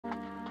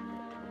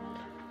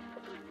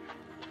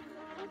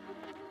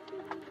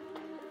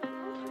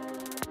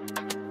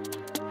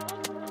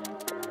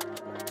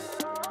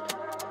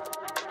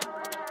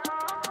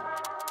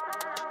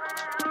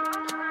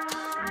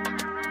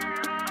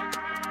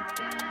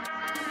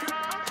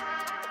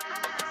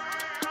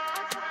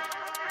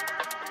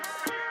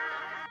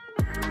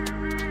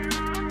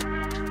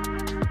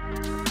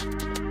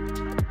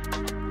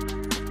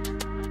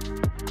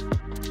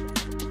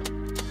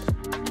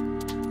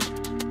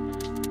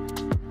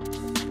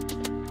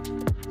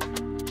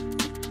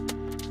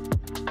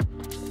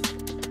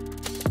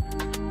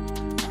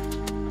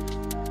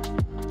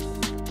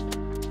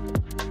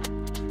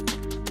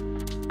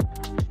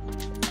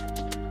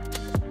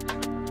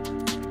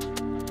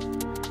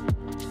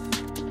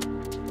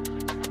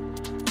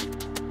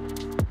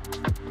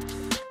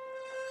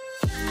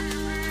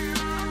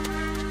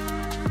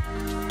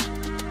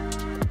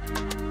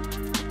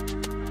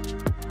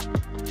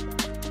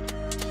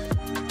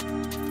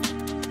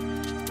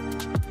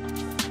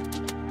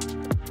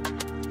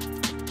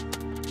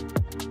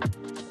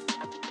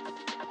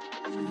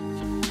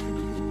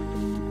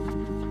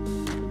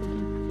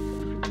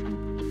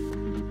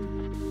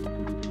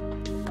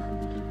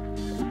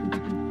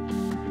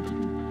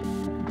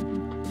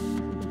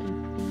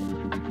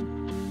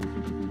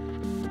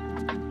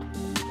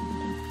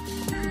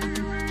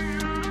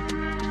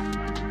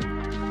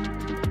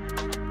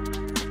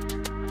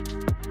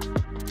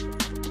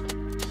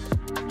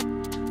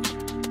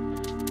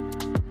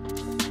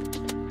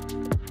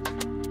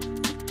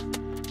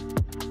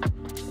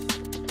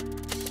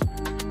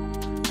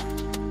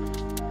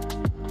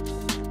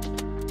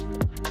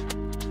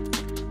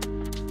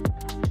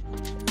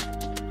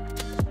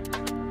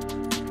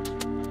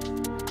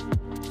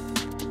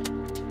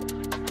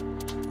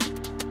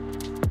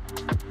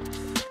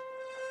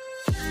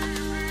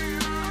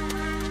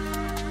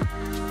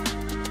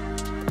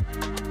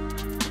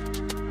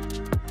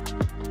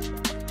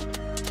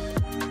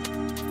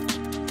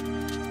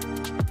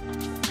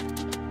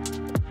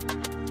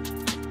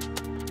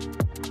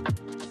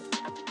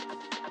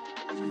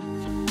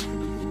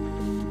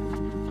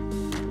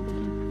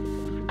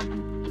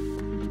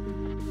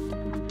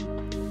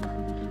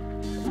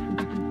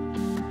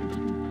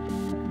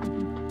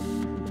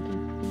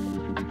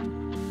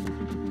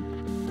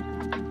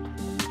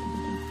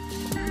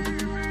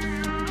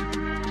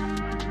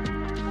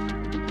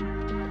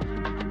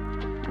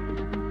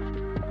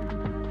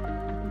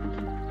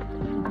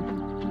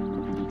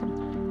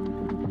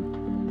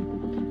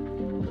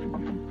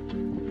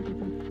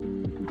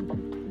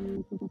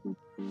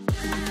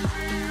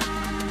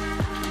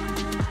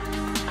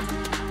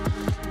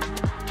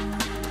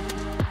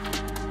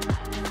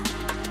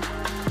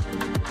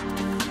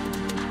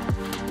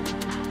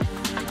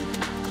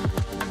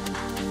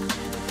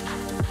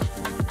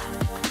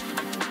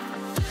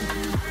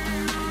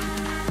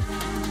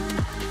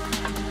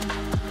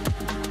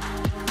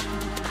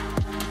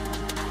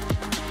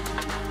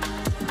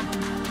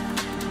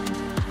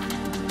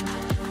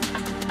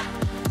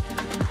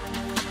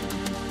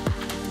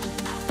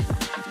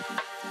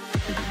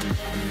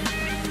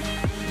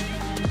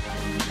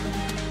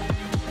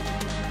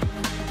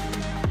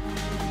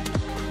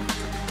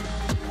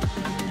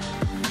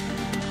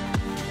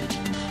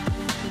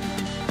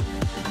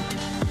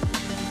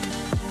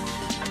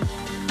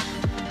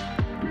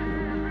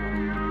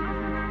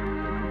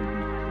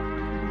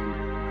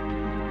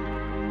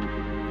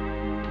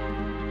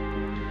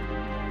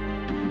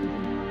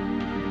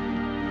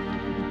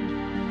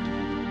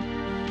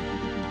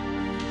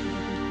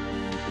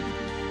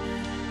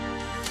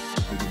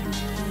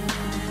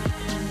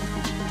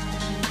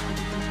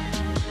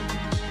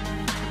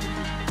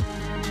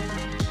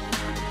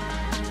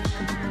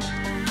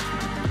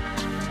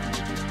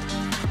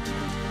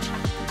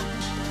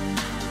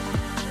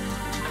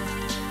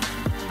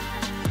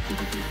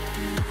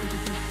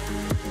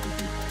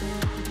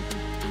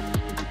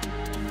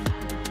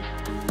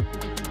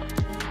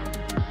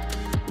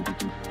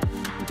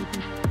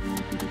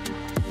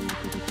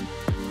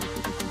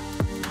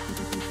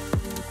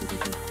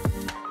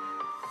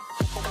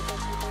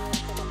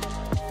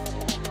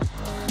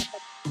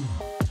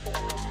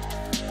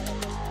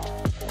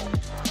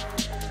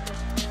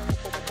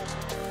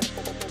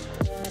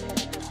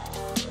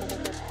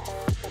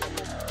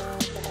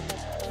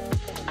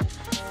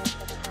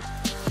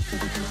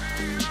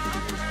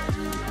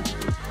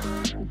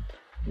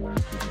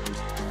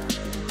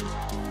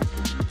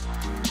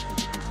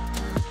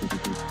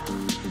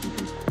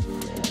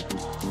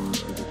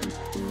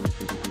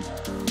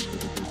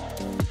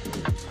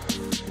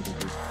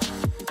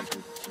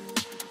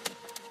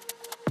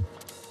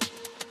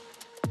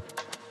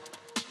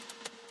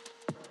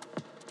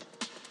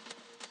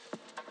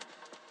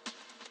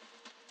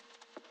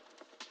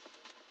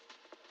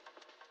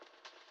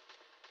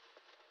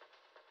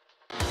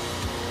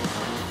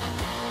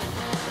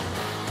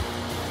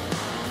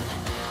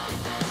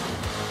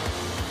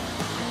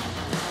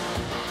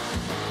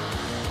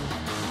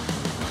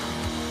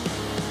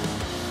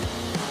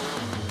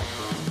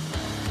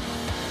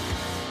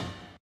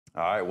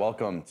All right,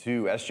 welcome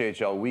to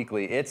SJHL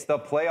Weekly. It's the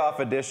playoff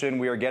edition.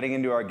 We are getting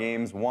into our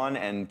games 1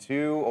 and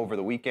 2 over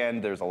the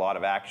weekend. There's a lot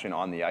of action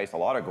on the ice. A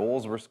lot of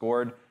goals were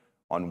scored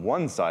on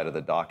one side of the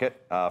docket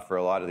for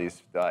a lot of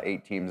these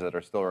 8 teams that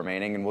are still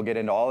remaining, and we'll get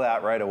into all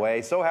that right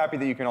away. So happy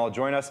that you can all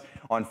join us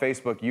on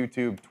Facebook,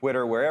 YouTube,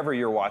 Twitter, wherever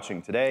you're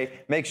watching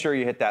today. Make sure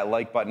you hit that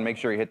like button, make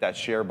sure you hit that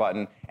share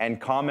button, and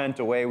comment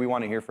away. We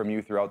want to hear from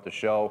you throughout the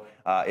show.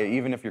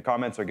 Even if your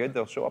comments are good,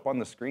 they'll show up on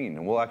the screen,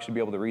 and we'll actually be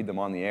able to read them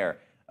on the air.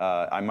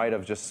 I might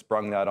have just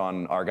sprung that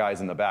on our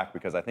guys in the back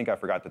because I think I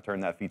forgot to turn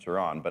that feature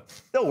on, but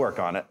they'll work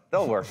on it.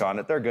 They'll work on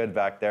it. They're good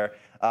back there.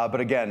 But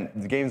again,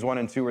 the games 1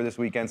 and 2 are this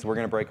weekend, so we're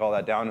going to break all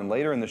that down. And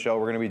later in the show,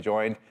 we're going to be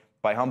joined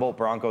by Humboldt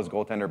Broncos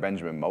goaltender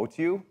Benjamin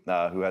Motew,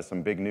 who has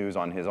some big news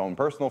on his own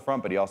personal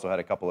front, but he also had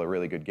a couple of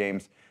really good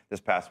games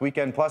this past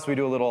weekend. Plus, we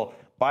do a little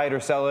buy it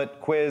or sell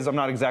it quiz. I'm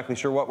not exactly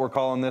sure what we're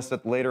calling this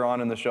later on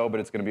in the show, but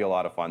it's going to be a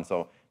lot of fun.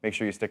 So make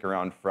sure you stick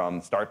around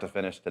from start to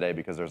finish today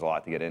because there's a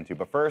lot to get into.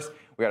 But first,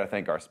 we got to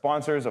thank our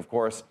sponsors. Of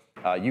course,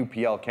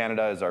 UPL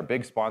Canada is our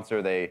big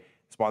sponsor. They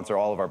sponsor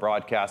all of our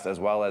broadcasts, as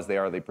well as they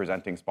are the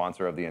presenting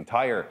sponsor of the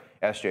entire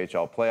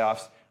SJHL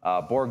Playoffs.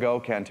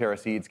 Bourgault, Cantera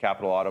Seeds,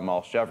 Capital Auto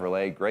Mall,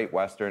 Chevrolet, Great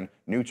Western,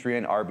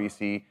 Nutrien,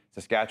 RBC,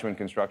 Saskatchewan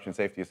Construction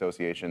Safety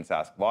Association,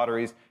 Sask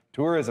Lotteries,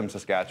 Tourism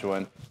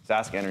Saskatchewan,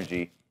 Sask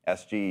Energy,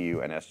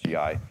 SGEU, and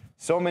SGI.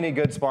 So many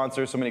good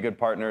sponsors, so many good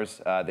partners.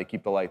 They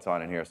keep the lights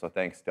on in here, so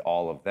thanks to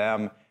all of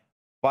them.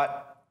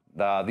 But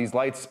these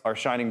lights are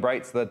shining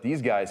bright so that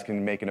these guys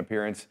can make an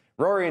appearance.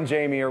 Rory and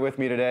Jamie are with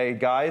me today.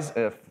 Guys,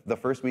 if the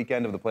first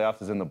weekend of the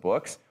playoffs is in the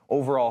books,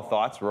 overall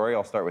thoughts? Rory,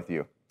 I'll start with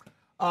you.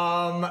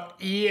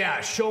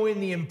 Yeah, showing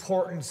the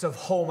importance of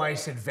home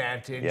ice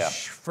advantage. Yeah.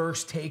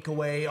 First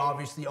takeaway,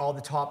 obviously all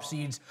the top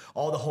seeds,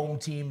 all the home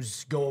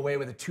teams go away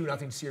with a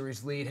 2-0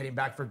 series lead heading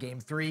back for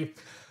game 3.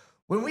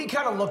 When we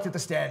kind of looked at the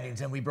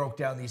standings and we broke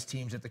down these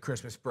teams at the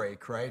Christmas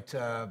break, right?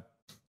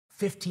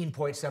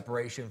 15-point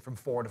separation from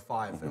 4 to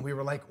 5. And we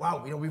were like,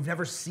 wow, we've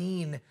never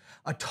seen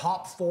a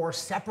top 4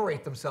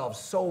 separate themselves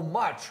so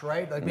much,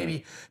 right? Like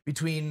maybe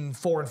between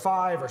 4 and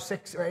 5 or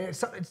 6, right?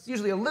 It's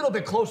usually a little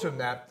bit closer than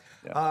that.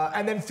 Yeah.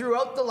 And then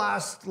throughout the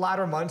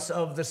latter months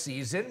of the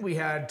season, we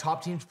had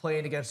top teams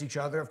playing against each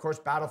other. Of course,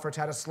 Battleford's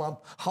had a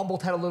slump.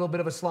 Humboldt had a little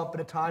bit of a slump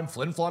at a time.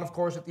 Flin Flon, of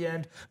course, at the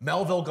end.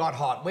 Melville got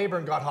hot.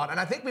 Weyburn got hot.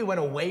 And I think we went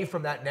away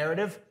from that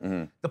narrative.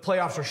 The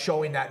playoffs are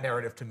showing that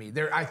narrative to me.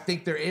 I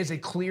think there is a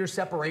clear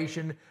separation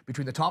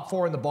between the top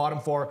 4 and the bottom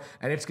 4,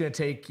 and it's going to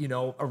take,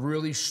 a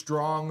really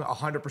strong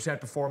 100%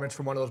 performance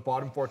from one of those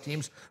bottom 4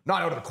 teams.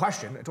 Not out of the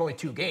question. It's only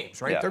 2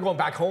 games, right? Yeah. They're going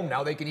back home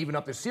now. They can even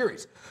up this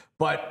series.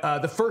 But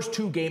the first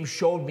 2 games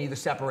showed me the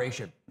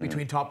separation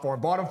between top 4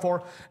 and bottom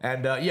 4.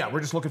 And yeah, we're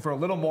just looking for a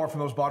little more from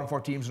those bottom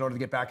 4 teams in order to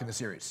get back in the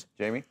series.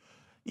 Jamie?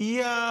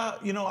 Yeah,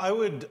 I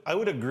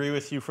would agree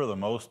with you for the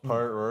most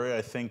part, Rory.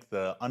 I think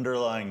the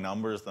underlying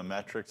numbers, the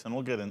metrics, and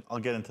I'll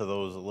get into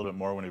those a little bit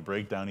more when we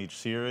break down each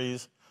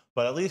series.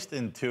 But at least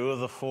in 2 of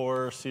the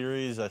 4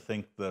 series, I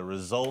think the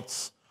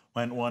results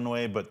went one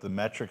way, but the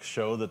metrics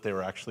show that they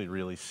were actually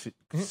really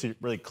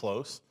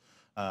close.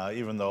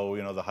 Even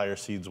though, the higher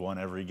seeds won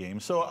every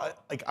game. So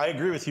I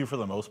agree with you for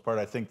the most part.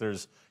 I think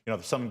there's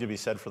something to be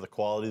said for the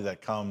quality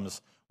that comes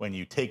when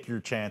you take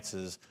your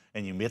chances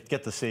and you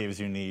get the saves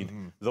you need.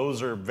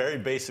 Those are very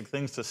basic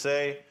things to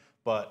say,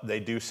 but they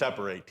do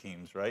separate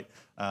teams, right?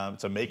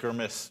 It's a make or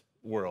miss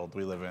world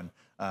we live in.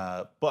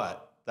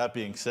 But that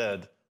being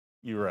said,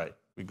 you're right.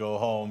 We go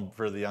home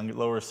for the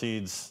lower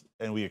seeds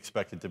and we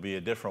expect it to be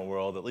a different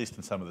world, at least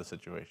in some of the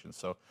situations.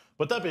 So,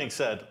 but that being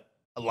said,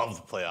 I love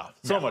the playoffs.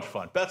 So much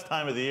fun. Best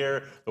time of the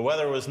year. The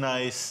weather was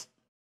nice.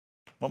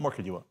 What more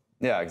could you want?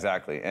 Yeah,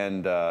 exactly.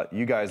 And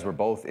you guys were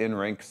both in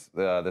rinks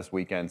this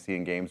weekend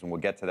seeing games, and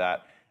we'll get to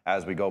that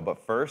as we go. But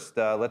first,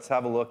 let's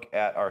have a look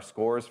at our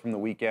scores from the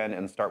weekend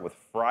and start with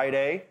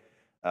Friday.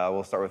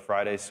 We'll start with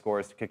Friday's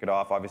scores to kick it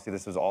off. Obviously,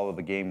 this is all of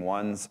the game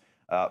 1s.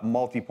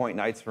 Multi-point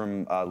nights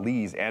from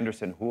Lees,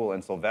 Anderson, Houle,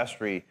 and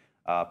Silvestri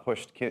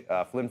pushed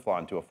Flin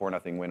Flon to a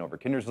 4-0 win over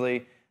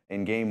Kindersley.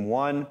 In game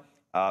 1,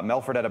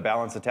 Melford had a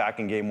balanced attack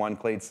in game 1.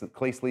 Clay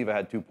Sleva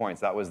had 2 points.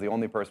 That was the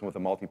only person with a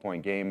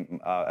multi-point game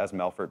as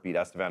Melford beat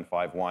Estevan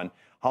 5-1.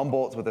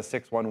 Humboldt with a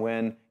 6-1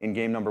 win in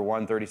game number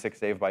 1, 36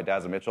 saved by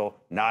Dazza Mitchell.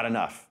 Not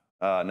enough.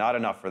 Not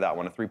enough for that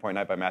one. A 3-point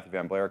night by Matthew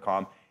Van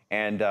Blaricom.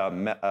 And,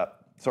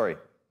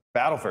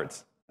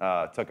 Battleford's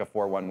took a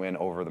 4-1 win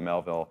over the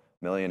Melville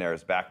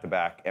Millionaires.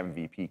 Back-to-back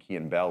MVP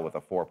Kean Bell with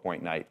a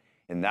 4-point night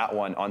in that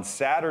one. On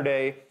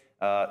Saturday,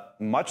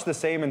 much the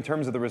same in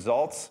terms of the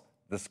results.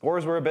 The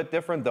scores were a bit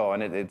different, though,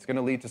 and it's going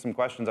to lead to some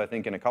questions, I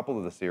think, in a couple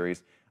of the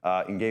series.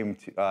 In game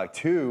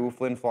 2,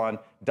 Flin Flon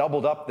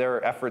doubled up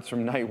their efforts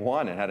from night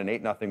 1 and had an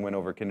 8-0 win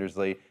over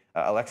Kindersley.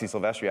 Alexi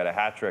Silvestri had a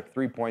hat trick,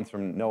 3 points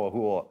from Noah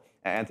Houle,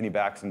 Anthony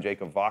Bax, and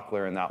Jacob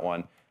Vockler in that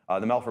one.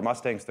 The Melford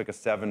Mustangs took a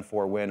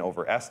 7-4 win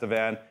over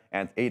Estevan,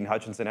 and Aiden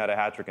Hutchinson had a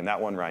hat trick in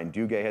that one. Ryan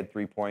Duguay had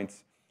 3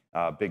 points.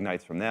 Big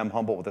nights from them.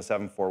 Humboldt with a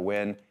 7-4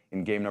 win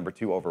in game number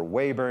 2 over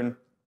Weyburn.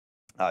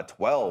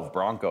 12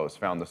 Broncos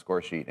found the score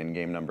sheet in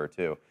game number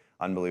 2.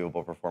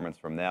 Unbelievable performance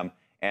from them.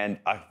 And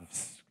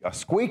a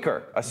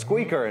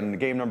squeaker in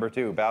game number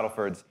 2.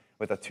 Battleford's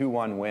with a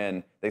 2-1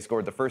 win. They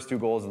scored the first 2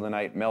 goals of the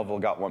night. Melville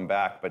got one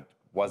back, but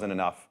wasn't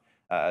enough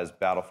as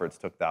Battleford's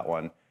took that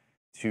one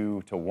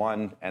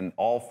 2-1. And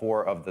all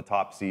 4 of the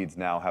top seeds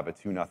now have a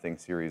 2-0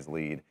 series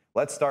lead.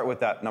 Let's start with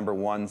that number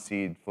 1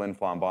 seed, Flin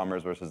Flon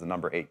Bombers versus the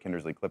number 8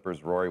 Kindersley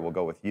Clippers. Rory, we'll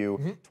go with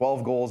you.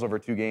 12 goals over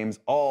 2 games,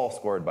 all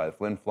scored by the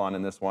Flin Flon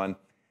in this one.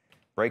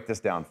 Break this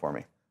down for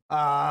me.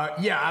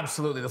 Yeah,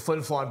 absolutely. The Flin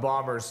Flon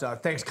Bombers.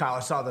 Thanks, Kyle. I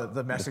saw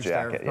the message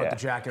there about the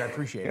jacket. I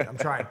appreciate it. I'm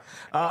trying.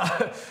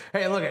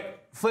 Hey, look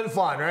at Flin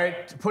Flon,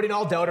 right? Putting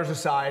all doubters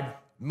aside,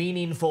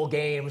 meaningful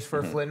games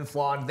for Flin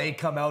Flon. They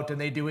come out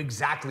and they do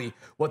exactly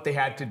what they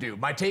had to do.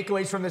 My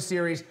takeaways from this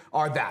series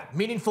are that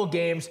meaningful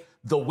games,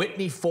 the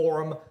Whitney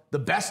Forum, the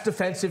best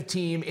defensive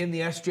team in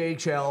the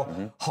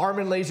SJHL,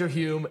 Harmon Laser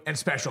Hume, and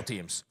special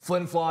teams.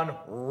 Flin Flon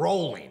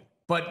rolling.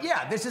 But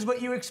yeah, this is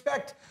what you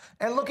expect.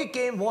 And look at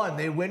game 1.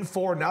 They win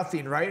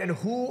 4-0, right? And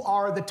who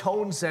are the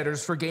tone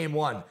setters for game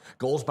 1?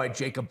 Goals by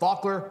Jacob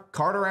Bockler,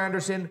 Carter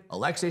Anderson,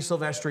 Alexei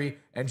Silvestri,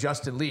 and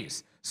Justin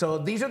Lees. So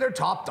these are their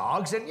top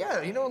dogs. And yeah,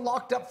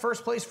 locked up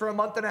first place for a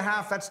month and a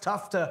half. That's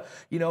tough to,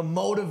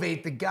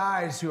 motivate the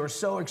guys who are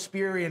so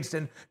experienced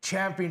in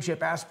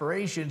championship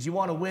aspirations. You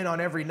want to win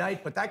on every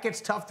night, but that gets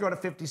tough throughout a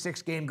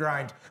 56-game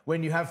grind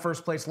when you have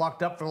first place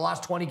locked up for the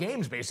last 20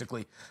 games,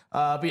 basically.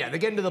 But yeah, they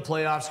get into the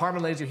playoffs.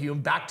 Harmon Laser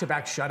Hume,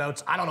 back-to-back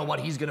shutouts. I don't know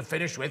what he's going to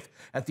finish with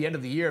at the end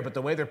of the year, but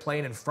the way they're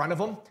playing in front of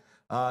him.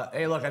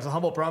 Hey, look, as a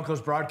Humboldt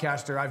Broncos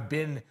broadcaster, I've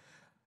been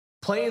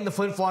playing the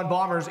Flin Flon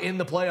Bombers in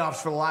the playoffs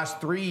for the last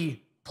 3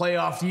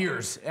 playoff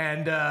years,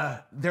 and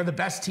they're the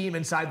best team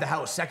inside the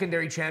house.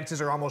 Secondary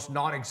chances are almost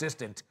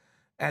non-existent,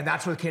 and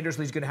that's what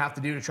Kindersley's going to have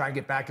to do to try and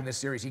get back in this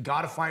series. You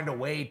got to find a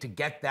way to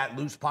get that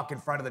loose puck in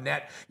front of the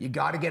net. You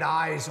got to get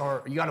eyes,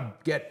 or you got to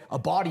get a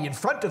body in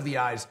front of the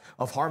eyes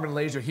of Harmon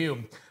Laser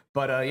Hume.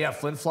 But yeah,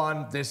 Flin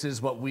Flon, this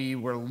is what we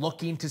were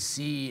looking to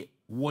see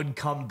would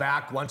come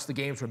back once the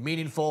games were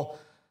meaningful,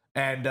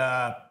 and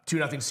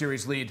 2-0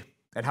 series lead.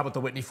 And how about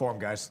the Whitney Forum,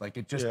 guys? Like,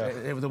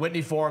 the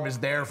Whitney Forum is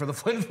there for the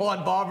Flin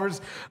Flon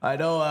Bombers. I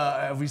know,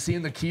 have we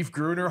seen the Keith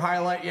Gruner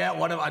highlight yet?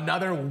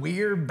 Another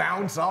weird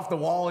bounce off the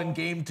wall in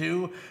game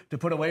 2 to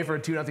put away for a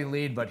 2-0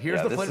 lead. But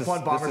here's the Flin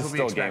Flon Bombers. This is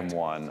still game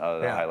 1,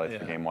 the highlights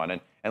for game 1.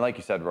 And like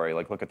you said, Rory,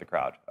 look at the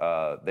crowd.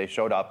 They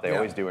showed up. They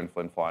always do in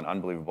Flin Flon.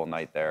 Unbelievable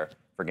night there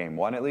for game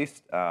 1 at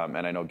least.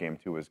 And I know game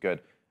 2 was good.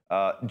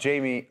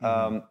 Jamie,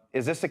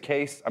 is this a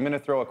case? I'm going to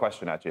throw a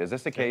question at you. Is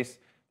this a case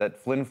that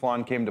Flin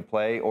Flon came to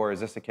play, or is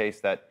this a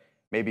case that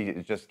maybe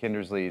it's just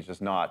Kindersley is just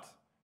not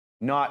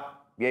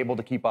able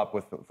to keep up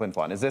with Flin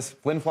Flon? Is this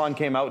Flin Flon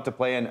came out to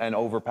play and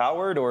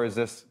overpowered, or is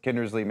this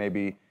Kindersley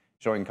maybe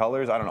showing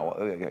colors? I don't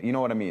know. You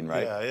know what I mean,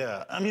 right?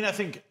 Yeah. I mean, I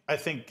think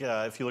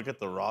if you look at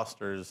the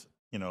rosters,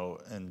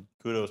 and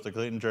kudos to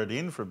Clayton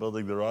Jardine for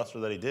building the roster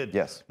that he did.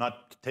 Yes.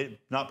 Not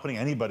putting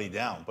anybody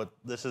down, but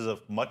this is a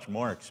much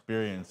more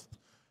experienced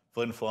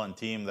Flin Flon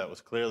team that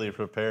was clearly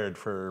prepared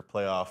for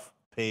playoff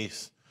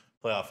pace,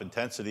 playoff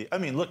intensity. I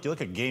mean, you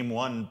look at game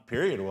 1,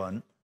 period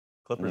 1.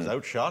 Clippers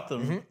outshot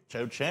them,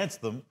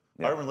 outchanced them.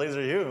 Harmon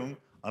Laser Hume,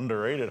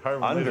 underrated.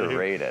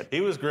 Underrated.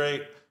 He was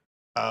great.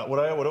 What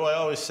do I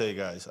always say,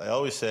 guys? I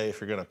always say, if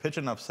you're going to pitch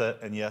an upset,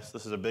 and yes,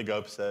 this is a big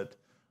upset.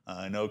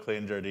 I know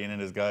Clayton Jardine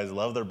and his guys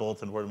love their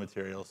bulletin board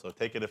material, so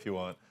take it if you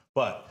want.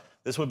 But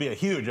this would be a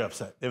huge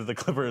upset if the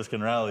Clippers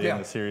can rally in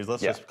the series.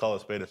 Let's just call a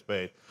spade a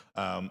spade.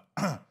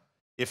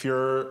 If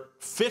you're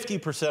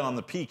 50% on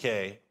the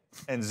PK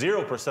and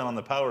 0% on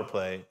the power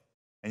play,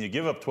 and you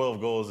give up 12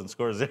 goals and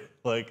score 0,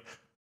 like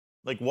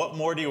what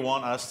more do you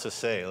want us to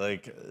say?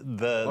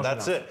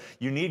 That's it.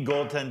 You need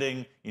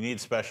goaltending. You need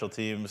special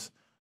teams.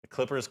 The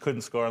Clippers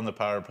couldn't score on the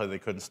power play. They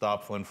couldn't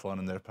stop Flin Flon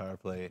in their power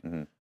play.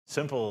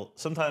 Simple.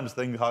 Sometimes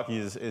hockey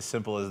is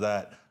simple as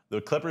that. The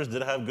Clippers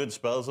did have good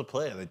spells of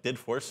play. They did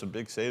force some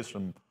big saves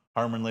from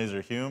Harmon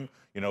Laser Hume.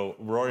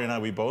 Rory and I,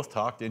 we both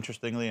talked,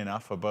 interestingly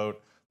enough,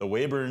 about the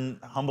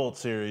Weyburn-Humboldt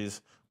series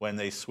when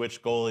they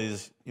switched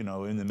goalies,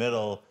 in the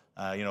middle,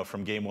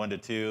 from game 1 to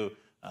 2.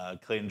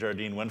 Clayton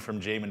Jardine went from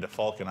Jamin to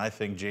Falcon. I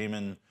think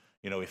Jamin,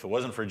 if it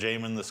wasn't for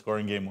Jamin, the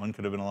scoring game 1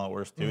 could have been a lot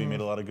worse too. He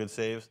made a lot of good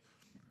saves.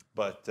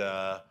 But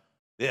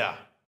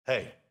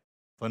hey,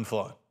 Flin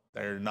Flon,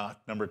 they're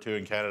not number 2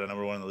 in Canada,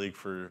 number 1 in the league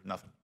for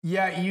nothing.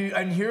 Yeah,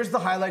 and here's the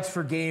highlights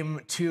for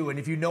game 2. And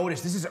if you notice,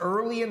 this is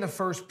early in the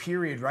first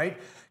period, right?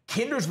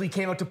 Kindersley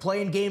came out to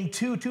play in game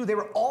 2, too. They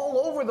were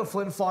all over the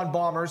Flin Flon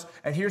Bombers.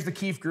 And here's the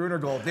Keith Gruner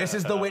goal. This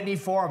is the Whitney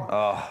Forum.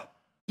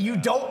 You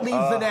don't leave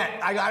the net.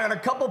 I got a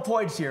couple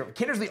points here.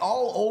 Kindersley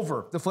all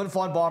over the Flin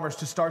Flon Bombers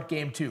to start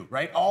game 2,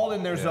 right? All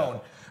in their zone.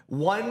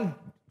 One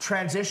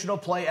transitional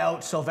play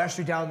out,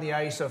 Silvestri down the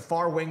ice, a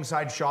far wing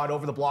side shot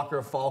over the blocker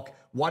of Falk.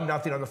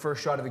 1-0 on the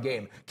first shot of the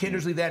game.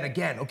 Kindersley then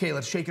again, okay,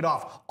 let's shake it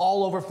off.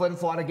 All over Flin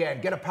Flon again.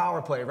 Get a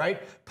power play,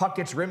 right? Puck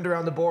gets rimmed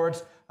around the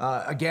boards.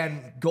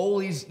 Again,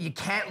 goalies, you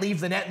can't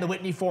leave the net in the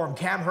Whitney Forum.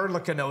 Cam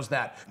Herdlicka knows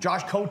that.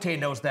 Josh Cote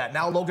knows that.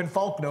 Now Logan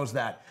Falk knows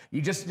that.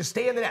 You just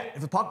stay in the net.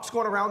 If the puck's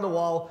going around the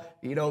wall,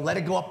 let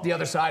it go up the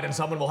other side and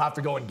someone will have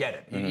to go and get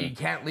it. You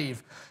can't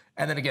leave.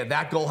 And then again,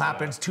 that goal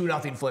happens,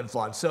 2-0 Flin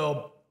Flon.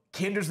 So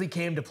Kindersley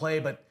came to play,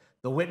 but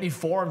the Whitney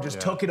Forum just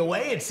took it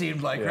away, it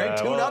seemed like, right?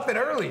 2-0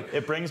 early.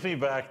 It brings me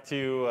back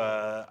to,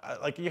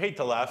 like, you hate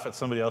to laugh at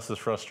somebody else's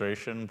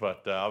frustration,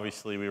 but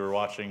obviously we were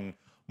watching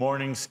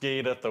morning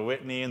skate at the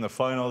Whitney in the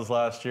finals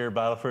last year,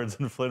 Battlefords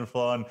and Flin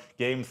Flon,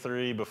 Game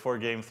 3, before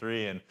Game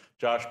 3, and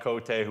Josh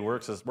Cote, who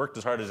worked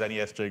as hard as any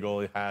SJ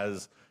goalie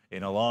has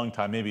in a long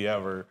time, maybe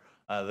ever,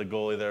 the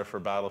goalie there for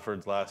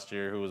Battlefords last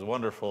year, who was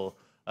wonderful.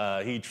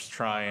 He's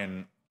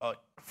trying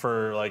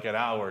for like an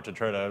hour to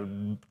try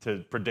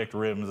to predict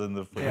rims in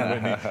the Whitney,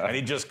 and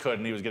he just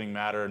couldn't. He was getting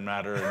madder and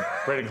madder, and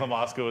Braden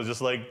Klamoska was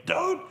just like,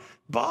 "Don't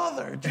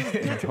bother,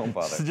 Don't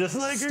bother, just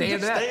like stay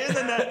in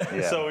the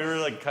net." So we were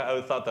like,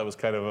 I thought that was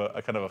kind of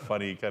a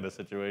funny kind of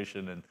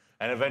situation, and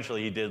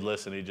eventually he did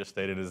listen. He just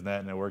stayed in his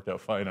net, and it worked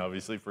out fine,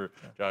 obviously for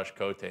Josh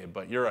Cote.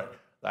 But you're right.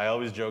 I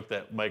always joke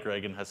that Mike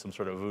Reagan has some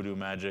sort of voodoo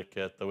magic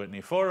at the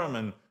Whitney Forum,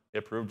 and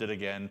it proved it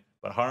again.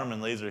 But Harm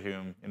and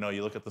Laserhume,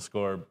 you look at the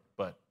score,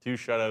 but 2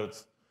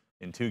 shutouts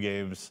in 2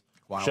 games.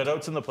 Wow.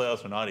 Shutouts in the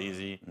playoffs are not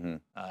easy.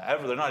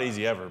 Ever, they're not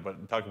easy ever.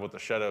 But talk about the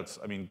shutouts.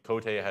 I mean,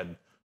 Cote had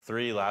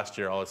 3 last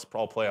year. It's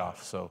all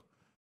playoffs, so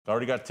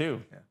already got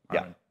 2.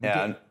 Yeah.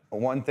 And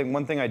one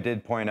thing I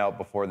did point out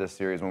before this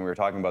series, when we were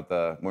talking about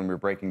when we were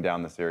breaking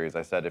down the series,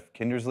 I said if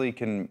Kindersley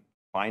can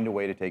find a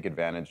way to take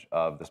advantage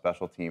of the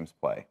special teams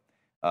play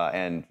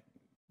and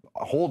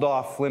hold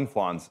off Flin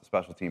Flon's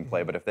special team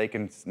play, but if they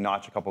can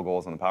notch a couple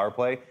goals on the power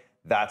play,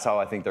 that's how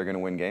I think they're going to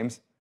win games.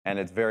 And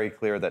it's very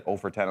clear that 0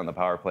 for 10 on the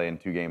power play in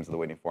 2 games of the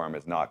Whitney Forum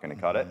is not going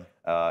to cut it.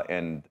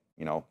 And,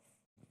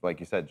 like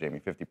you said,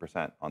 Jamie,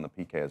 50% on the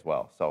PK as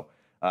well. So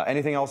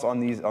anything else on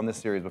this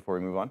series before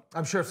we move on?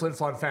 I'm sure Flin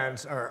Flon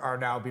fans are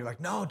now being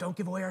like, no, don't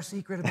give away our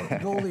secret about the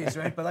goalies,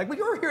 right? But like,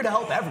 we're here to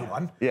help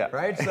everyone,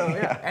 right? So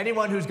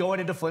anyone who's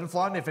going into Flin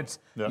Flon, if it's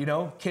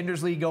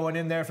Kindersley going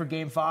in there for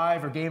Game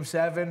 5 or Game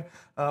 7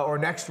 or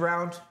next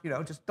round,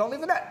 just don't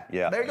leave the net.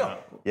 There you go.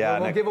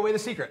 We'll give away the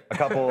secret. A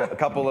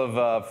couple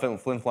of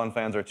Flin Flon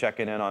fans are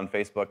checking in on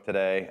Facebook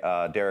today.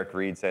 Derek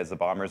Reed says the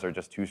Bombers are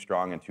just too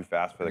strong and too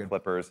fast for the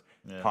Clippers.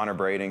 Connor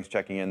Brading's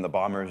checking in. The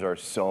Bombers are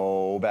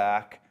so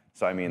back.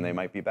 So, I mean, they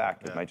might be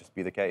back. It might just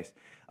be the case.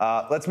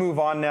 Let's move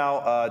on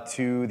now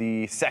to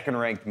the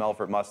 2nd-ranked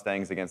Melfort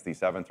Mustangs against the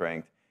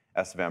 7th-ranked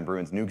Estevan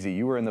Bruins. Nugsy,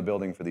 you were in the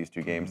building for these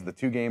 2 games. The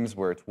 2 games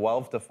were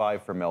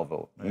 12-5 for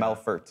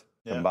Melfort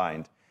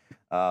combined.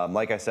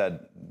 Like I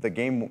said, the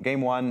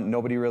game 1,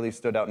 nobody really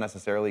stood out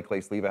necessarily. Clay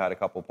Sleva had a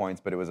couple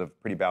points, but it was a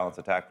pretty balanced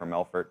attack for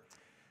Melfort.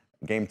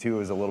 Game 2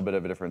 is a little bit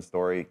of a different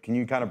story. Can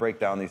you kind of break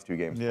down these 2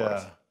 games for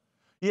us?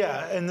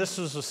 Yeah, and this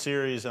was a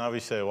series, and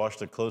obviously I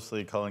watched it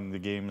closely, calling the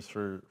games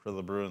for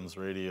the Bruins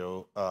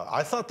radio.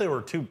 I thought they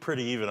were 2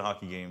 pretty even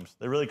hockey games.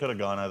 They really could have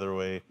gone either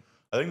way.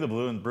 I think the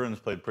Bruins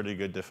played pretty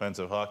good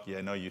defensive hockey.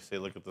 I know you say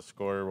look at the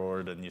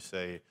scoreboard and you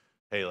say,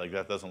 hey, like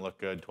that doesn't look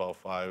good,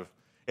 12-5.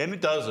 And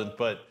it doesn't,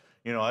 but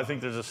I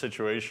think there's a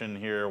situation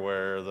here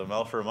where the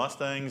Melfort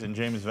Mustangs and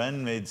James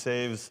Venn made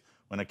saves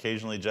when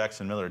occasionally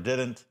Jackson Miller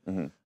didn't.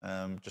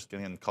 Just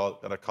getting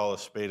gotta call a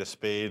spade a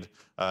spade.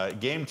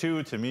 Game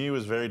 2 to me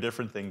was very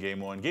different than Game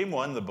 1. Game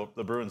 1,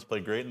 the Bruins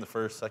played great in the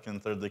first,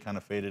 second, third. They kind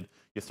of faded.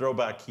 You throw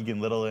back Keegan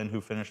Little in, who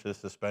finished his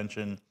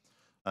suspension,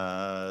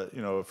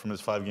 from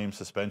his 5-game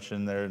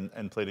suspension there,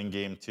 and played in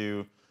Game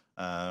 2.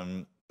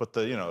 But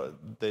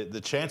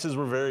the chances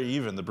were very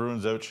even. The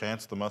Bruins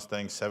outchanced the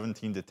Mustangs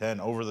 17-10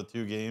 over the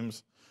 2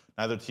 games.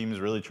 Neither team has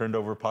really turned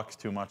over pucks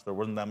too much. There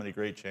wasn't that many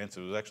great chances.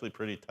 It was actually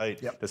pretty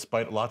tight,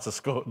 despite lots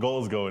of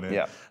goals going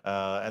in.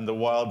 And the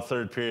wild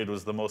third period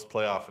was the most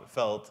playoff it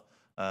felt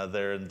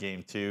there in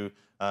Game 2.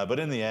 But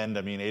in the end,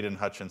 I mean, Aiden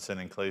Hutchinson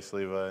and Clay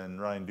Sleva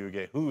and Ryan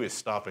Duguay, who is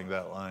stopping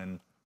that line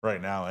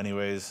right now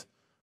anyways?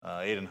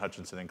 Aiden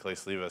Hutchinson and Clay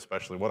Sleva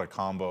especially, what a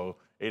combo.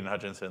 Aiden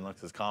Hutchinson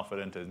looks as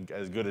confident and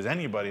as good as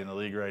anybody in the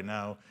league right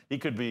now. He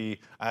could be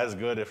as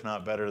good, if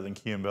not better, than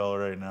Kean Bell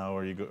right now,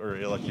 or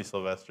Alexi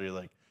Silvestri.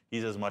 Like,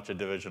 he's as much a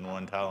Division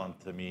I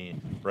talent to me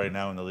right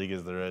now in the league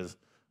as there is.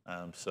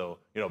 So,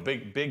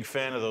 big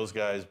fan of those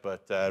guys.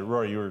 But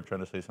Rory, you were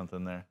trying to say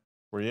something there.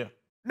 Were you?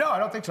 No, I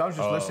don't think so. I was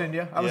just listening to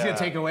you. I was going to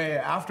take away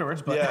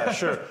afterwards. But yeah,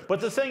 sure.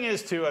 But the thing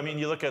is, too, I mean,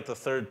 you look at the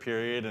third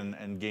period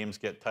and games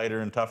get tighter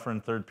and tougher in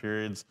third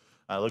periods.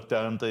 I looked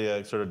down at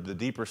the sort of the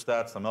deeper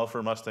stats. The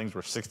Melfort Mustangs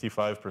were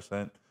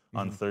 65%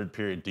 on third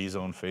period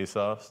D-zone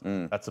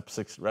faceoffs. That's a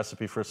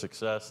recipe for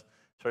success,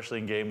 especially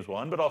in Games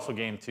 1. But also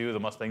Game 2, the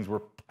Mustangs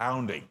were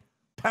pounding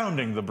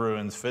the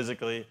Bruins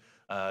physically.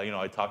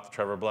 I talked to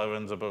Trevor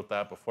Blevins about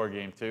that before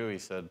Game 2. He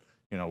said,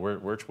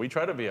 we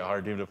try to be a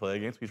hard team to play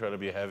against. We try to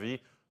be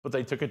heavy. But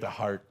they took it to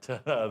heart.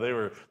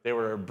 They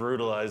were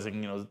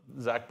brutalizing.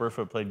 Zach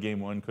Burfoot played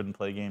Game 1, couldn't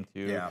play Game 2.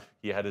 Yeah.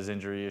 He had his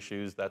injury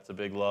issues. That's a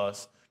big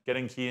loss.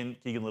 Getting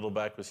Keegan Little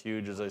back was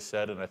huge, as I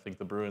said, and I think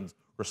the Bruins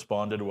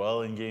responded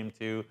well in Game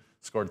 2.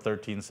 Scored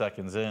 13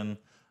 seconds in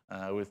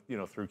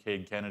through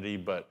Cade Kennedy.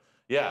 But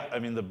yeah, I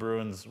mean the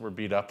Bruins were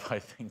beat up, I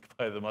think,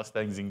 by the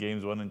Mustangs in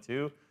Games 1 and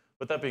 2.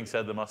 But that being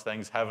said, the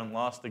Mustangs haven't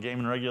lost a game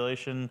in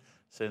regulation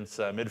since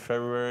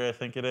mid-February, I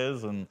think it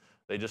is, and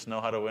They just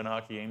know how to win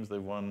hockey games. They've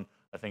won,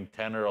 I think,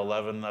 10 or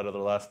 11 out of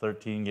their last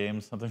 13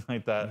 games, something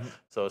like that.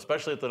 So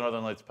especially at the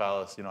Northern Lights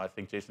Palace, I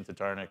think Jason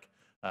Tatarnic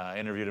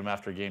interviewed him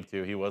after game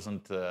 2. He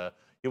wasn't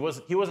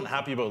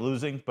happy about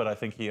losing, but I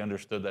think he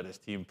understood that his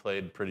team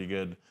played pretty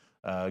good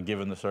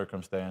given the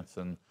circumstance.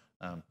 And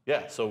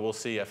so we'll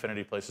see.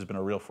 Affinity Place has been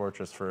a real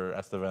fortress for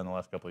Estevan the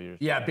last couple of years.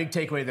 Yeah, big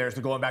takeaway there is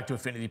they're going back to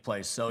Affinity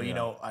Place. So,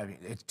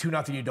 it's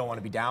 2-0. You don't want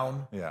to be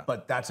down,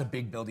 but that's a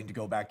big building to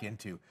go back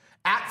into.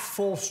 At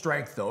full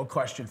strength, though, a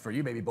question for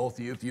you, maybe both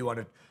of you, if you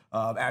want to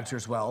answer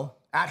as well.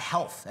 At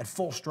health, at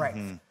full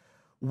strength,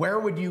 where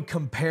would you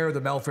compare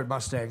the Melfort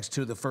Mustangs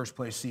to the first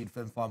place seed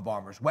Flin Flon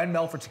Bombers? When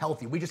Melfort's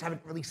healthy, we just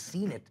haven't really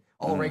seen it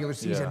all regular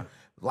season. Yeah.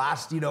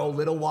 Last,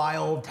 little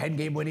while,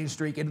 10-game winning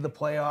streak into the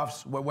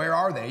playoffs. Where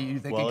are they, you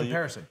think, in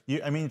comparison?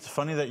 It's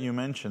funny that you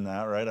mentioned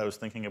that, right? I was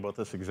thinking about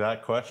this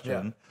exact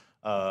question.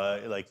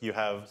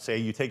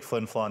 You take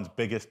Flin Flon's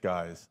biggest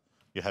guys.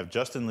 You have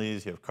Justin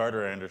Lees, you have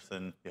Carter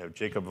Anderson, you have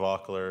Jacob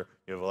Vockler,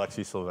 you have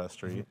Alexi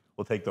Silvestri.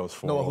 We'll take those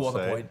 4. Noah Hull at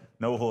the point.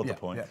 Noah Hull at the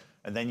point. Yeah.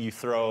 And then you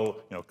throw,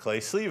 Clay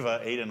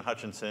Sleva, Aiden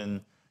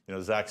Hutchinson,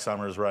 Zach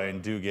Summers,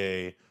 Ryan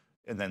Duguay,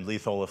 and then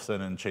Leith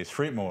Olafson and Chase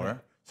Freetmore. Yeah.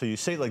 So you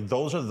say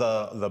those are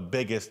the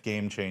biggest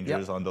game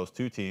changers on those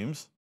two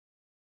teams.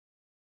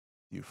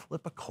 You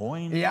flip a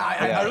coin? Yeah,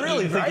 I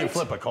really think you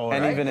flip a coin.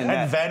 And even in net.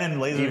 And Venn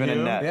and Laser even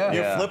in net.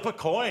 You flip a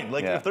coin.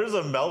 If there's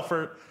a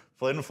Melfort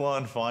Flin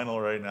Flon final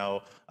right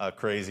now,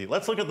 crazy.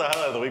 Let's look at the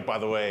highlight of the week, by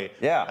the way.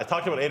 Yeah. I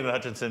talked about Aiden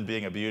Hutchinson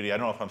being a beauty. I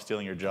don't know if I'm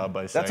stealing your job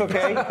by saying that's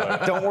okay.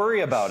 Don't worry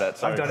about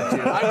it. I've done it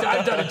too.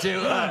 I've done it too.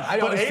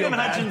 But Aiden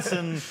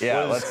Hutchinson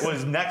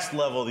was next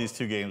level these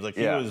 2 games.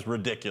 He was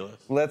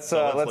ridiculous. Let's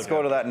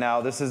go to that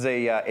now. This is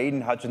a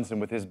Aiden Hutchinson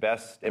with his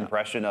best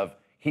impression of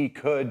he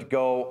could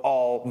go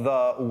all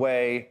the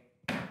way.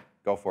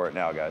 Go for it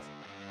now, guys.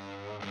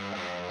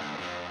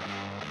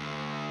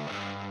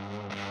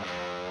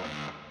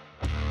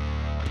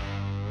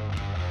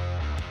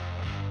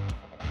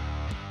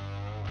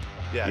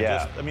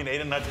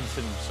 Aiden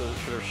Hutchinson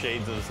sort of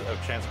shades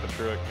of Chance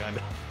Petruic, kind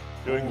of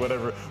doing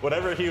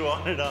whatever he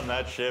wanted on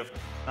that shift.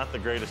 Not the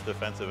greatest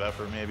defensive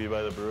effort maybe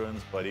by the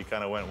Bruins, but he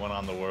kind of went one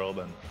on the world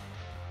and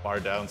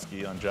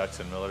Bardowski on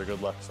Jackson Miller.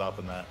 Good luck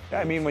stopping that.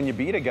 Yeah, when you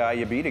beat a guy,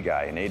 you beat a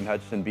guy, and Aiden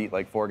Hutchinson beat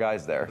 4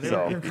 guys there.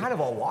 So you're kind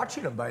of all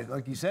watching them,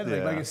 like you said.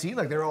 It seemed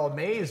like they're all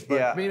amazed.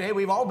 But hey,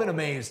 we've all been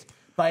amazed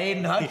by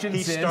Aiden Hutchinson.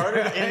 He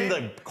started in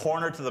the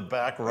corner to the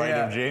back right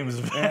of James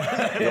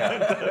Van.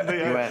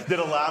 Did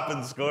a lap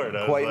and scored.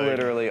 Quite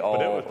literally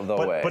all the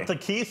way. But the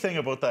key thing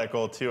about that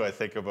goal, too, I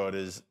think about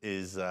is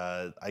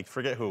I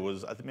forget who it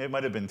was. I think it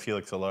might have been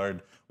Felix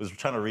Allard, was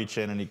trying to reach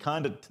in, and he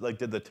kind of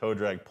did the toe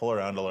drag, pull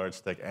around Allard's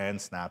stick,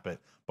 and snap it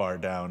bar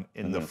down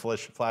in the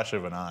flash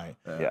of an eye.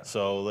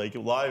 So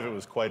live, it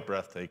was quite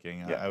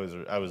breathtaking. I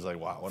was like,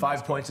 wow.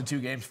 5 points in 2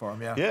 games for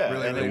him.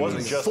 It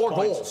wasn't just 4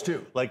 points. goals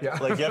too. You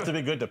have to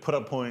be good to put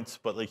up points,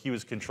 but he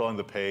was controlling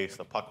the pace.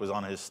 The puck was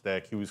on his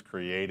stick. He was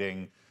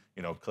creating.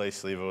 Clay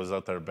Sleva was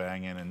out there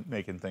banging and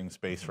making things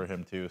space for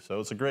him too.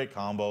 So it's a great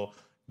combo.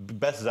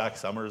 Best Zach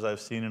Summers I've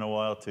seen in a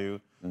while too.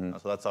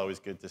 So that's always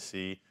good to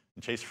see.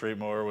 And Chase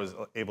Freetmore was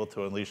able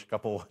to unleash a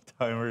couple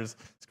one-timers,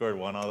 scored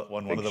one of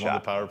them on the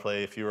power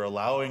play. If you were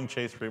allowing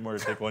Chase Freetmore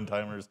to take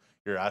one-timers,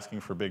 you're asking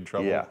for big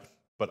trouble. Yeah.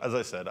 But as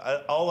I said,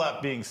 all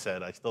that being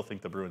said, I still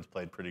think the Bruins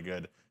played pretty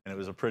good, and it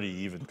was a pretty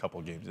even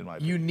couple games in my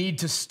opinion. You need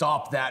to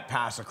stop that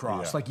pass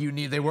across.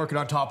 They're working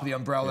on top of the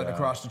umbrella and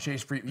across to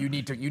Chase Free. You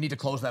need to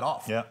close that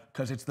off. Yeah.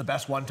 Because it's the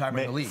best one-timer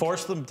in the league.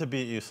 Force them to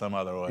beat you some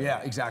other way. Yeah,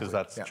 exactly.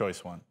 Because that's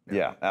choice 1.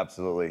 Yeah,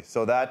 absolutely.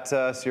 So that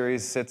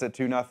series sits at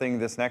 2-0.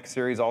 This next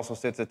series also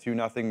sits at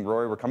 2-0.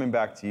 Rory, we're coming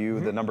back to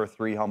you. The number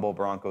 3 Humboldt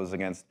Broncos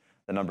against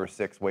the number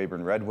 6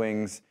 Weyburn Red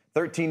Wings.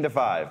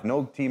 13-5.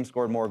 No team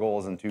scored more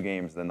goals in 2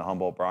 games than the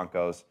Humboldt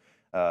Broncos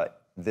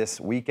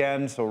this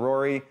weekend. So,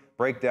 Rory,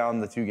 break down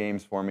the 2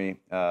 games for me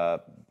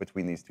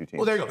between these 2 teams.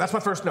 Well, there you go. That's my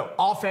first note.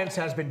 Offense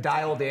has been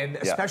dialed in,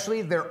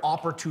 especially their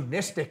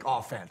opportunistic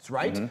offense,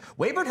 right?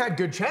 Weyburn had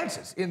good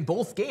chances in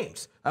both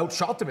games.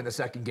 Outshot them in the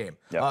second game.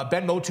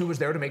 Ben Motew was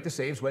there to make the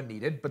saves when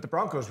needed, but the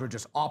Broncos were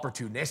just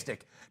opportunistic.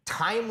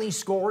 Timely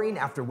scoring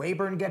after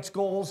Weyburn gets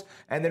goals,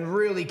 and then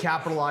really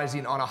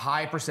capitalizing on a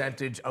high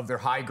percentage of their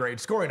high-grade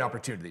scoring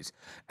opportunities.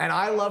 And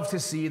I love to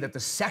see that the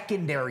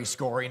secondary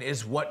scoring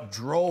is what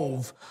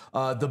drove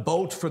the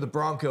boat for the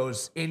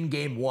Broncos in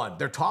Game 1.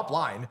 Their top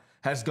line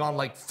has gone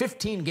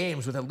 15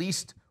 games with at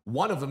least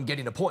one of them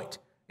getting a point.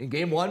 In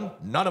Game 1,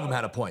 none of them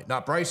had a point.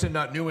 Not Bryson,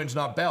 not Newens,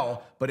 not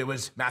Bell, but it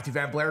was Matthew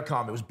Van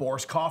Blaircom, it was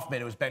Boris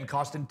Kaufman, it was Ben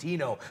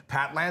Costantino,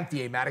 Pat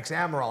Lanthier, Maddox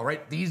Amaral,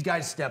 right? These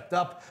guys stepped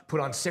up, put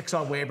on 6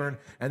 on Weyburn,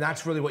 and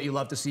that's really what you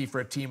love to see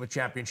for a team with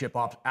championship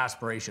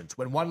aspirations.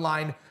 When one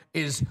line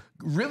is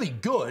really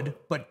good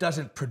but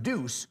doesn't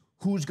produce,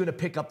 who's going to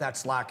pick up that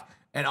slack?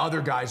 And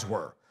other guys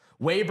were.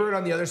 Weyburn,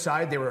 on the other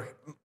side, they were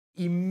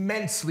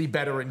immensely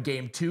better in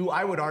Game 2.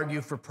 I would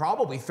argue for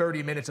probably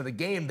 30 minutes of the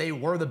game, they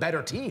were the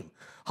better team.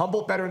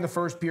 Humboldt better in the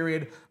first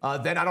period.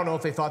 Then I don't know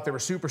if they thought they were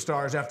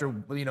superstars after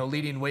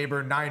leading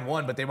Weyburn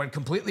 9-1, but they went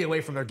completely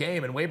away from their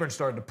game, and Weyburn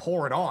started to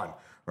pour it on.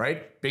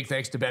 right? Big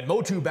thanks to Ben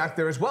Motew back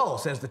there as well,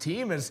 says the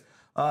team, as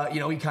he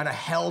kind of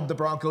held the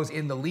Broncos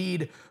in the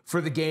lead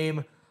for the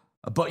game.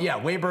 But yeah,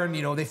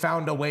 Weyburn, they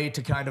found a way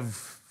to kind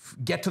of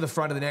get to the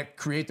front of the net,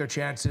 create their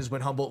chances when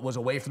Humboldt was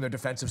away from their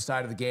defensive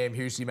side of the game.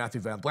 Here you see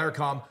Matthew Van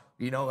Blericom,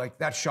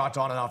 that shot's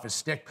on and off his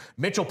stick.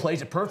 Mitchell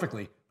plays it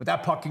perfectly, but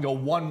that puck can go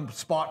one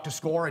spot to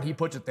score, and he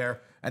puts it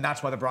there, and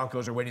that's why the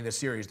Broncos are winning this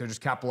series. They're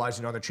just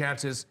capitalizing on their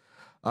chances.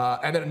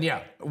 And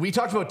then, we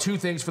talked about two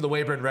things for the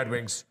Weyburn Red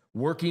Wings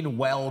working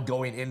well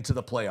going into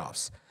the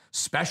playoffs.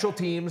 Special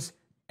teams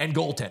and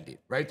goaltending,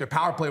 right? Their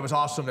power play was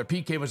awesome. Their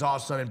PK was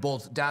awesome. And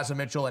both Daza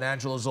Mitchell and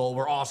Angelo Zoll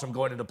were awesome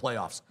going into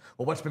playoffs.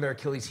 Well, what's been their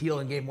Achilles heel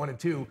in game 1 and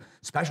 2?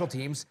 Special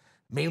teams,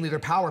 mainly their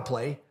power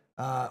play,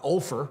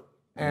 Ofer,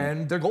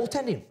 and their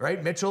goaltending,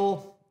 right?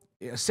 Mitchell,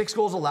 6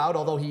 goals allowed,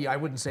 although I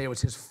wouldn't say it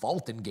was his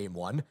fault in game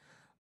 1.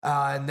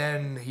 And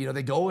then,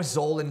 they go with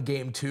Zoll in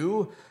game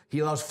 2. He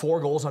allows 4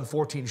 goals on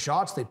 14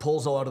 shots. They pull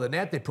Zoll out of the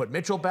net. They put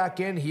Mitchell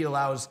back in. He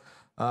allows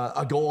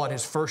a goal on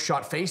his first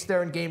shot face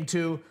there in game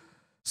 2.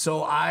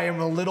 So I am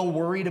a little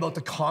worried about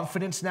the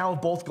confidence now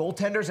of both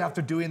goaltenders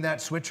after doing that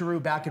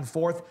switcheroo back and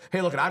forth.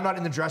 Hey, look, I'm not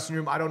in the dressing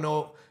room. I don't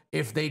know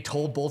if they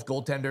told both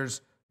goaltenders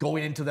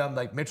going into them,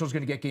 like, Mitchell's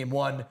going to get game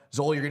 1,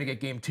 Zoll, you're going to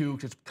get game 2,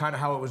 because it's kind of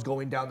how it was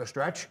going down the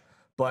stretch.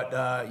 But,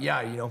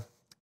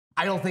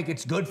 I don't think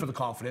it's good for the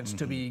confidence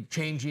to be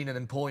changing and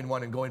then pulling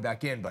one and going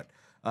back in. But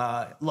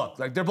look,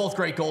 they're both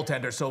great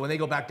goaltenders. So when they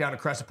go back down to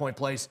Crescent Point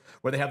Place,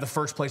 where they have the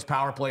first place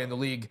power play in the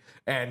league,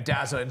 and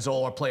Daza and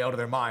Zoll are play out of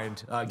their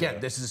mind,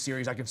 this is a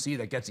series I can see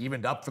that gets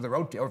evened up for the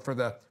road or for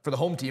the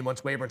home team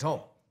once Weyburn's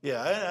home.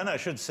 Yeah, and I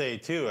should say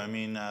too, I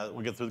mean,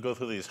 we go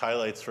through these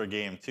highlights for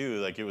game 2.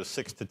 Like, it was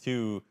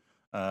 6-2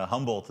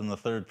 Humboldt in the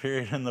third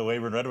period, and the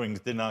Weyburn Red Wings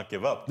did not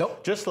give up.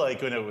 Nope. Just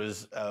like when it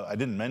was, I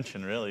didn't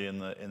mention really in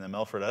the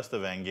Melfort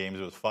Estevan games,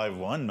 it was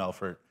 5-1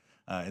 Melfort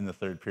in the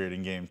third period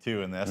in game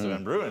 2, and the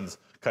Estevan Bruins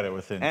cut it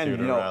within 2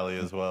 to rally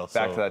as well.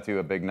 Back to that too,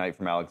 a big night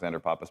from Alexander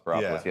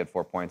Papasporopoulos. Yeah. He had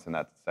 4 points in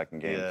that second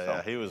game.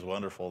 Yeah, he was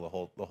wonderful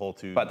the whole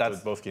two. But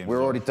that's both games.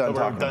 We're already done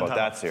talking about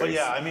that series. But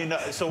yeah, I mean,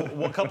 so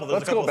a couple.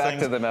 Let's go back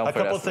to the Melfort. A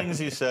couple of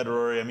things you said,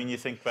 Rory. I mean, you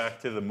think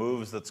back to the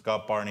moves that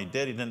Scott Barney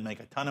did. He didn't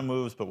make a ton of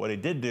moves, but what he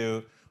did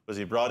do was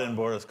he brought in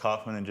Boris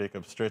Kaufman and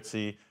Jacob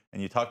Stritzy,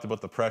 and you talked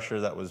about the pressure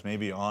that was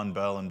maybe on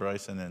Bell and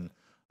Bryson and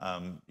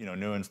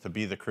Newens to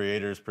be the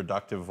creators,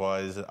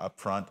 productive-wise, up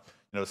front.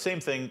 Same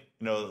thing.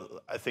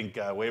 I think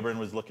Weyburn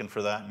was looking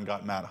for that and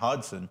got Matt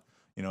Hodson,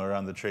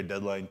 around the trade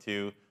deadline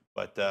too.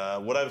 But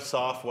what I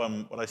saw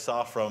from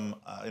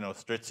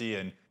Stritzy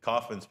and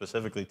Kaufman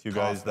specifically, two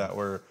guys that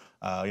were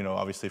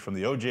obviously from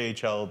the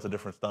OJHL, it's a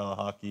different style of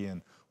hockey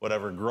and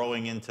whatever,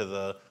 growing into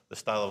the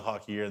style of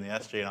hockey here in the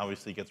SJ, and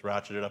obviously gets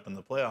ratcheted up in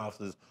the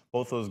playoffs, is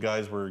both those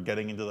guys were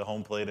getting into the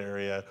home plate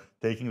area,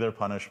 taking their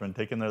punishment,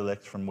 taking their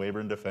licks from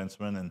Weyburn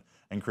defensemen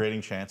and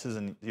creating chances.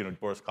 And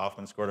Boris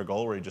Kaufman scored a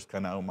goal where he just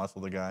kind of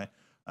out-muscled the guy.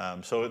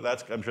 So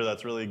I'm sure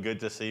that's really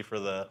good to see for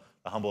the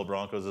Humboldt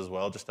Broncos as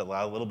well, just to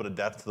allow a little bit of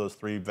depth to those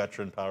 3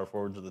 veteran power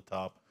forwards at the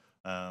top.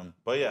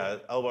 But yeah,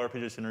 LBR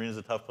Arena is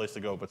a tough place to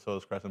go, but so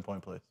is Crescent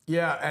Point Place.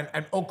 Yeah,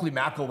 and Oakley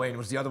McElwain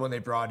was the other one they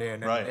brought in.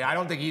 And right. I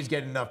don't think he's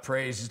getting enough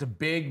praise. He's just a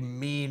big,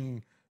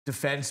 mean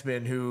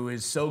defenseman who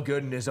is so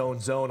good in his own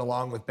zone,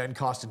 along with Ben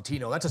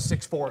Costantino. That's a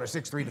 6'4" and a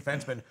 6'3"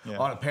 defenseman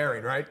on a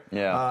pairing, right?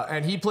 Yeah.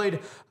 And he played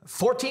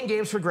 14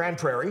 games for Grand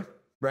Prairie,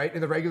 right,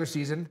 in the regular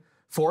season.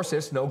 4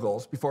 assists, no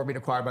goals, before being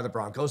acquired by the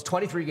Broncos.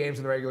 23 games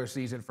in the regular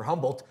season for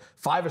Humboldt.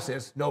 5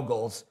 assists, no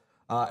goals.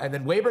 And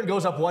then Weyburn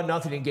goes up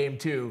 1-0 in game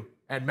 2.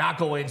 And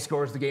McElwain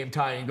scores the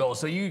game-tying goal.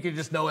 So you can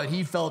just know that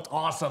he felt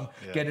awesome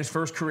getting his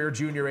first career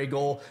Junior A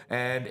goal.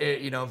 And,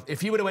 if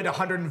he would have went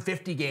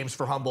 150 games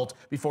for Humboldt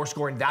before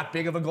scoring that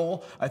big of a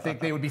goal, I think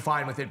they would be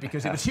fine with it,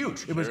 because it was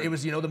huge. It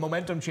was the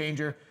momentum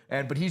changer.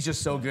 But he's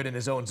just so good in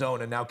his own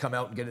zone, and now come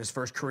out and get his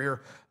first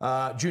career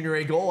Junior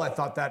A goal. I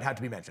thought that had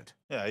to be mentioned.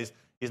 Yeah,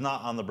 he's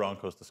not on the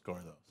Broncos to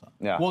score, though. So.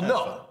 Yeah. Well,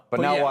 no.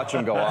 But now watch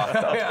him go off,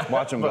 though.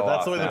 Watch him go off.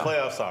 That's the way the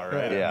playoffs are,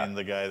 right? Yeah. I mean,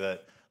 the guy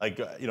that...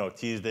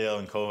 Teasdale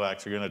and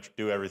Kovacs are going to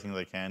do everything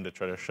they can to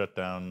try to shut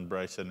down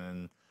Bryson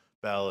and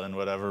Bell and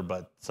whatever,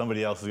 but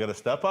somebody else has got to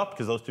step up,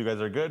 because those two guys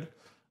are good.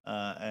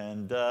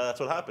 And that's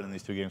what happened in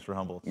these 2 games for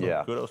Humboldt.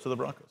 So kudos to the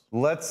Broncos.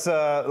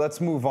 Let's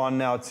move on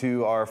now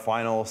to our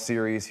final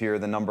series here,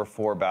 the number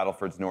 4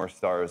 Battleford's North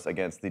Stars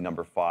against the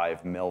number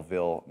 5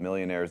 Millville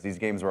Millionaires. These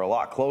games were a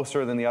lot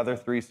closer than the other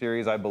 3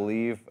 series, I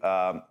believe.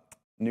 Nugsy,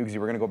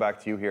 we're going to go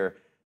back to you here.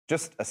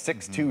 Just a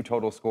 6-2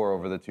 total score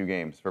over the 2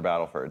 games for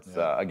Battleford.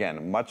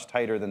 Again, much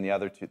tighter than the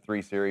other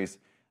 3 series.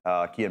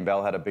 Kean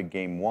Bell had a big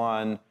game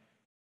 1.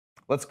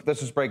 Let's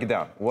just break it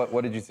down.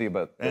 What did you see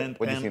about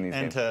what did you see in these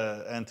games?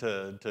 And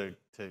to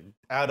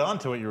add on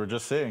to what you were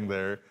just saying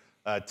there,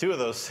 2 of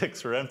those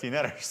 6 were empty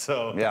netters.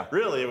 So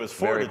really, it was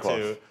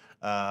 4-2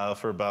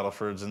 for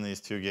Battlefords in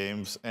these 2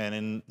 games.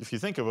 And if you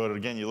think about it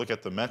again, you look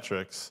at the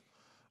metrics.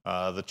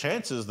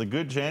 The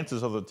good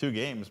chances of the 2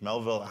 games,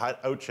 Melville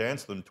had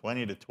outchanced them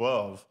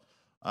 20-12.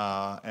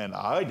 And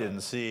I didn't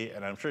see,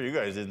 and I'm sure you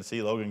guys didn't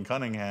see, Logan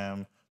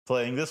Cunningham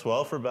playing this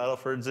well for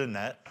Battleford's in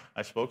net.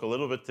 I spoke a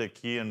little bit to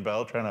Key and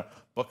Bell, trying to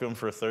book him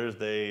for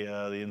Thursday,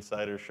 the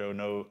Insider Show.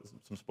 No,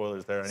 some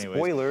spoilers there anyways.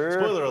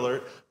 Spoiler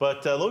alert.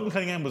 But Logan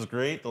Cunningham was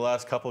great the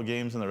last couple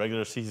games in the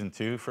regular season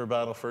too for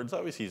Battleford's.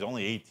 Obviously, he's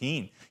only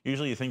 18.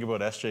 Usually you think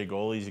about SJ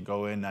goalies, you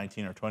go in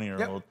 19 or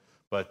 20-year-old.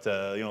 But,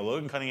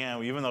 Logan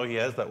Cunningham, even though he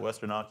has that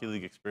Western Hockey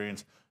League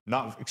experience,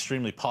 not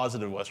extremely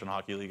positive Western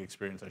Hockey League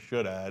experience, I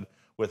should add,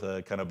 with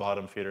a kind of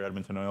bottom feeder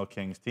Edmonton Oil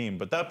Kings team.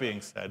 But that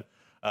being said,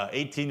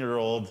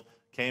 18-year-old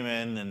came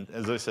in, and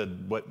as I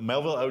said,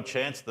 Melville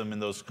outchanced them in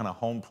those kind of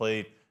home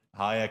plate,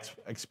 high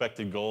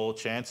expected goal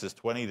chances,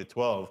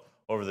 20-12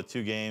 over the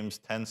 2 games,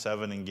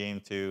 10-7 in game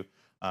 2,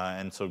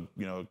 and so,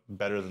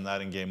 better than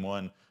that in game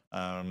 1.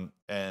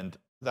 And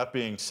that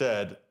being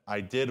said, I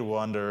did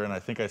wonder, and I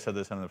think I said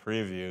this in the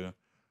preview,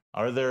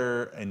 are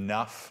there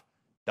enough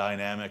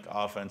dynamic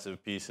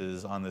offensive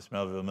pieces on this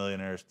Melville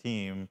Millionaires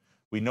team?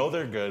 We know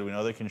they're good. We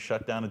know they can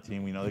shut down a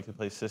team. We know they can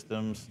play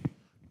systems.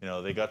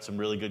 They got some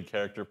really good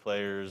character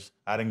players.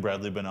 Adding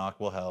Bradley Bannock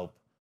will help,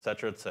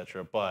 et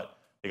cetera, but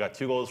they got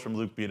 2 goals from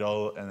Luke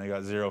Beadle, and they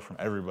got 0 from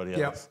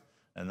everybody else.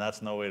 And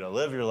that's no way to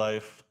live your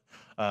life.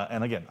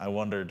 And again, I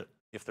wondered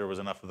if there was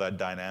enough of that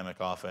dynamic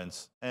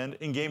offense. And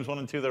in games 1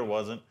 and 2, there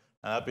wasn't.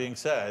 And that being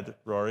said,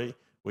 Rory,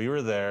 we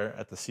were there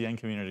at the CN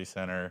Community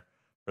Center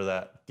for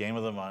that game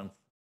of the month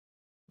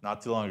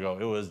not too long ago.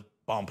 It was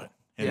bumping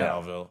in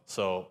Melville.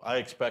 So I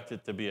expect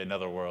it to be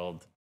another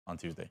world on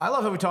Tuesday. I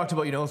love how we talked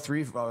about,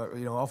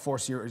 all 4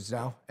 series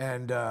now.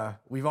 And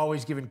we've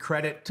always given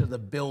credit to the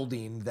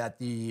building that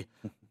the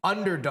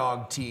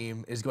underdog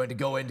team is going to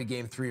go into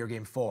game 3 or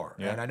game 4.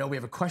 And I know we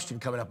have a question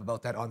coming up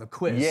about that on the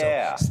quiz.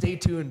 So stay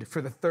tuned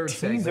for the 3rd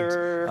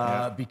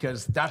segment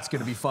because that's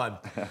going to be fun.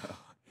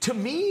 To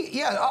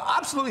me,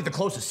 absolutely the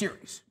closest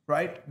series,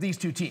 right? These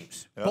 2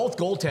 teams. Both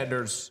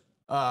goaltenders,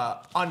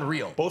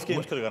 unreal. Both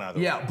games could have gone either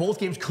way. Yeah, both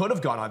games could have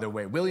gone either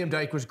way. William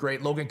Dyke was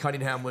great. Logan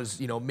Cunningham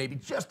was, maybe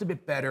just a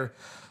bit better.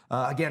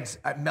 Again,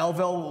 at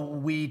Melville,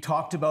 we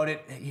talked about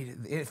it.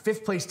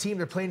 5th place team,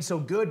 they're playing so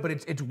good, but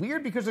it's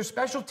weird because their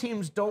special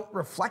teams don't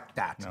reflect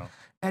that. No.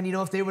 And,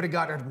 if they would have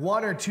gotten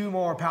 1 or 2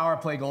 more power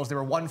play goals, they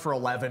were 1 for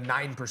 11,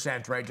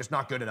 9%, right? Just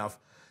not good enough.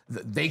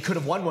 They could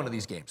have won one of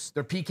these games.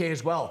 Their PK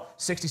as well,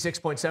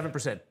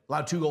 66.7%.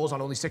 Allowed 2 goals on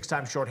only 6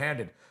 times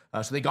shorthanded.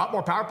 So they got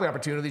more power play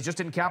opportunities, just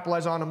didn't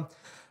capitalize on them.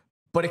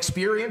 But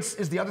experience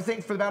is the other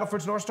thing for the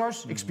Battleford's North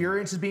Stars.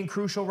 Experience is being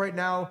crucial right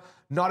now.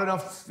 Not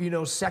enough,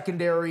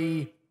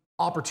 secondary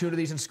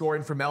opportunities in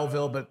scoring for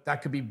Melville, but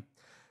that could be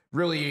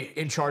really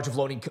in charge of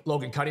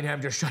Logan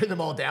Cunningham, just shutting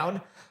them all down.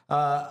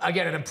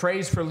 Again, and a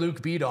praise for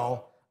Luke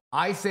Beadle.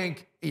 I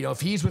think, if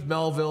he's with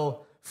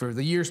Melville for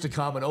the years to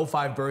come, an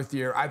 05 birth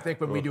year, I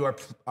think when we do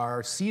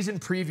our season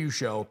preview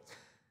show,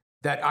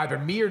 that either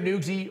me or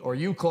Nugsy or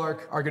you,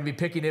 Clark, are going to be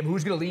picking him.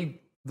 Who's going to lead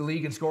the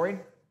league in scoring?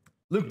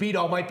 Luke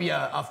Beadle might be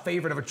a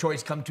favorite of a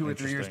choice come 2 or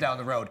 3 years down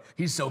the road.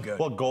 He's so good.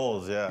 Well,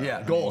 goals,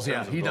 Yeah, goals,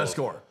 He does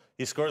score.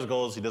 He scores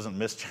goals. He doesn't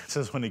miss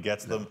chances when he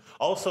gets them.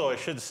 Also, I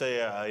should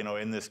say,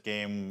 in this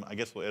game, I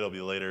guess it'll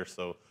be later,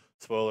 so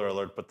spoiler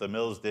alert, but the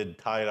Mills did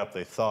tie it up,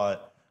 they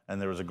thought, and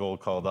there was a goal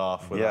called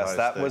off. Yes,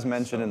 that was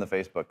mentioned in the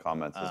Facebook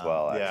comments as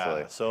well,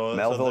 actually. Yeah, so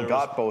Melville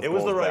got both goals. It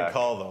was the right back,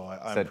 call, though,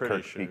 I'm pretty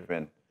Kirk sure.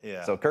 Peekman.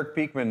 Yeah. So Kirk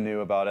Peekman knew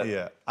about it.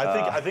 Yeah,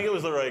 I think it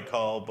was the right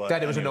call, but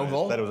that it was a no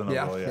goal. That it was a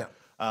no goal. Yeah.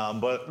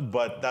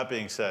 But that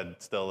being said,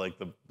 still like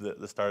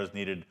the Stars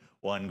needed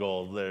 1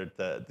 goal there,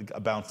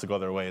 a bounce to go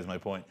their way is my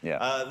point.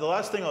 Yeah. The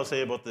last thing I'll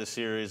say about this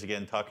series,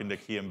 again, talking to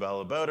Key and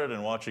Bell about it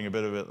and watching a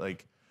bit of it,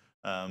 like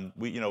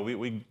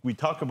we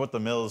talk about the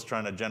Mills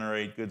trying to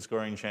generate good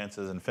scoring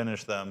chances and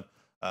finish them.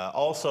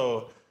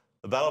 Also,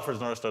 the Battleford's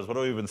North Stars, what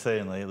have we been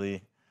saying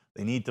lately?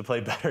 They need to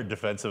play better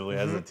defensively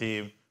as a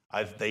team.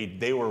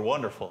 They were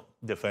wonderful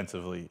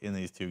defensively in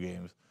these 2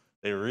 games.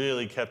 They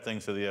really kept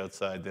things to the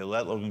outside. They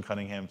let Logan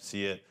Cunningham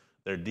see it.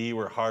 Their D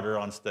were harder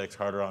on sticks,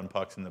 harder on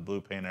pucks in the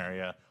blue paint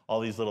area. All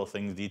these little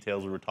things,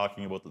 details we were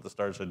talking about that the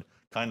Stars had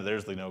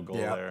there's the no goal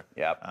there.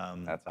 Yep.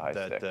 That's a high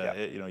stick.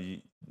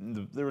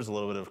 There was a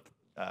little bit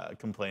of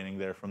complaining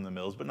there from the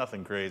Mills, but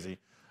nothing crazy.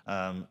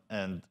 And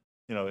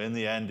in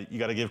the end, you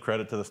got to give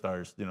credit to the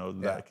Stars.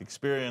 That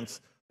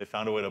experience. They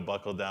found a way to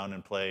buckle down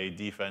and play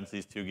defense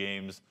these 2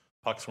 games.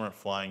 Pucks weren't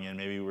flying in.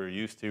 Maybe we're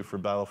used to for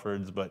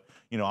Battleford's, but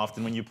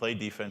often when you play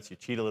defense, you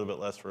cheat a little bit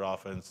less for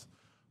offense,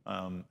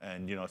 and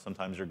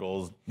sometimes your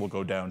goals will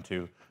go down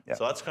too. Yeah.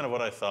 So that's kind of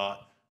what I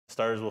thought.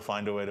 Stars will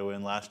find a way to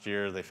win. Last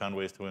year, they found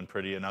ways to win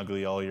pretty and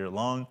ugly all year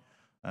long,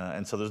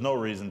 and so there's no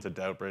reason to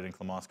doubt Braden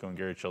Klamosko and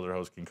Gary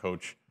Childerhouse can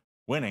coach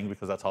winning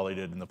because that's all they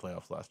did in the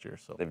playoffs last year.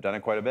 So they've done it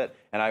quite a bit.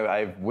 And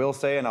I will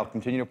say, and I'll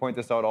continue to point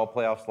this out all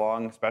playoffs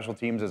long, special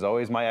teams is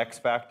always my X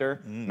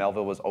factor.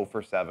 Melville was 0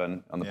 for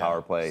 7 on the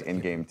power play in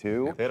game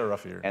 2. They had a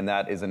rough year. And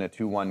that is in a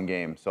 2-1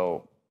 game.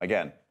 So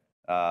again,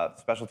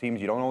 special teams,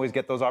 you don't always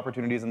get those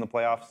opportunities in the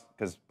playoffs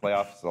because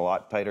playoffs is a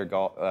lot tighter.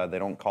 They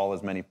don't call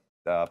as many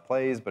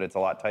plays, but it's a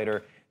lot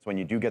tighter. So when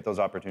you do get those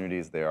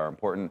opportunities, they are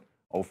important.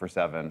 0 for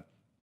 7.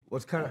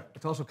 Well,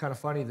 it's also kind of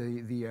funny.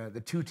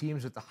 The 2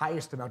 teams with the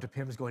highest amount of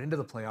PIMs going into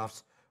the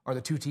playoffs are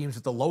the two teams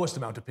with the lowest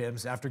amount of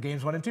PIMs after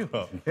games 1 and 2.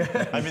 Oh.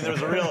 I mean, there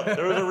was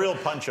a real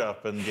punch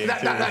up in game 2.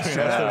 That's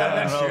true.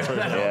 That's true.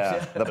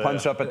 Yeah, the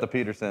punch up at the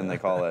Peterson, they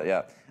call it.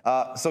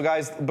 Yeah. So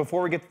guys,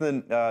 before we get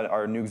to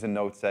our Nugs and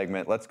Notes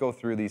segment, let's go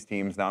through these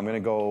teams. Now I'm going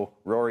to go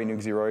Rory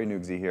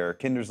Nugsy here.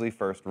 Kindersley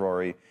first,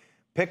 Rory.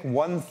 Pick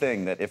one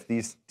thing that if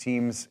these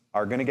teams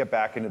are going to get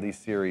back into these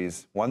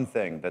series, one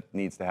thing that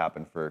needs to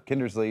happen for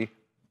Kindersley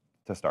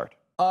to start.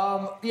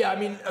 Yeah, I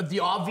mean, the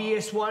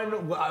obvious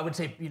one, I would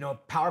say,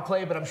 power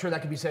play, but I'm sure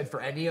that could be said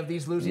for any of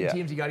these losing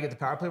teams. You got to get the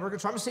power play working.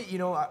 So I'm going to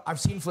say, I've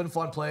seen Flin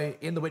Flon play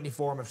in the Whitney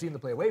Forum. I've seen them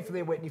play away from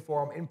the Whitney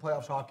Forum in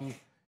playoffs hockey.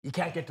 You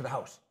can't get to the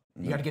house.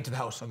 You got to get to the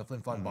house on the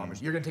Flin Flon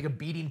Bombers. You're going to take a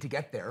beating to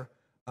get there.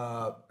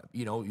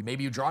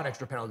 Maybe you draw an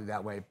extra penalty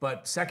that way.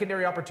 But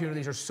secondary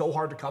opportunities are so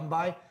hard to come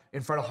by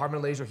in front of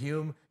Harmon Laser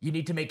Hume. You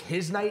need to make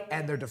his night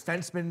and their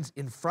defensemen's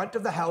in front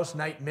of the house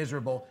night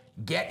miserable.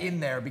 Get in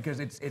there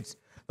because it's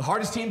the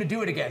hardest team to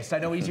do it against. I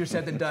know easier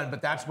said than done,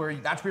 but that's where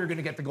you're going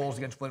to get the goals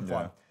against Flin Flon.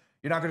 Yeah.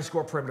 You're not going to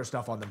score perimeter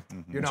stuff on them.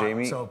 You're not.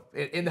 Jamie, so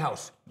in the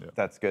house. Yeah.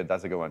 That's good.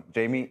 That's a good one.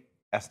 Jamie,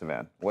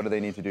 Estevan, what do they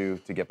need to do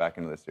to get back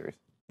into this series?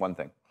 One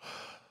thing.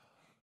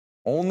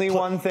 Only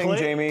one thing,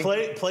 Jamie.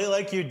 Play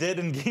like you did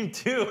in game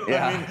 2.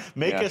 Yeah. I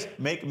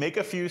mean, make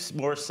a few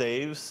more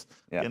saves.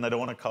 Yeah. And I don't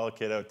want to call a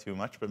kid out too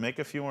much, but make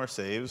a few more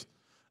saves.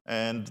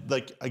 And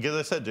like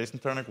I said, Jason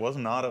Tarnick was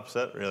not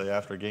upset really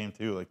after game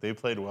 2. Like they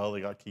played well.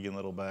 They got Keegan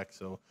Little back.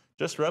 So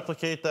just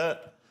replicate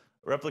that,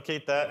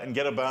 and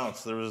get a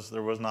bounce. There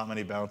was not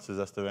many bounces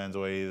Estevan's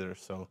way either.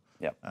 So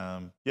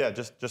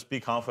just be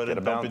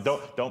confident.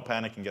 Don't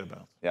panic and get a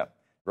bounce. Yeah,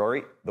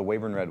 Rory, the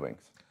Weyburn Red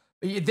Wings.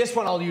 This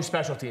one I'll use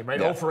special team, right?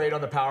 0 for 8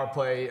 on the power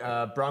play.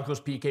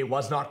 Broncos PK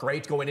was not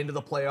great going into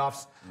the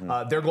playoffs.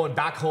 They're going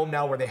back home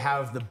now where they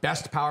have the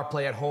best power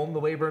play at home, the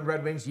Weyburn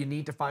Red Wings. You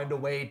need to find a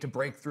way to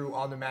break through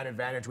on the man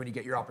advantage when you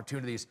get your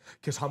opportunities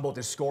because Humboldt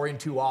is scoring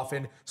too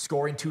often,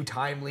 scoring too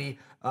timely.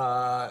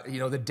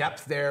 The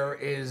depth there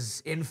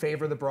is in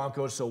favor of the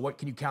Broncos, so what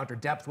can you counter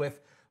depth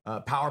with?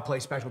 Power play,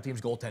 special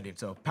teams, goaltending.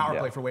 So power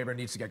play for Weyburn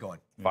needs to get going.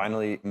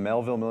 Finally,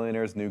 Melville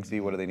Millionaires, Nugsy,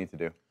 what do they need to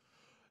do?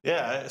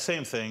 Yeah,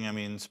 same thing. I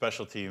mean,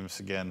 special teams,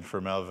 again,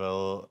 for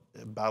Melville.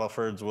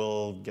 Battlefords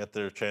will get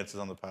their chances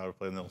on the power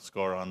play, and they'll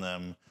score on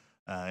them.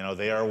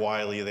 They are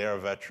wily. They are a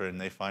veteran.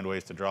 They find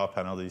ways to draw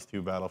penalties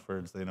to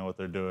Battlefords. They know what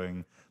they're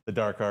doing. The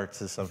dark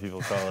arts, as some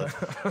people call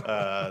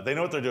it. They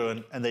know what they're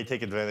doing, and they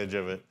take advantage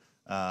of it.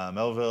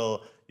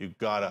 Melville, you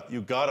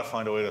gotta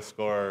find a way to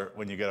score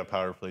when you get a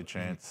power play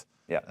chance.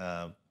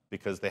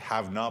 Because they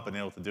have not been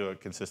able to do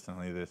it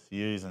consistently this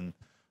season.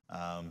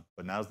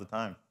 But now's the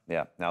time.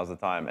 Yeah, now's the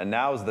time. And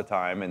now's the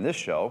time in this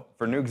show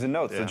for Nugs and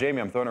Notes. So,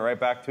 Jamie, I'm throwing it right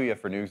back to you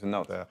for Nugs and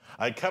Notes. Yeah.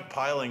 I kept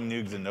piling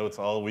Nugs and Notes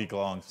all week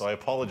long, so I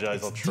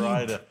apologize. I'll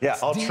try to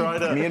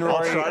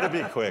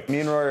be quick. Me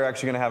and Rory are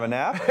actually going to have a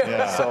nap.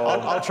 Yeah. So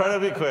I'll try to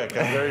be quick.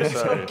 I'm very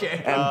sorry.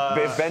 Okay. And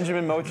if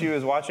Benjamin Motew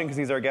is watching, because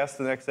he's our guest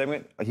in the next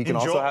segment, he can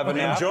also have a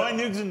nap. Enjoy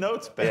Nugs and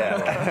Notes, Ben.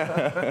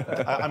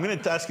 Yeah. I'm going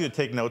to ask you to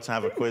take notes and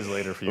have a quiz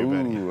later for you,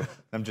 Ben.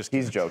 I'm just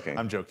kidding. He's joking.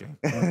 I'm joking.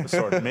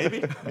 Sort of.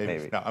 Maybe?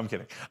 Maybe. No, I'm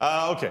kidding.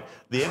 Okay.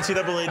 The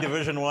NCAA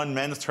Division I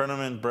men's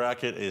tournament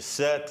bracket is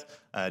set.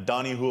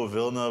 Donnie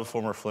Hua-Villeneuve,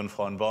 former Flin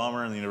Flon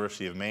Bomber in the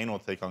University of Maine, will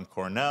take on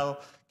Cornell.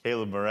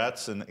 Caleb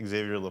Moretz and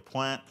Xavier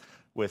Laplante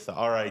with the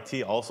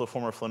RIT, also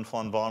former Flin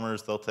Flon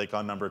Bombers. They'll take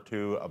on number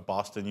 2,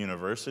 Boston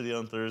University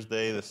on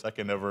Thursday, the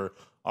second ever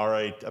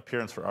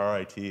appearance for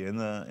RIT in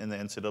the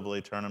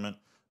NCAA tournament.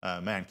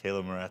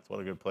 Caleb Moretz, what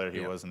a good player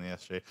he was in the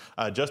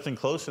SJ. Justin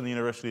Close in the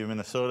University of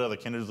Minnesota, the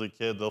Kindersley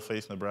kid, they'll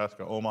face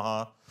Nebraska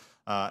Omaha.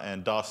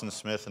 And Dawson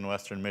Smith in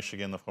Western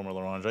Michigan, the former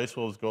Laurent Ice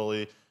Wolves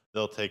goalie,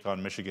 they'll take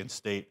on Michigan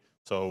State.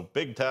 So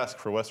big task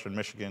for Western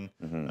Michigan,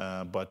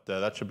 but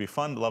that should be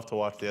fun. Love to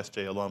watch the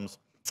SJ alums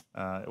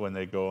when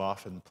they go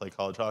off and play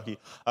college hockey.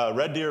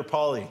 Red Deer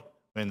Poly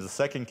wins the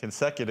second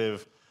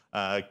consecutive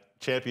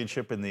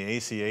championship in the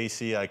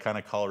ACAC. I kind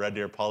of call Red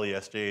Deer Poly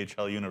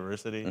SJHL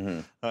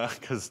University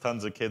because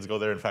tons of kids go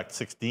there. In fact,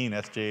 16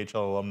 SJHL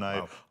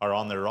alumni are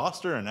on their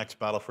roster, and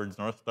ex-Battlefords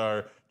North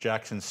Star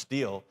Jackson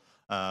Steele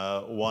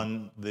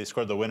they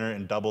scored the winner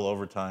in double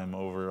overtime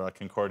over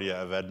Concordia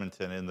of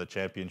Edmonton in the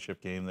championship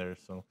game there.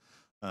 So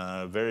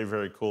very,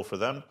 very cool for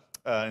them.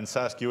 In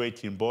Sask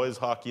U18 boys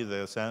hockey,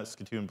 the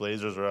Saskatoon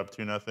Blazers are up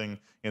 2-0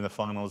 in the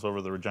finals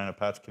over the Regina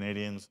Pats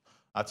Canadians.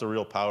 That's a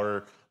real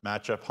power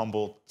matchup.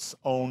 Humboldt's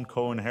own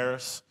Cohen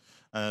Harris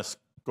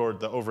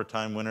scored the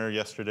overtime winner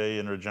yesterday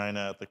in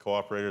Regina at the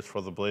Cooperators for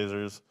the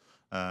Blazers.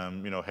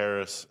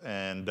 Harris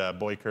and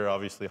Boyker,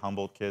 obviously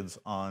Humboldt kids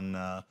on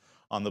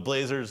the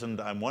Blazers, and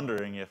I'm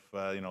wondering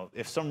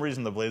if some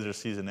reason the Blazers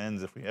season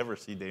ends, if we ever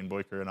see Dane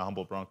Boyker in a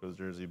Humboldt Broncos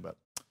jersey, but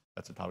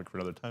that's a topic for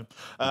another time.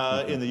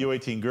 In the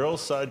U18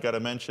 girls side, got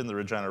to mention the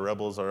Regina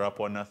Rebels are up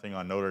 1-0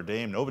 on Notre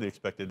Dame. Nobody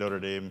expected Notre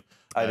Dame.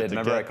 I did.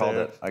 Remember, I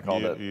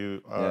called it.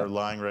 You are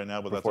lying right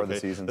now, but before that's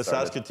okay. The season the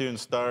started. Saskatoon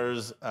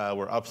Stars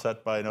were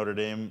upset by Notre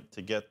Dame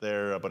to get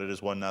there, but it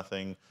is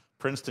 1-0.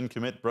 Princeton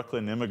commit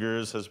Brooklyn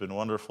Immigrants has been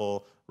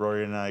wonderful.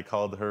 Rory and I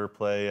called her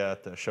play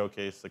at the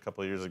Showcase a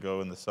couple of years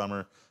ago in the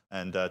summer.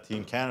 And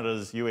Team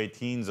Canada's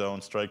U18 zone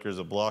striker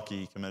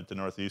Zablocki committed to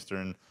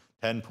Northeastern,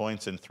 10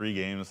 points in 3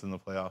 games in the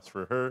playoffs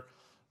for her.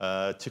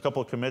 A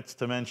couple commits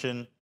to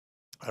mention.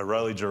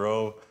 Riley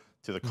Giroux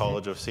to the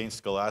College of St.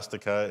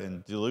 Scholastica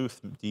in Duluth,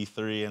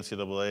 D3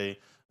 NCAA.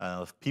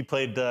 He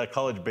played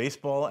college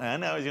baseball, and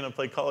now he's going to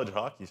play college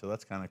hockey, so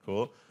that's kind of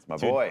cool. It's my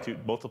boy. Two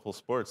multiple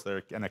sports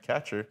there, and a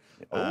catcher,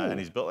 and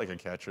he's built like a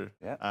catcher.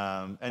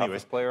 Yeah. Anyways,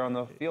 Toughest player on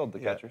the field, the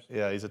catchers.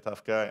 Yeah, he's a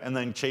tough guy. And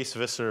then Chase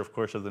Visser, of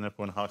course, of the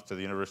Nipawin Hawks to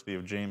the University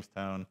of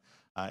Jamestown,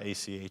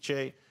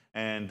 ACHA.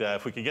 And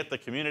if we could get the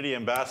community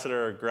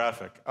ambassador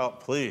graphic, oh,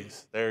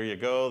 please. There you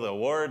go, the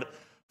award.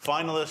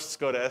 Finalists,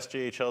 go to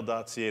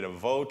sjhl.ca to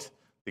vote.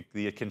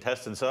 The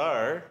contestants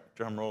are,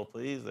 drum roll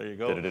please, there you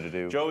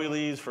go. Joey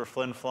Lees for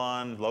Flin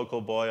Flon, local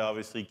boy,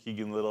 obviously,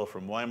 Keegan Little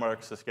from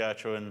Weimark,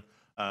 Saskatchewan,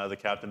 the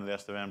captain of the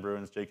Estevan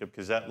Bruins, Jacob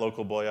Cazette,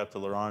 local boy up to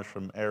Larange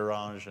from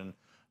Arange,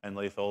 and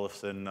Leith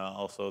Olafson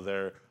also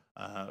there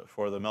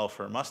for the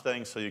Melfort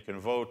Mustangs. So you can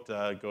vote,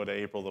 go to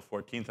April the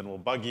 14th, and we'll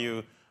bug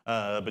you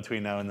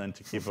between now and then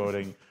to keep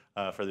voting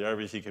for the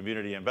RBC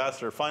Community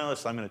Ambassador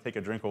finalists. I'm going to take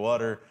a drink of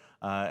water,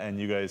 and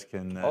you guys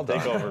can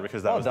take over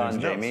because that was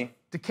done, Jamie.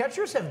 Do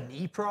catchers have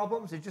knee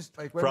problems? It just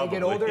like when they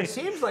get older, it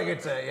seems like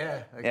it's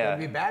it would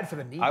be bad for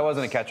the knee. I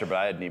wasn't a catcher, but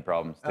I had knee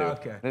problems too.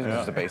 Okay. This is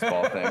just a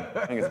baseball thing.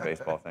 I think it's a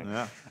baseball thing.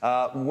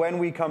 Yeah. When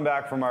we come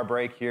back from our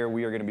break here,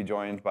 we are going to be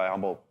joined by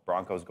Humboldt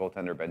Broncos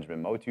goaltender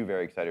Benjamin Motew.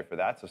 Very excited for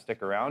that. So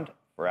stick around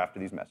for after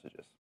these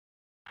messages.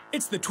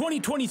 It's the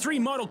 2023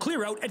 model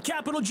clear-out at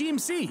Capital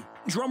GMC.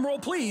 Drum roll,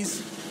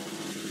 please.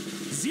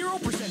 0%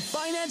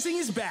 financing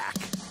is back.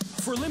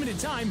 For a limited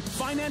time,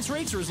 finance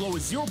rates are as low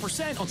as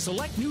 0% on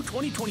select new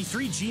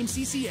 2023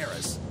 GMC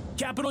Sierras.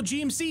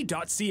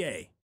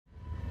 CapitalGMC.ca.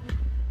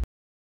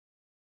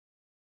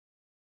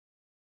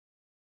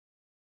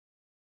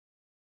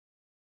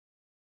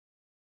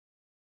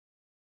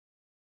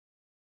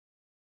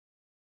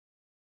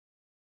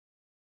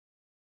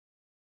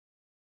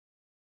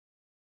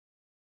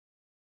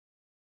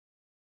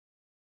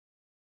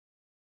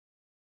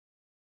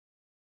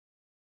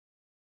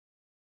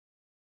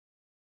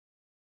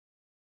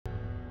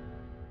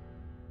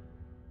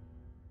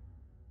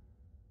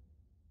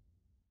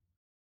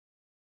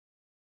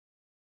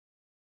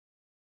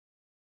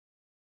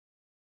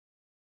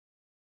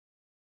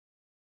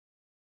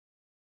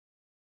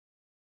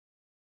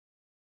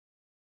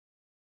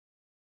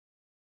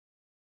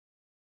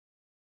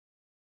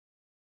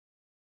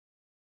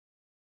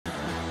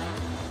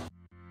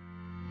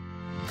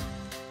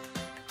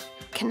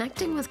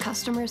 Connecting with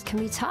customers can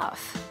be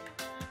tough,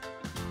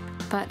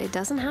 but it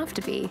doesn't have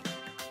to be.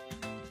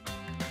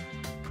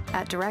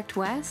 At Direct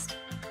West,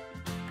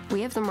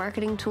 we have the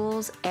marketing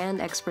tools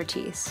and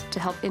expertise to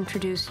help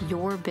introduce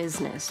your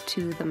business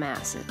to the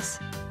masses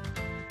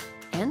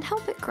and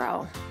help it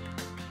grow.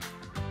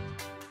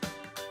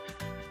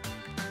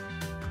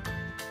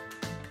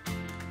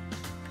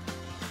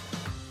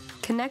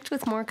 Connect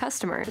with more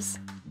customers.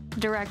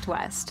 Direct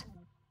West.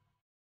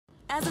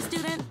 As a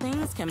student,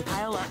 things can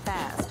pile up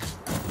fast.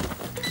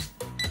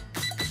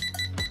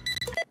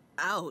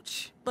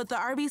 Ouch. But the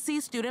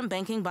RBC Student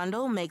Banking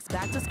Bundle makes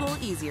back to school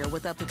easier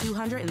with up to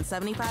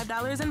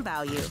 $275 in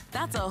value.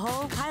 That's a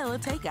whole pile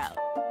of takeout.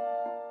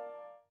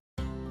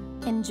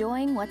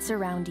 Enjoying what's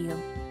around you.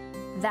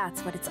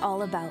 That's what it's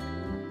all about.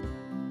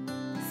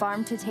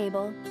 Farm to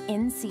table,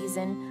 in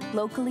season,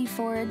 locally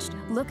foraged,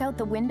 look out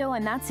the window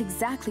and that's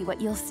exactly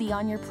what you'll see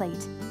on your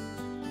plate.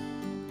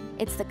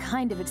 It's the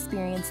kind of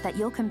experience that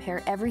you'll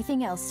compare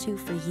everything else to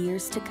for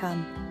years to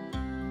come.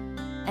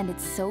 And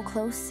it's so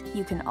close,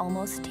 you can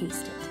almost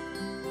taste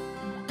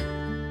it.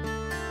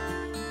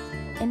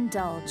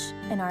 Indulge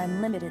in our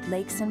unlimited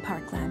lakes and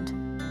parkland.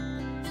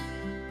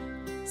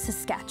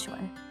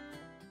 Saskatchewan.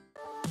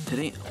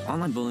 Today,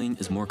 online bullying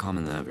is more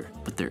common than ever,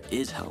 but there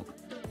is help.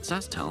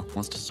 SaskTel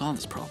wants to solve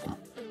this problem.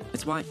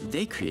 It's why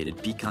they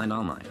created Be Kind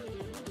Online.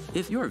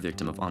 If you're a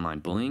victim of online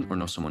bullying or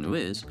know someone who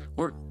is,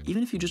 or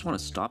even if you just want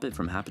to stop it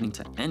from happening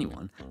to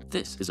anyone,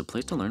 this is a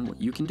place to learn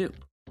what you can do.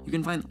 You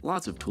can find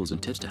lots of tools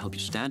and tips to help you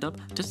stand up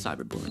to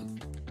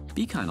cyberbullying.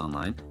 Be Kind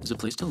Online is a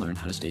place to learn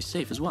how to stay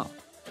safe as well,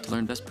 to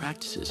learn best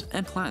practices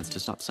and plans to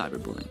stop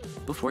cyberbullying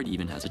before it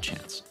even has a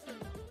chance.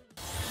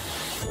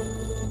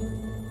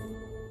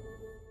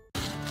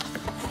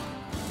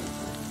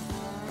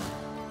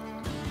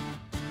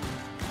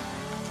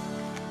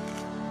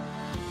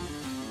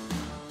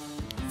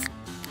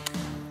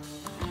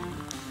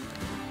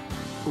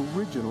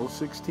 Original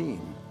 16.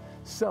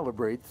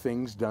 Celebrate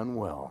things done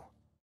well.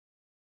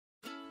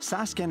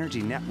 Sask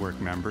Energy Network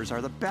members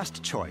are the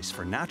best choice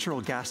for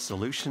natural gas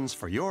solutions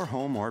for your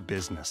home or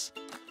business.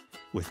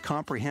 With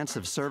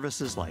comprehensive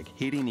services like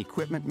heating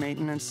equipment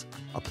maintenance,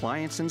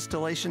 appliance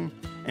installation,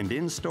 and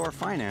in-store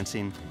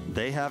financing,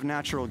 they have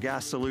natural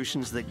gas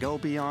solutions that go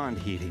beyond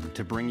heating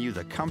to bring you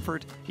the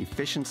comfort,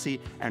 efficiency,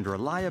 and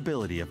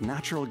reliability of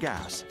natural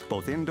gas,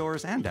 both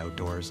indoors and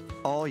outdoors,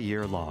 all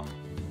year long.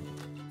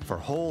 For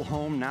whole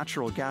home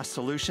natural gas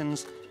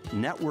solutions,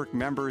 network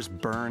members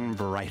burn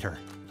brighter.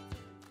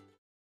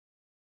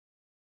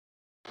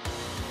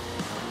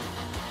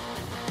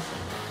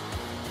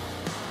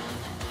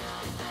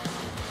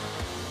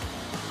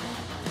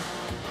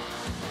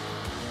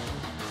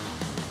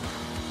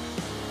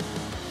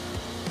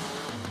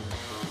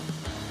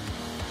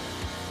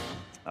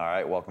 All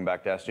right, welcome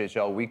back to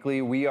SJHL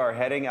Weekly. We are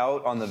heading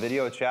out on the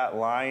video chat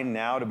line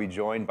now to be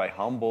joined by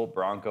Humboldt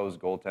Broncos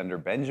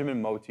goaltender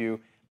Benjamin Motew.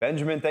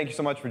 Benjamin, thank you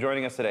so much for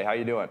joining us today. How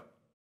you doing?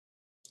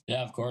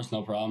 Yeah, of course,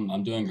 no problem.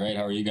 I'm doing great.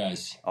 How are you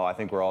guys? Oh, I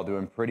think we're all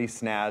doing pretty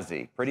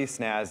snazzy, pretty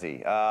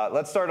snazzy.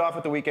 Let's start off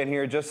with the weekend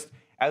here. Just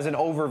as an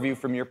overview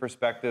from your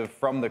perspective,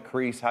 from the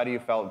crease, how do you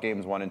felt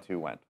games 1 and 2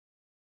 went?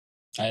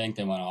 I think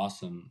they went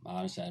awesome.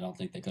 Honestly, I don't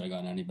think they could have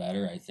gotten any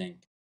better. I think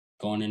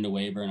going into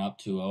Weyburn up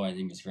 2-0, I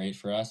think is great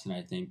for us, and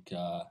I think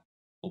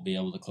we'll be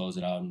able to close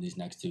it out in these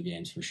next 2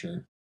 games for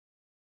sure.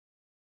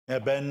 Yeah,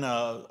 Ben,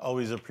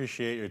 always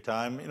appreciate your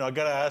time. You know, I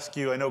got to ask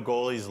you, I know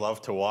goalies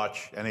love to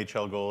watch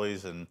NHL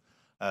goalies and,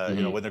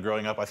 you know, when they're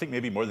growing up, I think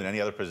maybe more than any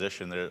other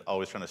position, they're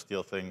always trying to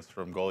steal things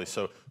from goalies.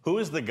 So who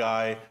is the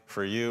guy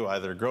for you,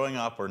 either growing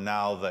up or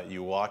now, that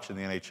you watch in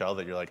the NHL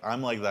that you're like,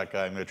 I'm like that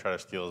guy, I'm going to try to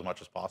steal as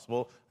much as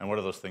possible? And what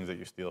are those things that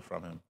you steal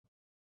from him?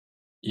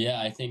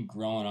 Yeah, I think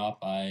growing up,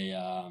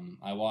 I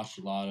watched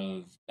a lot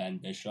of Ben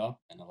Bishop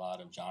and a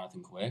lot of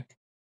Jonathan Quick.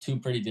 2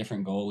 pretty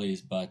different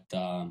goalies, but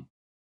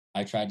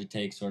I tried to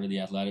take sort of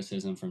the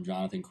athleticism from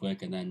Jonathan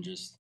Quick, and then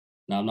just,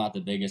 now I'm not the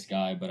biggest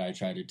guy, but I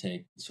tried to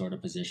take sort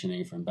of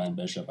positioning from Ben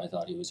Bishop. I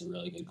thought he was a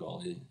really good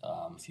goalie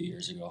a few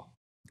years ago.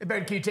 Hey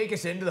Ben, can you take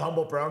us into the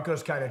Humboldt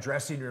Broncos kind of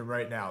dressing room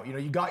right now? You know,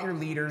 you got your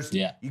leaders,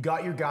 you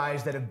got your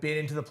guys that have been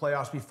into the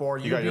playoffs before.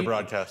 You got your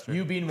broadcaster.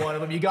 You being one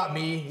of them. You got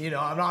me. You know,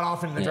 I'm not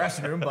often in the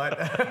dressing room, but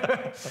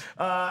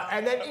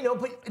and then, you know,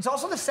 but it's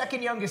also the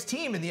second youngest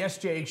team in the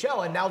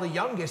SJHL and now the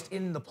youngest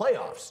in the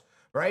playoffs,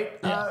 right?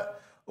 Yeah.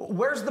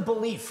 Where's the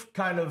belief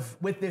kind of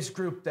with this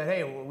group that,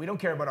 hey, we don't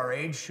care about our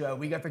age.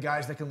 We got the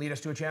guys that can lead us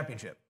to a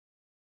championship?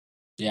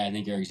 Yeah, I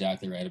think you're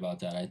exactly right about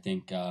that. I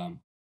think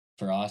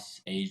for us,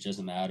 age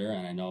doesn't matter.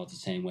 And I know it's the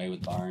same way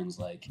with Barnes.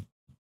 Like,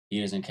 he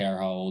doesn't care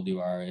how old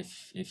you are.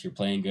 If you're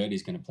playing good,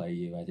 he's going to play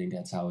you. I think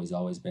that's how he's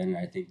always been. And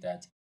I think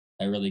that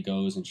really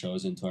goes and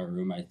shows into our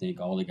room. I think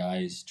all the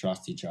guys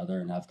trust each other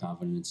and have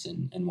confidence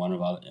in one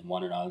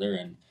another.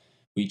 And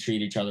we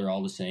treat each other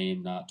all the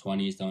same. Not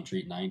 20s don't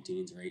treat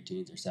 19s or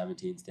 18s or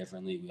 17s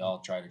differently. We all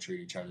try to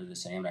treat each other the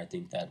same. And I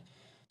think that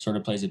sort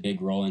of plays a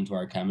big role into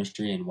our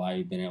chemistry and why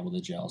we've been able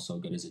to gel so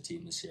good as a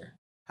team this year.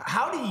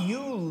 How do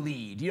you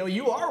lead? You know,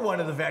 you are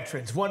one of the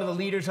veterans, one of the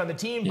leaders on the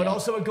team, but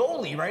also a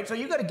goalie, right? So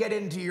you got to get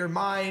into your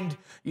mind,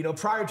 you know,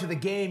 prior to the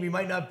game, you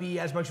might not be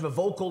as much of a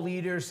vocal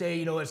leader, say,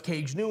 you know, as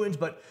Cage Newens,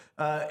 but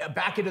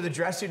back into the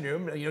dressing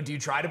room, you know, do you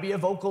try to be a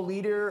vocal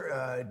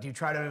leader? Do you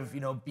try to,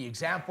 you know, be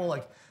example?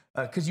 Like,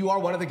 because you are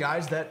one of the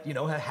guys that, you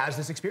know, has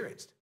this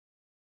experience.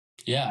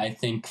 Yeah, I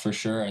think for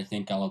sure. I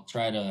think I'll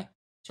try to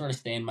sort of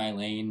stay in my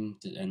lane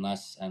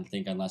unless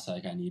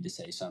like I need to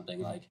say something.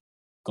 Like,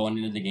 going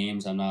into the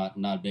games, I'm not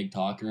a big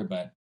talker,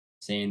 but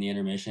saying the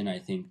intermission, I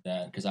think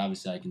that, because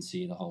obviously I can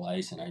see the whole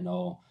ice and I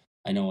know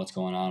what's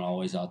going on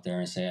always out there,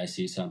 and say I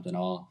see something,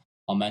 I'll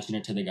mention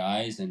it to the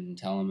guys and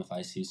tell them if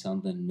I see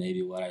something,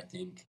 maybe what I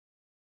think,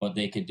 what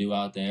they could do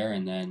out there,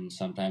 and then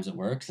sometimes it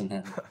works,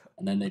 and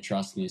then they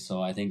trust me.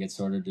 So I think it's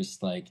sort of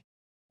just like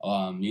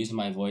using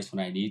my voice when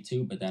I need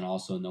to, but then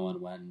also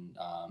knowing when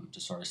to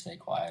sort of stay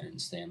quiet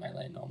and stay in my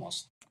lane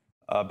almost.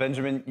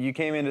 Benjamin, you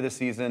came into the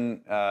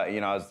season,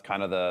 you know, as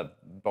kind of the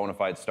bona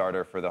fide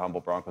starter for the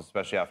Humboldt Broncos,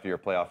 especially after your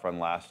playoff run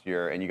last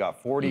year, and you got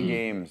 40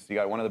 games. You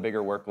got one of the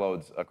bigger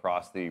workloads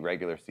across the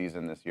regular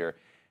season this year.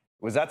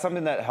 Was that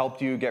something that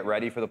helped you get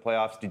ready for the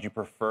playoffs? Did you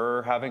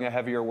prefer having a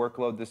heavier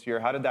workload this year?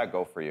 How did that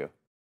go for you?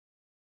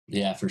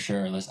 Yeah, for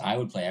sure. Listen, I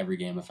would play every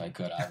game if I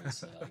could,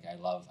 obviously. Like, I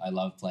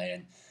love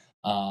playing.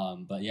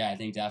 But yeah, I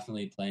think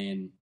definitely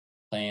playing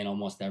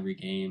almost every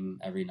game,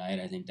 every night,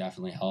 I think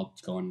definitely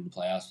helped going into the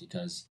playoffs,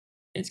 because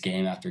it's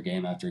game after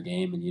game after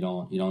game, and you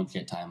don't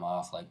get time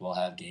off. Like, we'll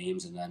have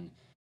games, and then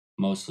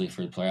mostly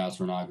for the playoffs,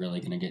 we're not really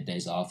going to get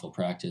days off. We'll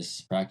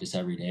practice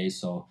every day.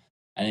 So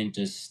I think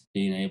just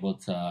being able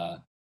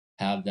to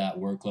have that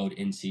workload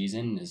in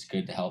season is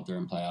good to help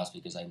during playoffs,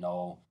 because I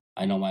know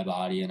my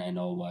body and I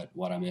know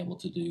what I'm able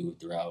to do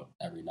throughout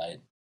every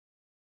night.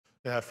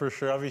 Yeah, for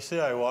sure. Obviously,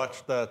 I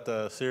watched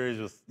that series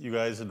with you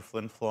guys in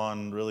Flin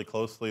Flon really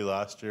closely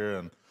last year,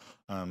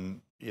 and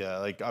yeah,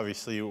 like,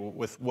 obviously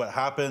with what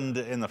happened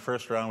in the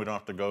first round, we don't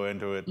have to go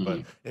into it,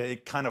 but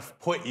it kind of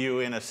put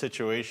you in a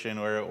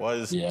situation where it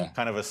was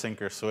kind of a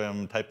sink or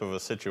swim type of a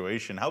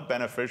situation. How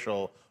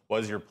beneficial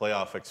was your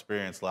playoff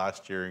experience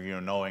last year, you know,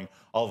 knowing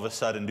all of a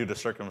sudden, due to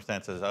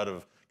circumstances out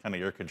of kind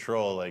of your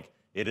control, like,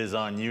 it is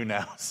on you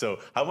now? So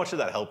how much did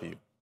that help you?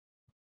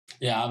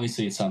 Yeah,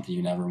 obviously it's something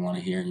you never want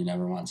to hear. You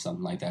never want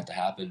something like that to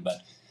happen.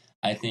 But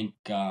I think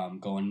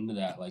going into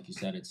that, like you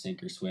said, it's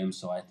sink or swim.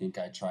 So I think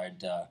I tried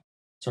to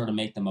sort of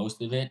make the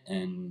most of it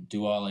and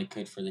do all I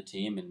could for the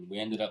team. And we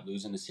ended up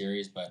losing the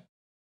series, but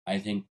I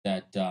think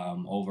that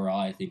overall,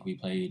 I think we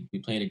played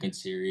a good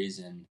series,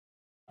 and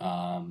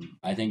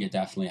I think it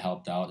definitely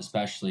helped out,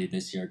 especially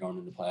this year going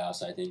into the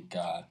playoffs. I think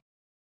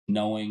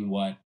knowing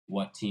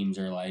what teams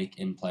are like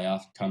in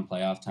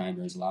playoff time,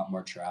 there's a lot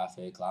more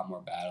traffic, a lot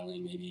more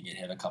battling. Maybe you get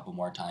hit a couple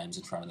more times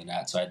in front of the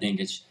net. So I think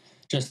it's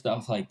just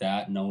stuff like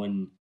that.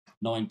 Knowing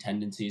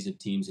tendencies of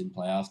teams in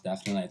playoffs,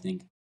 definitely. I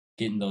think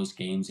getting those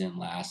games in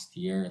last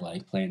year,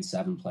 like playing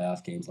 7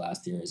 playoff games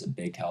last year, is a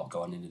big help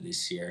going into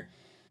this year,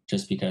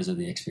 just because of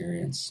the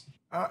experience.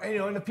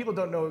 And if people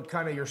don't know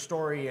kind of your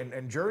story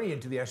and journey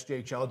into the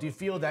SJHL, do you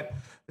feel that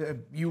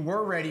you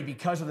were ready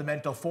because of the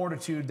mental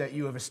fortitude that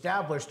you have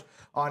established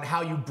on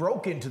how you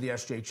broke into the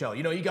SJHL?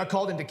 You got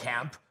called into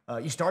camp.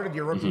 You started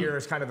your rookie year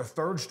as kind of the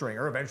 3rd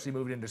stringer, eventually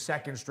moved into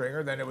 2nd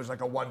stringer. Then it was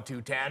like a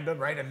 1-2 tandem,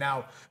 right? And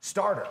now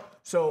starter.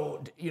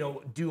 So,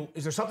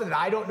 is there something that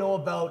I don't know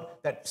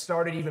about that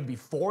started even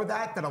before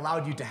that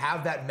allowed you to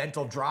have that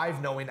mental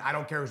drive, knowing I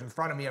don't care who's in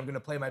front of me, I'm going to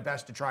play my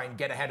best to try and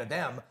get ahead of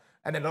them?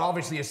 And then it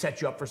obviously has set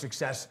you up for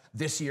success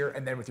this year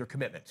and then with your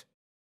commitment.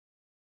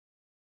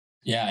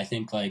 Yeah, I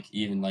think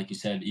even like you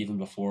said, even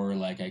before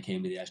I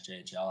came to the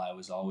SJHL, I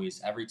was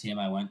always, every team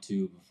I went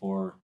to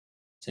before,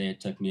 say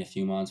it took me a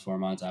few months, 4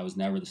 months, I was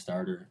never the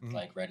starter,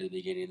 right at the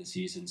beginning of the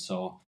season.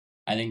 So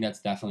I think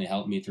that's definitely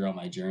helped me throughout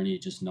my journey,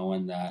 just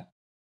knowing that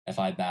if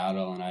I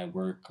battle and I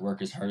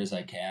work as hard as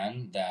I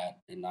can,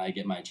 and I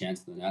get my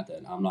chance in the net,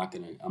 then I'm not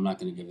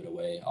gonna give it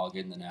away. I'll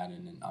get in the net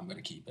and I'm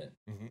gonna keep it.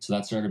 So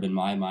that's sort of been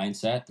my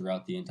mindset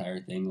throughout the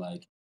entire thing.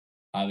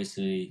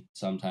 Obviously,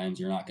 sometimes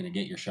you're not gonna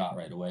get your shot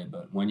right away,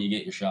 but when you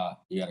get your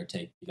shot, you gotta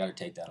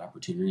take that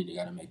opportunity and you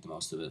gotta make the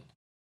most of it.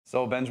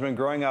 So Benjamin,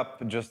 growing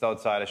up just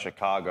outside of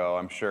Chicago,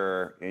 I'm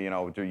sure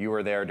you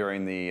were there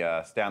during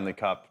the Stanley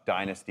Cup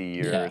dynasty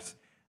years.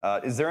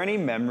 Is there any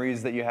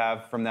memories that you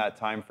have from that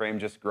time frame,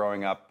 just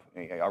growing up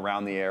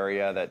around the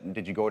area?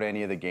 Did you go to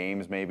any of the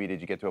games? Maybe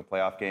did you get to a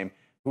playoff game?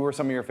 Who were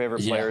some of your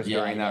favorite players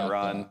during that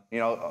run?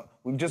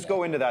 Just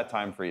go into that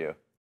time for you.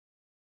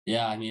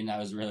 Yeah, I mean, I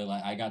was really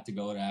I got to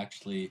go to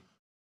actually,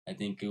 I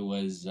think it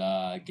was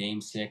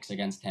Game 6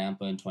 against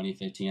Tampa in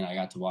 2015. I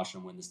got to watch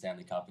them win the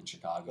Stanley Cup in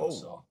Chicago.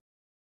 So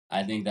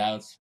I think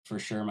that's for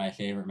sure my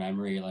favorite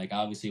memory.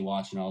 Obviously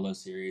watching all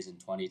those series in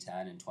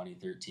 2010 and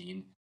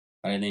 2013.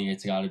 But I think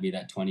it's got to be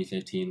that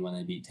 2015 when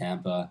they beat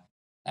Tampa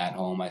at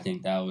home. I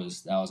think that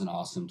was an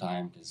awesome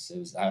time, because it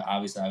was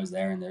obviously I was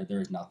there, and there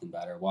was nothing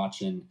better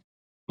watching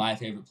my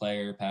favorite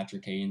player,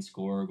 Patrick Kane,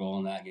 score a goal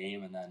in that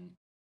game, and then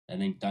I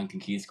think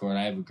Duncan Keith scored.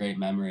 I have a great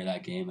memory of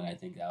that game, and I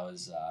think that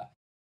was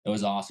it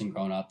was awesome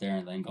growing up there,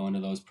 and then going to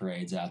those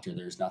parades after.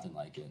 There's nothing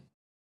like it.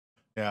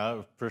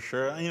 Yeah, for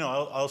sure. I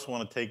also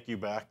want to take you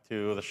back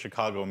to the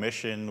Chicago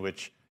Mission,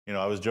 which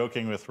I was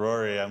joking with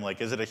Rory. I'm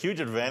like, is it a huge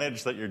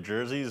advantage that your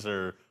jerseys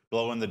are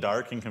glow in the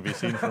dark and can be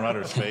seen from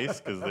outer space?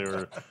 Because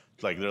they're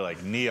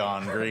like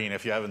neon green.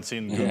 If you haven't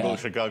seen Google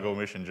Chicago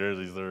Mission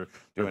jerseys, they're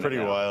pretty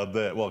wild.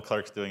 Well,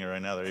 Clark's doing it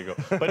right now. There you go.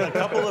 But a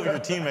couple of your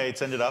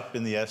teammates ended up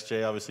in the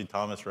SJ. Obviously,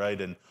 Thomas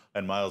Wright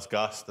and Miles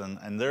Gust,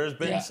 and there's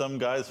been some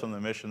guys from the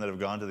Mission that have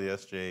gone to the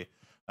SJ.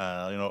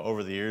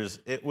 Over the years.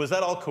 Was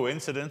that all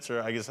coincidence,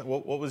 or I guess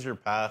what was your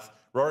path?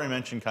 Rory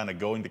mentioned kind of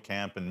going to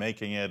camp and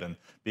making it and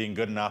being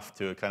good enough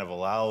to kind of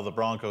allow the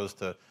Broncos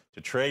to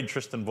trade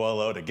Tristan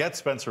Boileau to get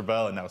Spencer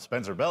Bell, and now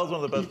Spencer Bell is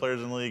one of the best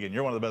players in the league, and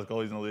you're one of the best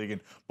goalies in the league,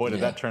 and boy, did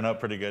that turn out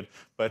pretty good.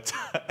 But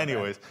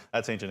anyways,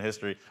 that's ancient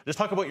history. Just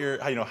talk about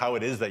how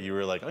it is that you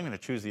were like, I'm going to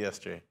choose the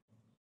SJ.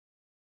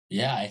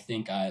 Yeah, I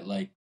think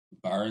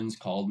Barnes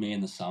called me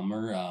in the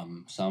summer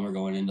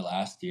going into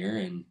last year,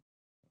 and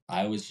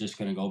I was just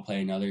going to go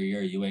play another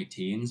year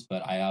U18s,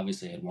 but I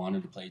obviously had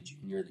wanted to play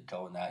junior to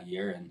go in that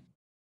year. And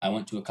I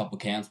went to a couple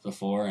camps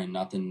before, and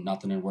nothing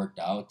had worked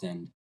out.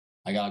 And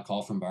I got a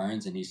call from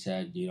Barnes, and he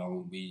said,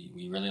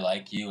 we really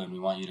like you and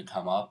we want you to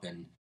come up.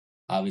 And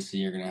obviously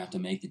you're going to have to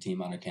make the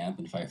team out of camp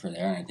and fight for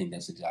there. And I think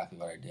that's exactly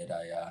what I did.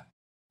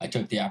 I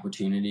took the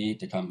opportunity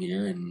to come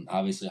here, and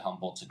obviously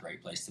Humboldt's a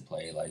great place to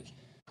play.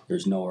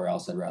 There's nowhere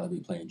else I'd rather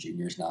be playing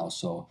juniors now.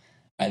 So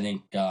I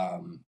think,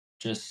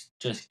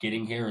 just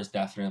getting here is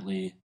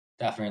definitely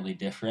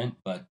different,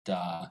 but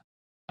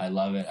I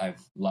love it.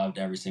 I've loved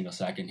every single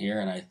second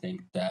here, and I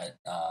think that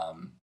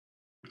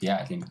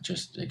I think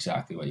just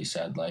exactly what you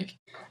said.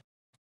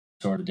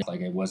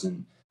 It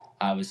wasn't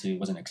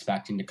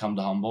expecting to come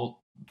to Humboldt,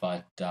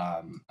 but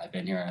I've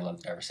been here and I loved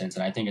it ever since.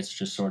 And I think it's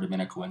just sort of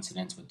been a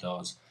coincidence with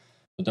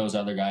those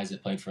other guys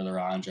that played for the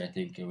Orange. I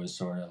think it was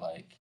sort of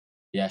like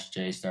the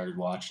SJ started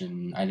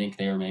watching. I think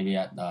they were maybe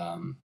at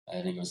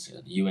I think it was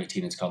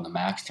U18. It's called the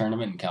Max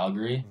tournament in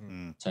Calgary.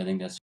 So I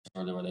think that's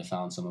sort of where they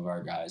found some of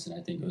our guys, and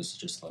I think it was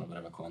just a little bit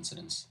of a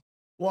coincidence.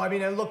 Well, I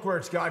mean, and look where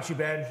it's got you,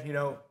 Ben.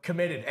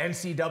 Committed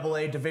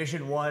NCAA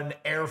Division I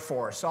Air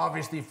Force.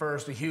 Obviously,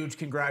 first, a huge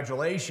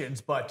congratulations.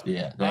 But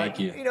thank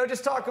you.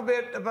 Just talk a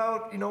bit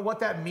about what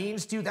that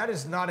means to you. That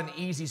is not an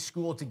easy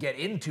school to get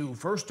into,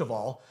 first of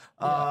all,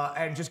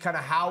 and just kind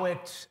of how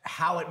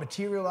it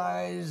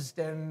materialized,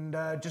 and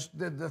just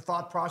the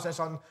thought process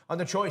on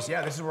the choice.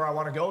 Yeah, this is where I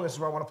want to go. This is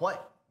where I want to play.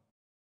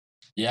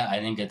 Yeah, I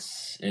think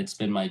it's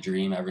been my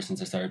dream ever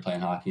since I started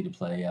playing hockey to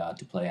play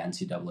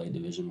NCAA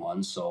Division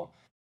I. So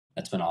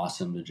that's been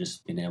awesome to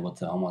just being able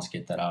to almost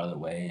get that out of the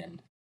way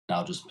and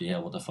now just be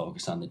able to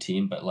focus on the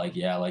team. But like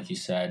you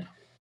said,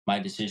 my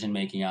decision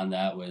making on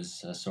that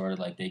was sort of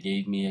like they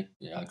gave me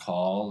a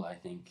call, I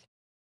think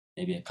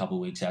maybe a couple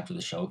weeks after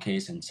the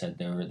showcase, and said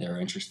they were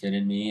interested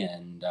in me,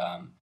 and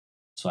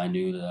so I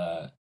knew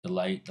the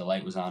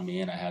light was on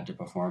me, and I had to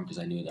perform because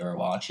I knew they were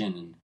watching,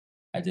 and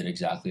I did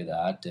exactly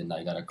that. And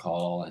I got a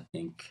call, I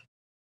think,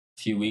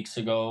 a few weeks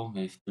ago,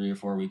 maybe 3 or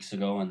 4 weeks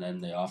ago, and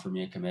then they offered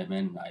me a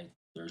commitment.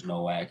 There's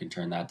no way I can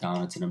turn that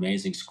down. It's an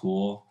amazing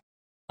school,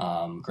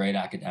 great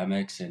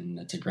academics, and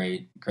it's a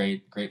great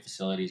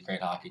facilities,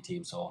 great hockey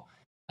team. So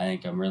I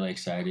think I'm really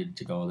excited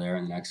to go there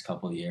in the next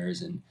couple of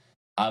years. And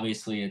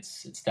obviously,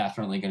 it's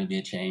definitely going to be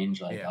a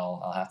change. Like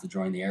I'll have to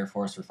join the Air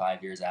Force for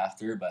 5 years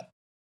after, but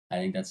I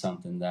think that's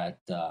something that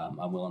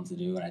I'm willing to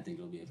do, and I think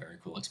it'll be a very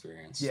cool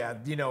experience. Yeah,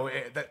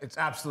 it's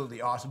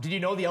absolutely awesome. Did you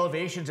know the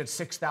elevation's at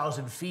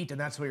 6,000 feet, and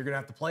that's what you're going to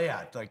have to play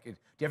at? Like, do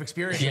you have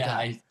experience with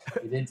that?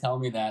 They did tell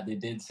me that. They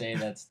did say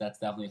that's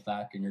definitely a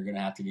fact, and you're going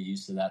to have to get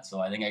used to that.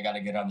 So I think I got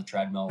to get on the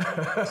treadmill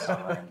this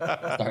summer and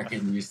start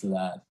getting used to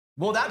that.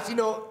 Well,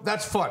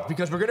 that's fun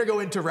because we're going to go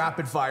into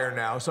rapid fire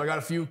now. So I got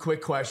a few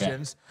quick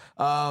questions.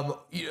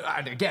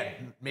 And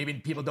again, maybe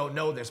people don't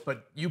know this,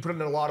 but you put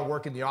in a lot of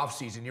work in the off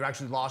season. You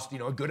actually lost,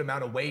 a good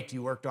amount of weight.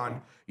 You worked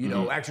on,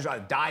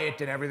 exercise,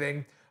 diet and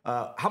everything.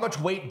 How much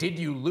weight did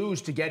you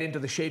lose to get into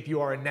the shape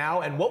you are in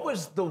now? And what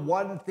was the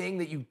one thing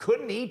that you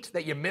couldn't eat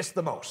that you missed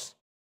the most?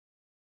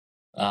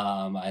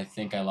 I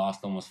think I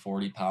lost almost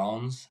 40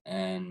 pounds,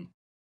 and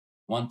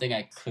one thing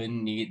I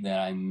couldn't eat that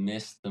I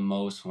missed the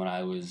most when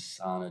I was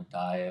on a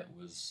diet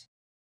was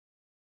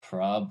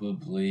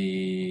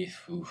probably,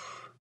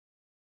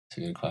 it's a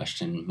good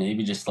question.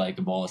 Maybe just like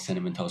a bowl of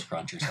Cinnamon Toast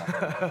Crunch or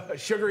something.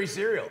 Sugary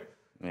cereal.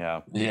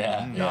 Yeah.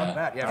 Not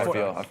bad. Yeah,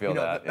 I feel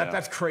that.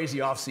 That's crazy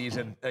off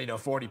season,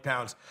 40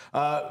 pounds.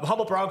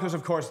 Humboldt Broncos,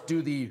 of course,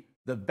 do the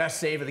best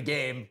save of the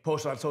game,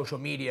 posted on social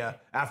media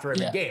after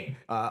every game.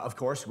 Of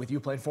course, with you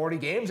playing 40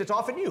 games, it's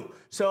often you.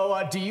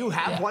 So do you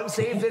have one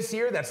save this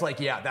year that's like,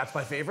 that's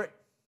my favorite?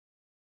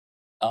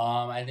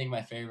 I think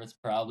my favorite's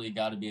probably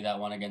got to be that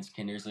one against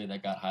Kindersley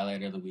that got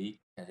highlighted of the week,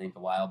 I think a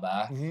while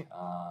back.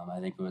 I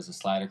think it was a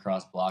slide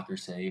across blocker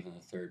save in the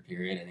third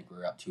period. I think we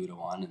were up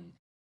 2-1, and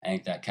I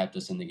think that kept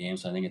us in the game.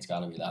 So I think it's got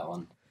to be that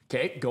one.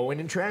 Okay, going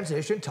in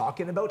transition,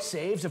 talking about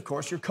saves. Of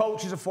course, your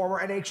coach is a former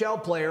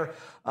NHL player.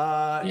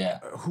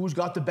 Who's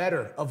got the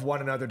better of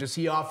one another? Does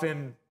he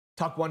often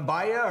tuck one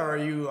by you, or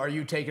are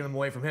you taking them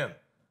away from him?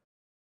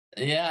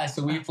 Yeah,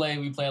 so we play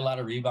a lot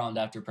of rebound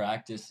after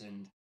practice,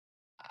 and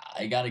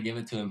I got to give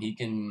it to him. He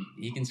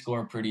can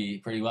score pretty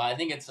well. I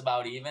think it's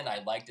about even.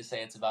 I'd like to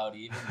say it's about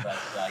even, but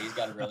he's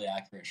got a really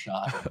accurate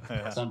shot.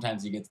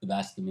 Sometimes he gets the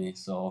best of me,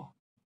 so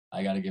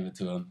I got to give it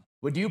to him.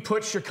 Would you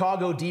put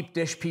Chicago deep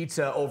dish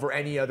pizza over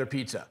any other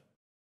pizza?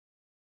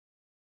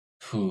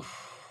 I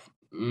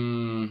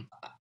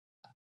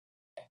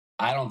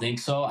don't think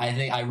so.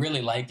 I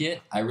really like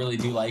it. I really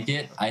do like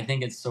it. I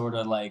think it's sort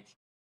of like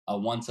a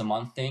once a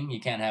month thing. You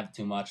can't have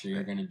too much, or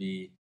you're gonna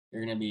be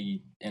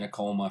in a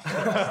coma for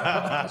the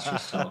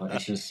rest of the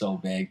it's just so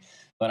big.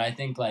 But I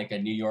think like a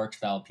New York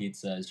style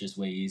pizza is just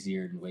way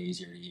easier to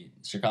eat.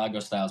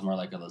 Chicago style is more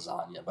like a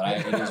lasagna, but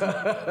it is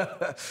really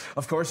good.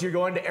 Of course, you're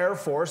going to Air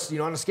Force.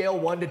 On a scale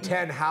 1 to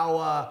 10,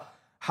 how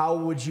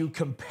would you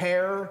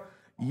compare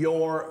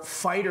your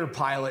fighter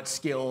pilot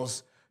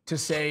skills to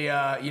say,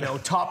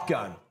 Top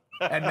Gun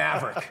and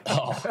Maverick?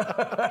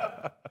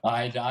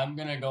 I'm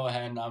gonna go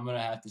ahead and I'm gonna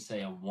have to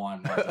say a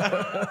 1.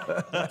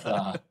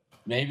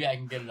 Maybe I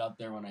can get it up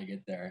there when I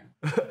get there.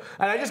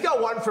 And I just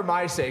got one for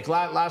my sake.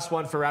 Last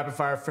one for rapid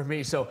fire for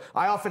me. So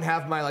I often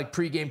have my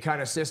pregame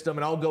kind of system,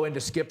 and I'll go into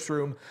Skip's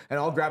room and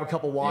I'll grab a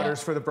couple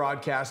waters for the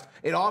broadcast.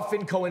 It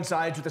often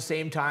coincides with the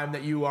same time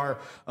that you are,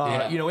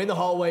 in the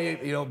hallway,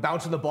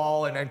 bouncing the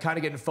ball and kind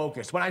of getting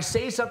focused. When I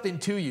say something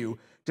to you,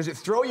 does it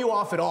throw you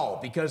off at all?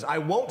 Because I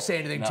won't say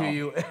anything to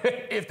you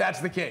if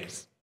that's the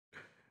case.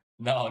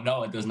 No,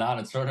 it does not.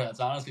 It's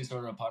honestly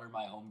sort of a part of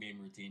my home game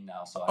routine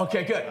now. So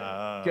okay, good.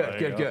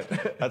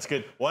 Good. That's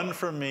good. One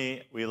from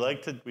me. We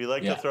like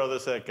to throw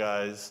this at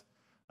guys.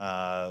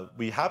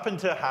 We happen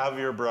to have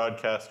your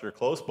broadcaster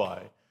close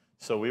by,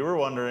 so we were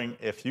wondering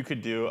if you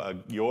could do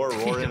your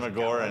Rory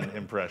McGouran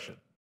impression.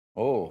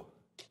 Oh.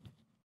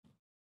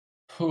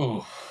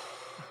 Whew.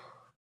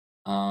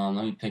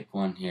 Let me pick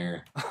one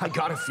here. I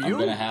got a few. I'm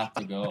gonna have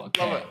to go.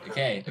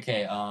 Okay.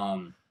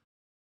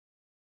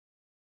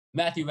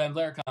 Matthew Van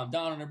Blair comes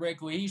down on a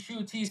breakaway. He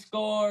shoots. He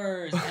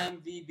scores.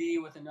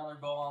 MVP with another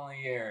goal on the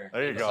year.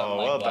 There you go.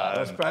 Well done.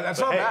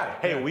 That's not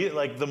bad. Hey, we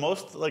the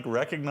most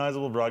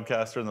recognizable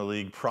broadcaster in the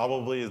league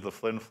probably is the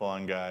Flin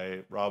Flon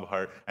guy, Rob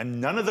Hart,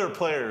 and none of their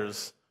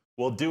players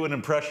will do an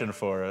impression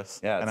for us.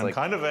 Yeah, and I'm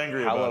kind of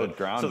angry about it.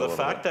 Ground so the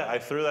fact that I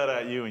threw that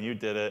at you and you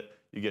did it,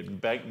 You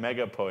get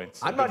mega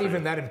points. So I'm not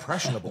even that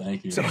impressionable.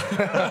 Thank you. So,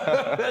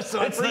 It's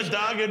the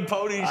dog and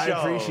pony show. I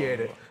appreciate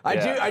it.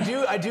 I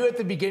do at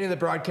the beginning of the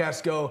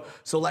broadcast go,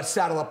 so let's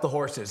saddle up the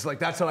horses. Like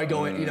that's how I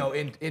go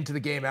into the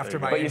game after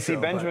my But intro. you see,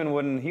 Benjamin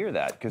wouldn't hear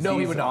that because he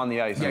he's would not. on the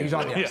ice. Yeah, he's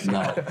on the ice. He's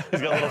got a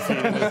little feet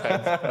in his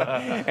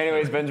head.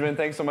 Anyways, Benjamin,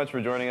 thanks so much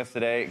for joining us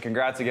today.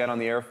 Congrats again on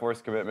the Air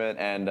Force commitment,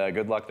 and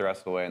good luck the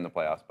rest of the way in the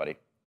playoffs, buddy.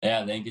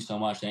 Yeah, thank you so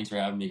much. Thanks for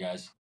having me,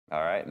 guys. All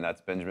right, and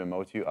that's Benjamin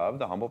Motew of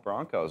the Humboldt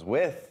Broncos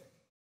with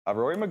a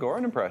Rory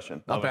McGouran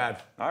impression. Not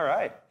bad. All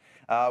right.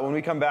 When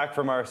we come back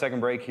from our second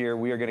break here,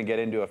 we are going to get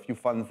into a few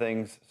fun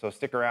things, so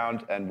stick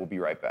around, and we'll be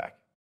right back.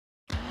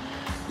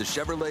 The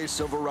Chevrolet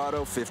Silverado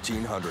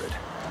 1500.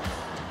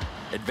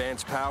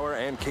 Advanced power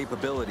and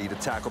capability to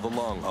tackle the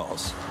long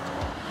hauls.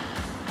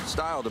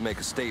 Style to make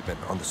a statement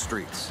on the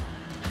streets.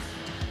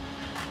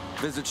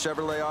 Visit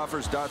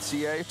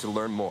ChevroletOffers.ca to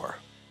learn more.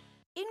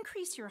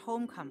 Increase your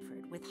home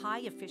comfort with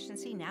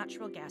high-efficiency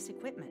natural gas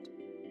equipment.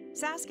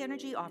 Sask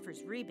Energy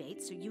offers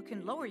rebates so you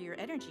can lower your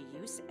energy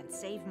use and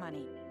save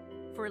money.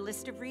 For a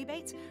list of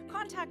rebates,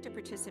 contact a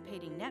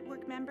participating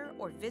network member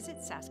or visit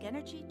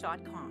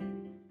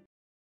saskenergy.com.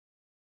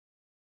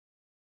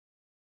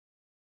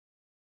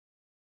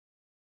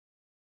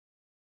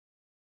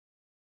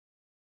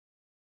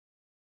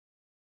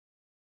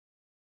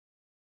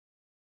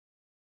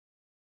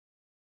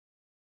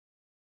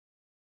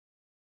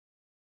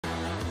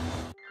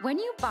 When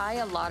you buy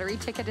a lottery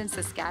ticket in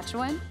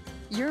Saskatchewan,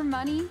 your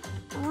money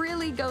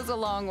really goes a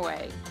long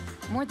way.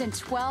 More than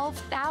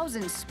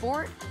 12,000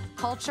 sport,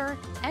 culture,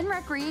 and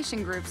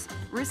recreation groups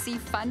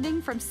receive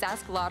funding from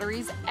Sask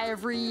Lotteries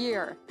every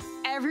year.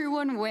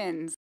 Everyone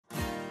wins.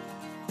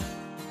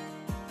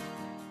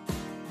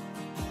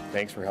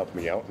 Thanks for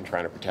helping me out and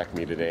trying to protect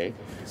me today.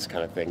 It's the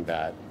kind of thing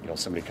that,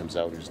 somebody comes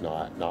out who's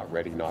not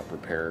ready, not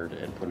prepared,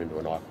 and put into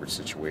an awkward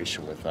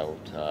situation without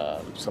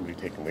somebody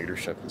taking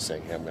leadership and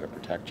saying, hey, I'm going to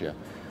protect you.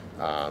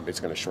 It's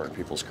going to shorten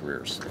people's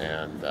careers,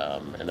 and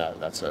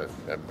that's a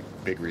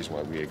big reason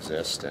why we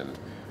exist, and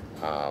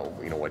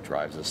what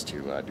drives us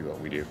to do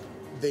what we do.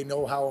 They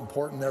know how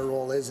important their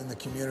role is in the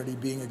community,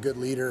 being a good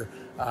leader,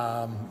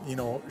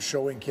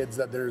 showing kids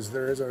that there is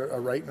a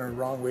right and a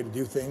wrong way to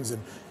do things,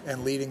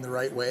 and leading the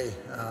right way,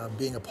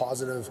 being a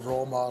positive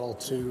role model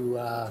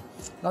to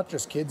not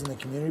just kids in the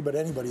community, but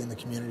anybody in the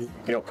community.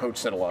 Coach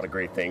said a lot of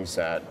great things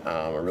that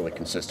are really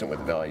consistent with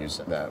the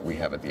values that we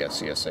have at the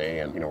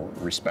SCSA,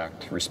 and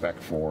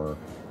respect for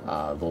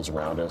those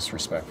around us,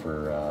 respect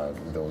for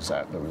those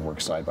that we work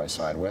side by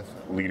side with,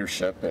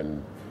 leadership,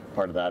 and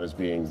part of that is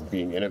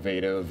being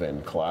innovative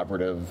and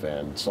collaborative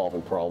and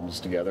solving problems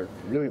together.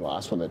 Really, the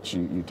last one that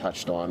you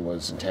touched on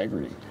was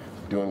integrity,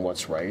 doing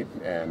what's right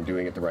and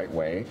doing it the right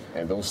way.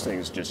 And those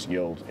things just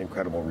yield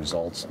incredible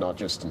results, not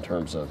just in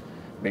terms of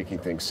making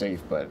things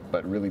safe, but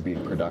really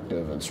being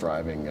productive and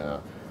striving,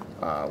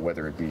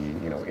 whether it be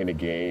in a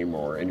game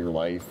or in your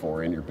life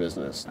or in your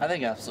business. I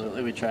think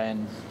absolutely we try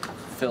and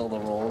fill the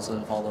roles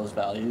of all those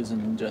values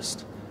and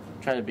just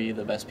try to be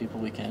the best people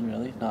we can,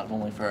 really, not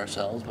only for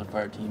ourselves, but for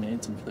our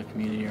teammates and for the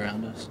community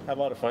around us. Had a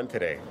lot of fun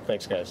today.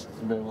 Thanks, guys.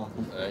 You're very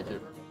welcome. Thank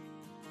you.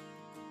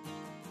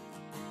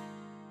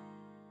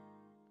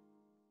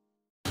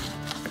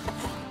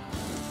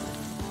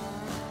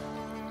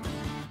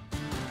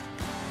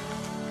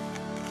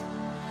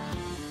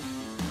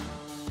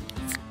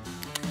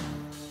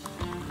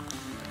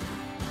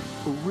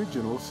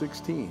 Original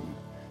 16.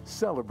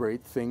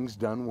 Celebrate things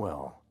done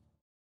well.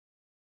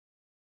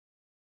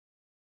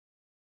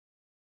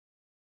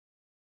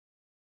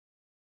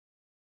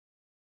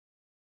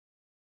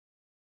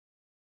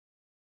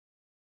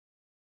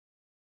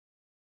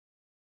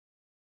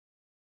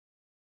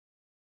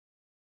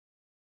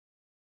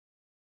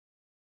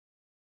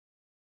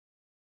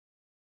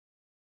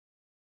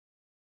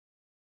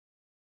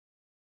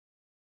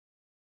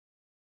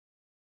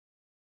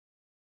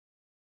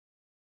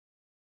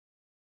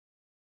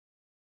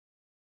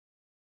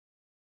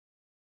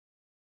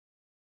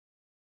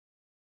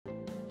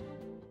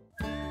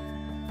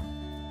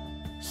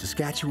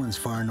 Saskatchewan's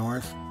far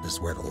north is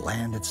where the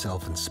land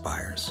itself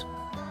inspires.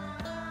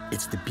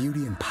 It's the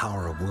beauty and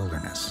power of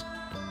wilderness,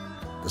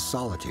 the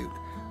solitude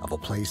of a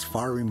place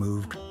far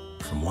removed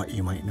from what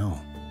you might know.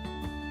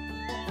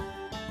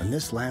 When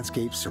this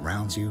landscape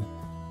surrounds you,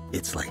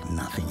 it's like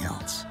nothing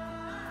else.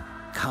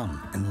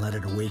 Come and let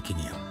it awaken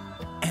you,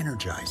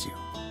 energize you.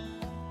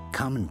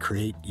 Come and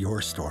create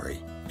your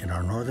story in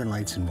our Northern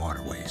Lights and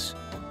Waterways.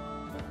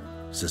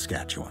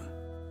 Saskatchewan.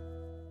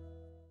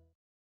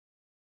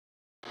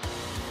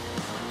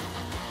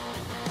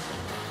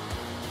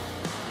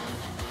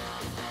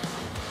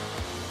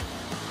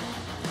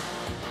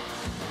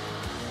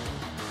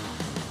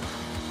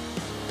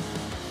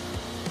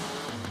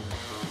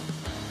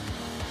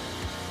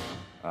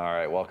 All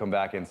right, welcome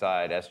back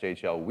inside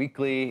SJHL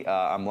Weekly.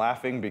 I'm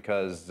laughing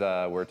because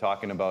we're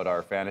talking about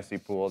our fantasy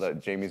pool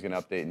that Jamie's going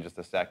to update in just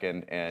a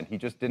second, and he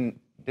just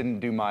didn't didn't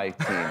do my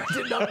team.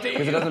 Didn't update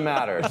Because it doesn't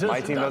matter.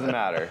 My team doesn't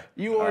matter.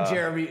 You or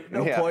Jeremy,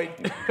 no point.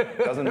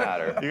 Doesn't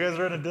matter. You guys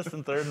were in a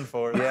distant third and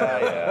fourth.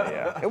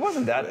 Yeah. It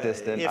wasn't that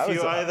distant. If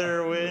you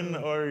either win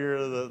or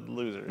you're the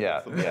loser.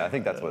 Yeah, I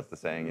think that's what the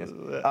saying is.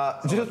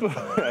 Just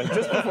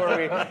before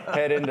we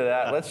head into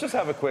that, let's just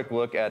have a quick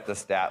look at the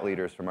stat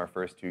leaders from our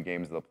first 2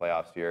 games of the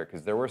playoffs here,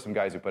 because there were some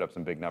guys who put up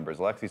some big numbers.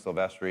 Alexi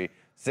Silvestri,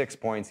 6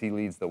 points. He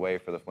leads the way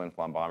for the Flin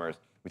Flon Bombers.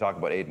 We talked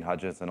about Aiden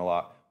Hutchinson a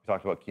lot. We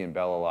talked about Kean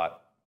Bell a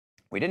lot.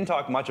 We didn't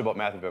talk much about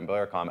Matthew Van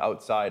Blericom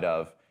outside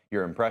of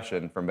your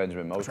impression from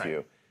Benjamin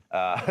Motew,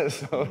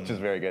 which is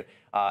very good.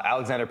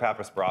 Alexander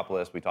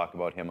Papasporopoulos, we talked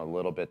about him a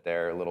little bit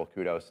there. A little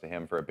kudos to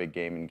him for a big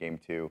game in Game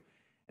 2.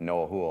 And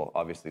Noah Houle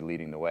obviously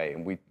leading the way.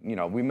 And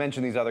we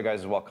mentioned these other guys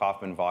as well: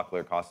 Kaufman,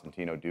 Vockler,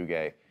 Costantino,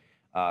 Duguay.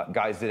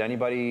 Guys, did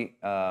anybody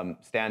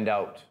stand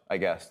out? I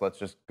guess let's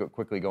just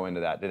quickly go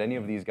into that. Did any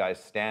of these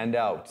guys stand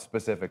out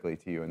specifically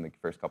to you in the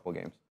first couple of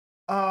games?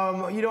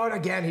 You know what?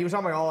 Again, he was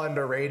on my all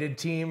underrated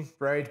team,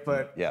 right?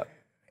 But yeah,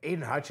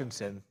 Aiden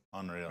Hutchinson,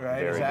 unreal.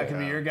 Right? Very is that good.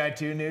 going to be your guy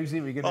too,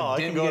 Nugsy? We I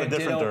can go in a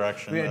different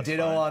direction. We got a that's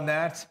ditto fine. on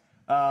that.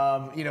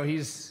 You know,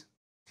 he's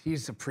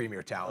a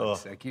premier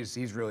talent. Like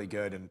he's really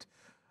good. And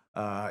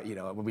you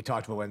know, when we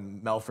talked about when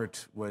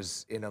Melfort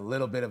was in a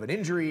little bit of an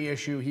injury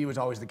issue, he was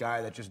always the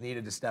guy that just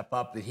needed to step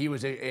up. That he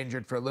was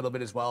injured for a little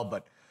bit as well,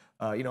 but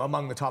you know,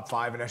 among the top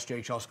 5 in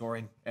SJHL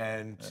scoring,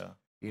 and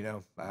you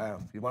know, I don't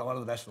know, he won one of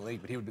the best in the league,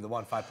 but he would be the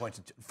one 5 points,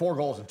 and 4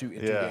 goals in two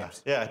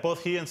games. Yeah,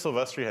 both he and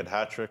Silvestri had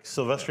hat tricks.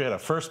 Silvestri had a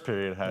first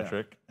period hat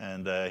trick,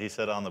 and he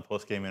said on the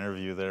post game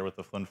interview there with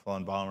the Flin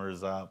Flon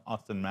Bombers,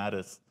 Austin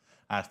Mattis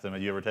asked him,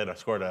 "Have you ever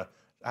scored a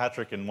hat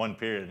trick in 1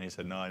 period?" And he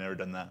said, "No, I never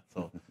done that."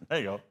 So there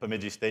you go.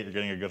 Bemidji State, you're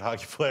getting a good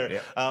hockey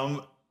player.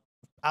 Yeah.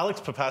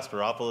 Alex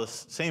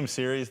Papasporopoulos, same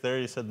series there.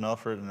 You said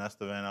Melfort and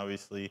Estevan,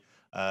 obviously.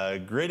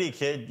 Gritty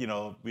kid, you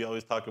know, we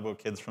always talk about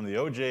kids from the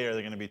OJ. Are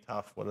they going to be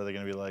tough? What are they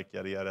going to be like?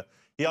 Yada, yada.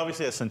 He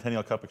obviously has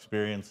Centennial Cup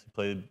experience. He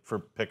played for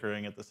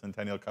Pickering at the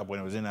Centennial Cup when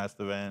it was in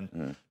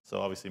Estevan. So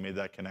obviously made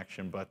that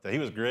connection. But he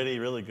was gritty,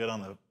 really good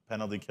on the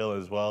penalty kill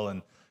as well.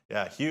 And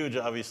yeah, huge,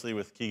 obviously,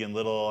 with Keegan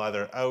Little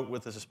either out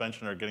with the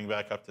suspension or getting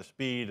back up to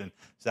speed. And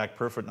Zach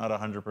Perfett not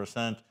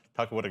 100%.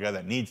 Talk about a guy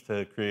that needs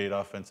to create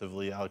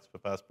offensively. Alex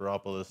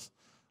Papasporopoulos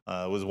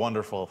was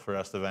wonderful for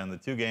Estevan the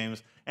 2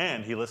 games.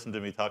 And he listened to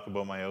me talk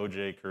about my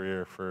OJ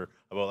career for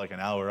about like an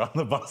hour on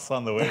the bus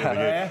on the way to the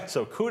game.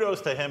 So kudos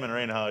to him and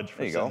Rain Hodge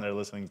for sitting there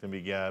listening to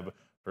me gab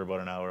for about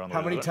an hour on the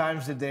way. How many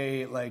times did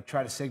they like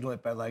try to signal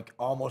it by like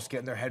almost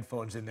getting their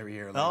headphones in their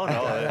ear? Like,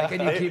 No.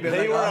 Can you keep it? They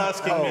like, were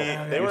asking me.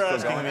 They were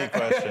asking me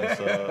questions.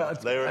 So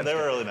they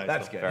were really nice.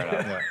 That's good. Fair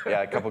enough.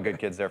 Yeah, a couple good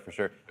kids there for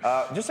sure.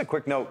 Just a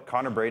quick note: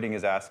 Connor Brading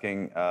is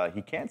asking.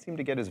 He can't seem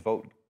to get his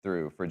vote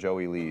through for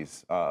Joey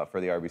Lees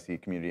for the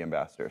RBC Community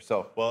Ambassador.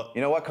 So,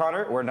 you know what,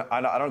 Connor?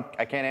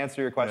 I can't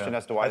answer your question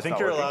as to why. I think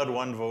you're allowed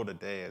 1 vote a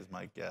day, is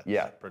my guess.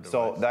 Yeah.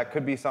 So that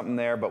could be something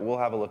there, but we'll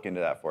have a look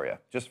into that for you,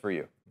 just for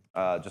you,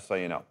 just so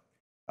you know.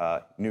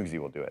 Nugsy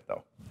will do it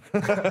though.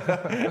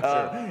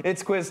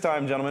 It's quiz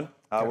time, gentlemen.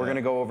 We're going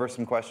to go over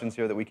some questions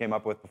here that we came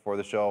up with before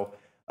the show,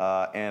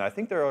 and I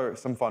think there are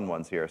some fun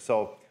ones here.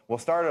 So we'll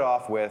start it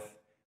off with: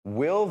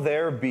 will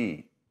there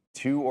be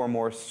 2 or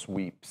more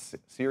sweeps,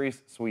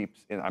 series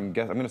sweeps? I'm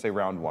going to say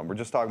round 1. We're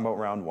just talking about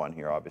round 1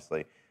 here,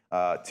 obviously.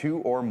 2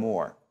 or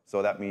more.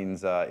 So that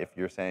means if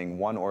you're saying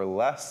 1 or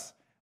less,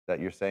 that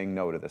you're saying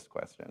no to this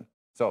question.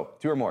 So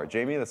 2 or more.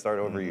 Jamie, let's start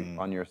over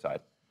on your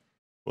side.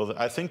 Well,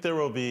 I think there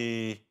will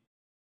be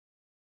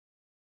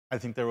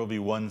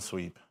 1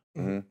 sweep.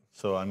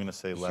 So I'm going to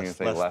say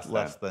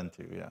less than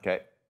 2. Yeah.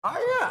 Okay.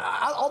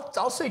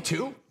 I'll say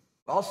 2.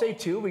 I'll say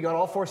 2. We got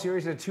all 4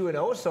 series at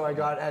 2-0, so I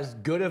got as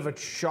good of a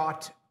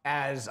shot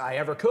as I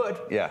ever could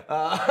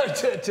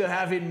to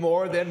having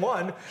more than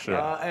 1. Sure.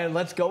 And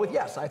let's go with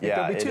yes. I think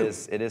there'll be 2.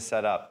 It is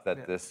set up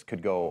that this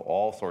could go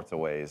all sorts of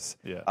ways.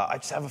 Yeah. I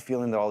just have a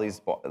feeling that all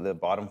the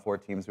bottom 4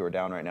 teams who are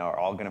down right now are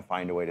all going to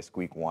find a way to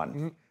squeak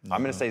 1.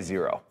 I'm going to say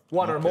 0.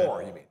 1 or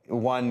more, you mean?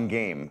 1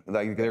 game.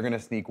 Like they're going to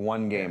sneak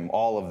 1 game,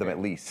 all of them at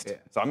least. Yeah.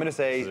 So I'm going to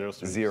say 0.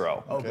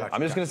 Oh, gotcha.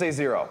 I'm just going to say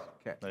 0.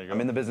 Okay. There you go. I'm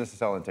in the business of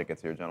selling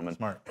tickets here, gentlemen.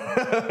 Smart.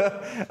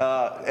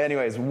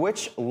 Anyways,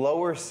 which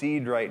lower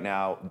seed right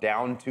now,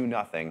 down to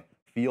nothing,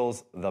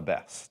 feels the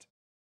best?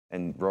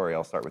 And Rory,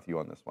 I'll start with you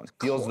on this one.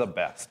 Feels the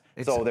best.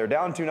 So they're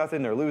down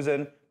 2-0, they're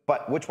losing,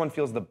 but which one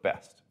feels the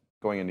best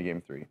going into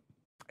Game 3?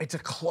 It's a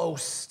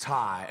close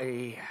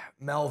tie.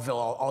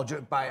 Melville, I'll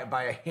just by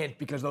a hint,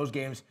 because those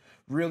games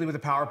really with a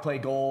power play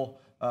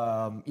goal,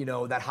 you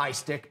know, that high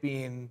stick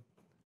being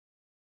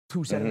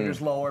 2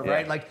 centimeters lower,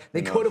 right? Like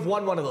they could have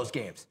won one of those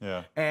games.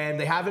 Yeah. And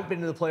they haven't been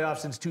to the playoffs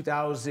since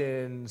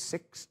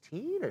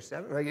 2016 or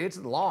 7. Like it's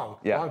a long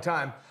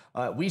time.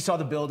 We saw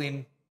the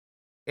building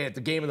at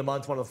the game of the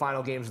month, one of the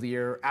final games of the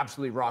year,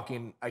 absolutely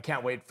rocking. I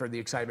can't wait for the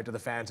excitement to the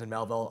fans in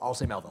Melville. I'll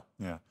say Melville.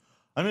 Yeah.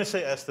 I'm going to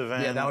say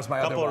Estevan. Yeah, that was my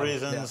other couple one. of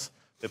reasons.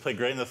 They played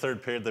great in the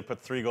 3rd period. They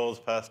put 3 goals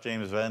past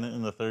James Venn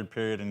in the 3rd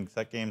period in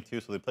that game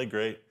too, so they played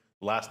great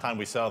last time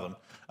we saw them.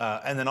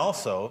 And then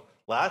also,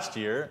 last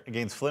year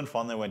against Flin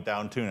Flon, they went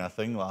down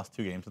 2-0, lost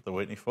 2 games at the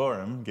Whitney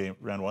Forum,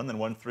 round 1, then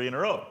won 3 in a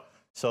row.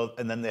 So,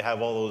 and then they have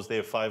they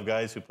have 5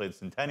 guys who played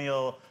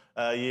Centennial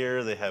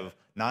year. They have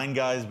 9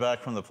 guys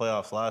back from the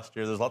playoffs last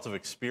year. There's lots of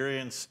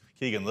experience.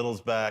 Keegan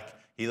Little's back.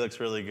 He looks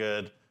really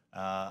good. So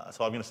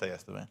I'm going to say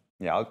Estevan.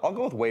 Yeah, I'll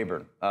go with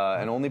Weyburn,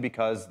 and only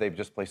because they've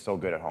just played so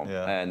good at home.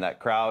 Yeah. And that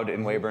crowd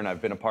in Weyburn,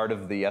 I've been a part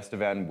of the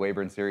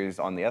Estevan-Weyburn series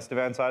on the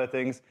Estevan side of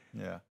things.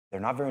 Yeah. They're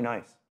not very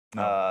nice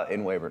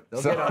in Weyburn.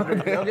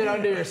 They'll get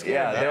under your skin.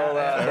 Yeah,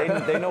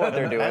 they know what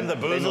they're doing. And the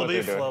booze will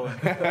be flowing.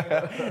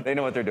 They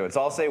know what they're doing.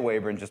 So I'll say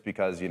Weyburn just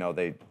because,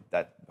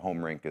 that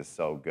home rink is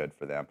so good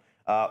for them.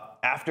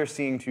 After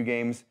seeing 2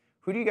 games,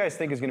 who do you guys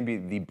think is going to be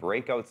the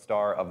breakout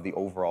star of the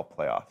overall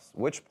playoffs?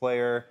 Which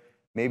player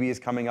maybe is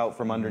coming out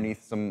from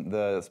underneath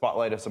the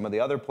spotlight of some of the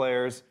other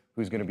players,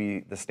 who's going to be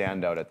the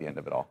standout at the end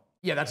of it all?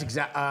 Yeah, that's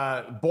exact.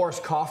 Boris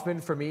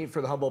Kaufman for me,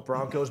 for the Humboldt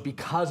Broncos,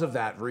 because of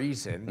that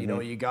reason. You know,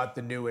 you got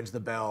the Newens, the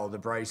Bell, the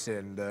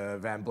Bryson, the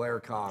Van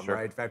Blaircom,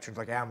 right? Veterans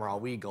like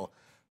Amaral, Weagle.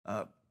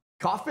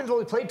 Kaufman's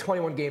only played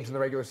 21 games in the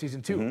regular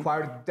season, too,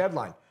 acquired at the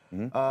deadline.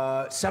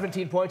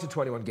 17 points in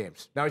 21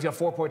 games. Now he's got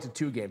 4 points in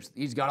 2 games.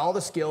 He's got all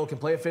the skill, can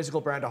play a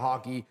physical brand of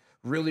hockey,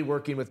 really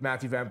working with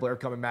Matthew Van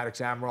Blaircom and Maddox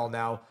Amaral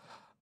now.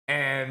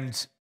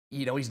 And,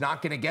 he's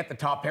not going to get the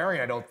top pairing,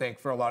 I don't think,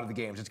 for a lot of the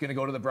games. It's going to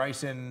go to the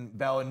Bryson,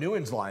 Bell, and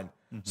Newens line.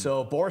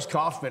 So Boris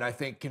Kaufman, I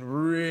think, can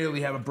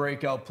really have a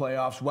breakout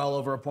playoffs, well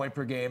over a point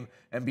per game,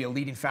 and be a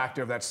leading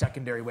factor of that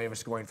secondary wave of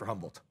scoring for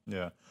Humboldt.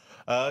 Yeah.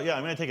 I'm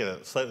going to take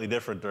a slightly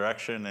different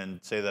direction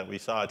and say that we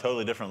saw a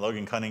totally different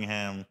Logan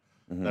Cunningham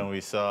than we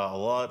saw a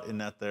lot in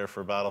net there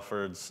for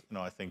Battlefords.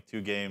 I think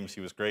 2 games,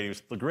 he was great. He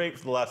was great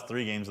for the last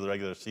 3 games of the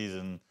regular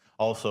season.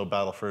 Also,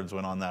 Battlefords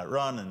went on that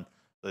run, and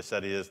they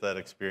said he has that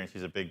experience.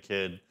 He's a big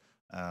kid.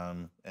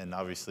 And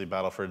obviously,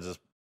 Battlefords is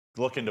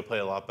looking to play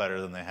a lot better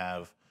than they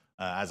have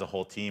as a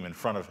whole team in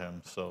front of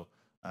him. So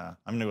I'm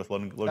going to go with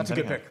Logan That's a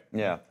good pick.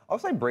 Yeah. I'll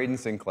say Braden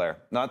Sinclair.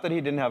 Not that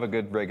he didn't have a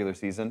good regular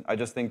season. I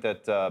just think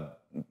that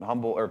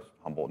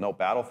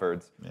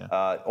Battlefords,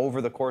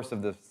 over the course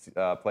of the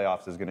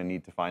playoffs is going to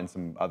need to find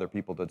some other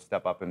people to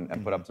step up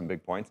and put up some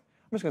big points.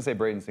 I'm just going to say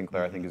Braden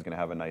Sinclair, I think, is going to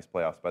have a nice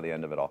playoffs by the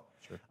end of it all.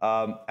 Sure.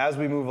 As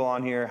we move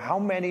on here, how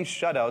many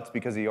shutouts,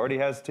 because he already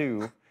has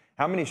 2,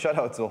 how many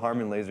shutouts will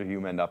Harmon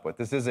Laserhume end up with?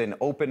 This is an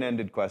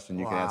open-ended question.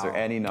 You can answer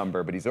any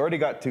number, but he's already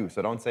got 2,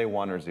 so don't say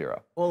 1 or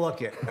 0. Well,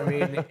 look,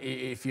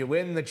 if you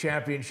win the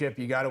championship,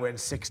 you got to win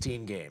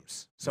 16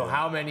 games. So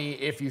how many,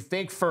 if you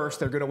think first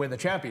they're going to win the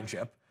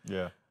championship,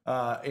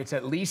 it's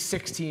at least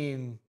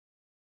 16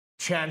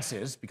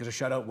 chances, because a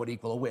shutout would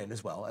equal a win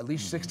as well, at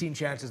least 16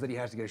 chances that he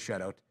has to get a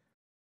shutout.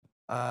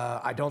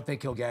 I don't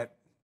think he'll get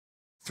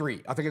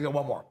 3. I think he'll get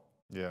 1 more.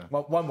 Yeah.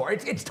 Well, 1 more.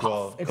 It's tough.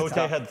 Well, it's Cote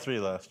tough. had 3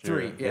 last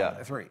year.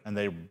 3, 3. And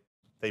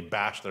they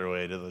bashed their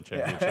way to the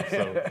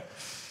championship.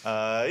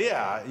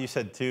 So, you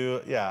said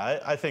 2. Yeah,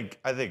 I think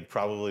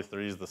probably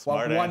 3 is the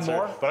smart answer. 1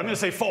 more? But I'm going to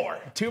say 4.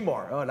 2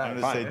 more. Oh, nice.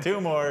 I'm going to say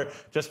 2 more,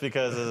 just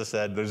because, as I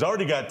said, there's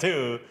already got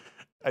 2.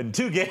 And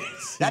 2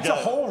 games. That's a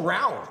whole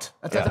round.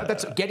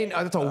 That's a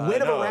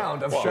win of a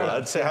round of shutouts.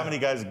 I'd say how many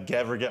guys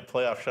ever get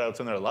playoff shutouts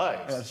in their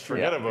lives? That's true.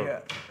 Forget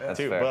about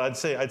 2. fair. But I'd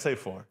say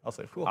 4. I'll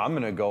say 4. I'm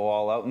going to go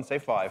all out and say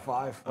 5.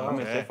 5. I'm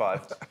going to say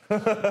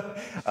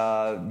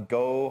 5.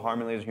 Go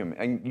Harmon Laserhume.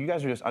 And you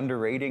guys are just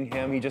underrating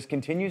him. He just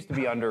continues to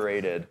be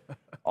underrated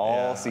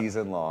all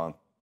season long.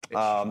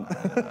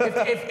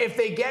 If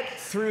they get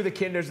through the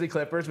Kindersley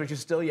Clippers, which is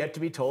still yet to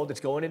be told, it's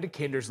going into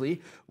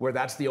Kindersley, where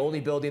that's the only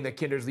building that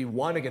Kindersley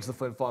won against the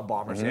Flin Flon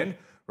Bombers in,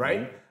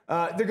 right?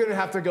 They're going to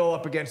have to go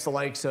up against the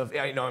likes of,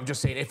 I'm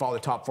just saying, if all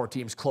the top 4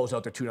 teams close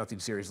out their 2-0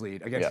 series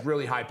lead against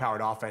really high-powered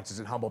offenses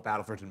in Humboldt,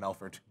 Battlefords, and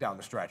Melfort down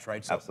the stretch,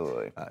 right? So,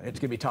 Absolutely. It's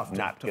going to be tough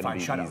to find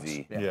shutouts.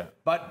 Easy. Yeah.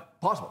 But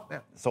possible,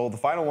 So the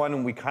final one,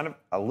 and we kind of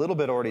a little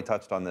bit already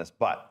touched on this,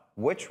 but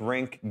which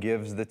rink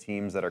gives the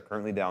teams that are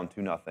currently down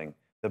 2-0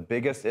 the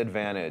biggest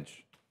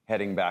advantage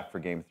heading back for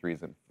games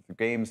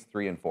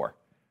 3 and 4?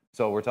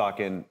 So we're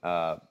talking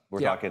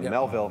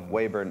Melville,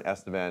 Weyburn,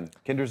 Estevan,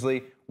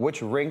 Kindersley.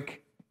 Which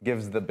rink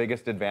gives the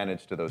biggest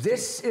advantage to those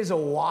This teams? is a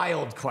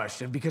wild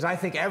question, because I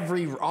think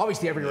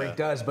obviously every rink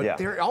does, but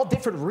they're all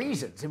different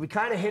reasons. And we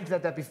kind of hinted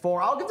at that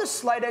before. I'll give the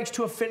slight edge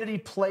to Affinity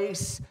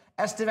Place.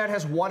 Estevan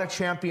has won a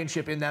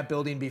championship in that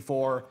building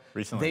before.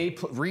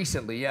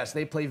 Recently, yes.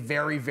 They play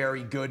very,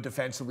 very good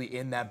defensively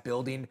in that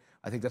building.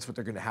 I think that's what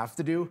they're going to have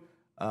to do.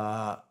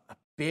 A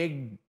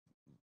big,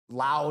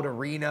 loud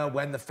arena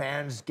when the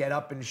fans get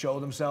up and show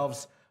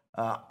themselves.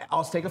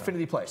 I'll take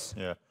Affinity Place.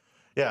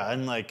 Yeah,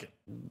 and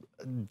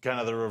kind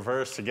of the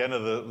reverse again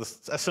of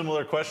a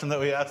similar question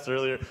that we asked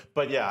earlier.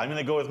 But yeah, I'm going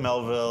to go with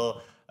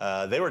Melville.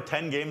 They were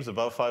 10 games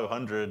above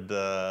 500,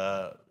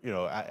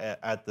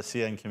 at the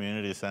CN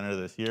Community Center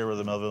this year, where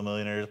the Melville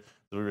Millionaires.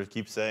 We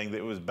keep saying that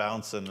it was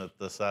bouncing at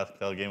the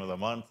SJHL Game of the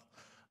Month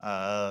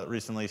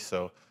recently.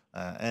 So.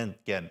 And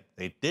again,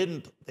 they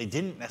didn't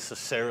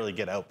necessarily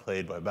get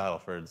outplayed by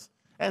Battlefords,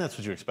 and that's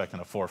what you expect in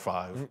a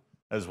 4-5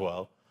 as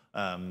well.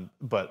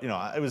 But, you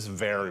know, it was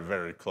very,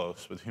 very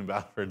close between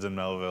Battleford and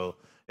Melville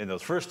in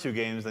those first two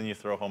games. Then you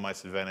throw home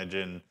ice advantage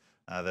in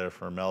there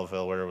for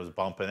Melville, where it was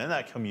bumping. And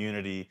that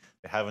community,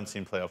 they haven't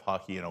seen playoff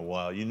hockey in a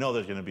while. You know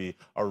there's going to be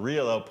a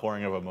real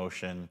outpouring of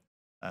emotion.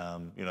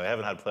 You know, they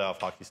haven't had playoff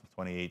hockey since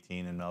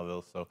 2018 in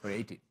Melville. So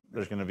 2018.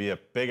 There's going to be a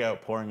big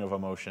outpouring of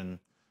emotion.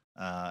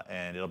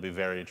 And it'll be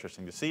very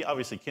interesting to see.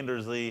 Obviously,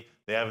 Kindersley,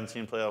 they haven't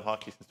seen playoff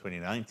hockey since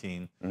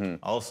 2019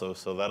 also,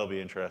 so that'll be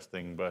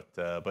interesting.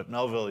 But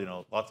Melville, you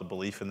know, lots of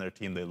belief in their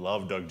team. They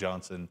love Doug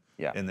Johnson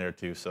in there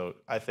too. So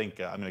I think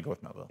I'm going to go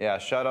with Melville. Yeah,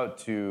 shout out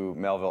to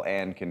Melville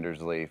and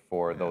Kindersley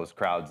for those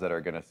crowds that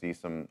are going to see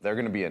they're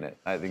going to be in it.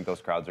 I think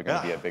those crowds are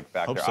going to be a big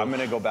factor. So. I'm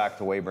going to go back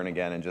to Weyburn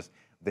again and just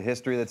the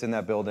history that's in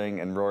that building.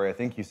 And Rory, I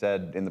think you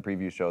said in the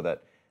preview show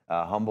that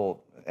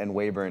Humboldt and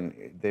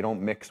Weyburn, they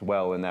don't mix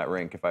well in that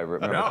rink, if I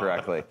remember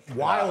correctly.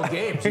 Wild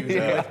games usually,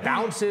 with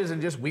bounces and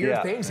just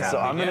weird things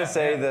happening. So I'm going to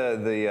say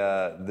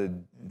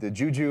the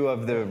juju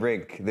of the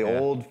rink, the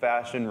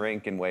old-fashioned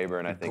rink in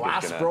Weyburn, I think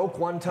Glass is going to... broke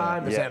one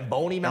time, the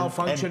Zamboni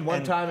malfunctioned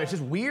one time. It's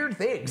just weird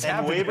things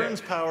happening. And Weyburn's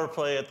power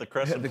play at the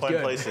Crescent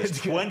Point Place is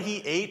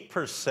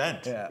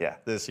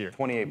 28% this year.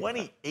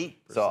 28%.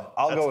 So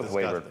I'll go with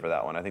Weyburn for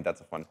that one. I think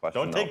that's a fun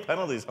question. Don't take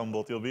penalties,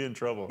 Humboldt. You'll be in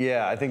trouble.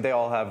 Yeah, I think they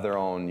all have their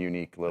own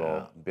unique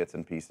little bits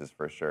and pieces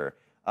for sure.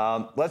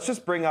 Let's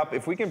just bring up,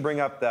 if we can bring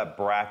up that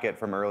bracket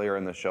from earlier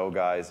in the show,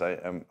 guys.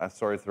 I'm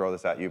sorry to throw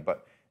this at you,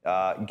 but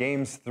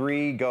games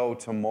 3 go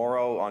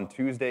tomorrow on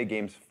Tuesday.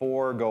 Games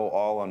 4 go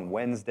all on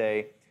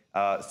Wednesday.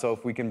 So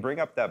if we can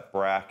bring up that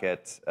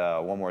bracket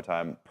one more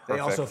time. Perfect. They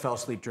also fell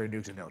asleep during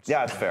Dukes and Notes.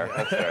 Yeah, that's fair.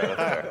 That's fair.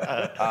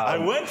 That's fair. I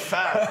went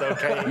fast,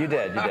 okay? You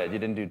did. You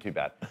didn't do too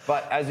bad.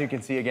 But as you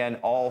can see, again,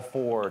 all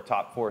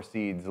top four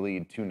seeds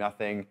lead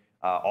 2-0.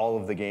 All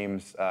of the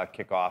games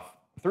kick off.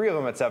 3 of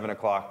them at 7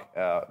 o'clock,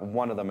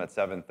 1 of them at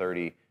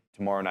 7:30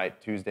 tomorrow night,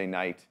 Tuesday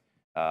night,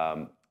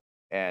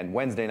 and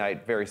Wednesday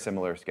night, very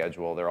similar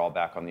schedule. They're all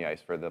back on the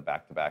ice for the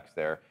back-to-backs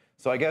there.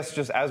 So I guess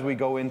just as we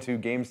go into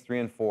games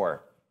 3 and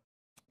 4,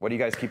 what are you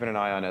guys keeping an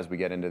eye on as we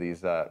get into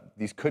these?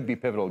 These could be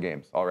pivotal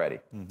games already.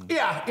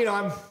 Yeah, you know,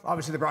 I'm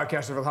obviously the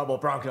broadcaster for the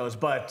Humboldt Broncos,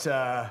 but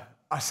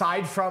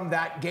aside from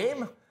that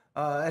game,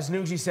 as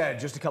Nugie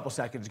said just a couple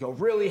seconds ago,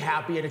 really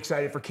happy and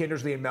excited for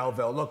Kindersley and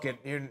Melville. Look,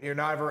 you're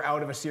never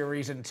out of a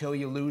series until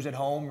you lose at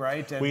home,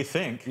 right? And, we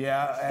think.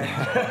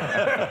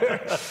 Yeah.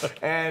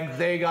 And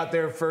they got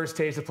their first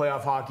taste of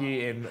playoff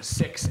hockey in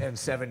 6 and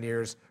 7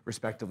 years,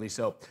 respectively.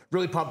 So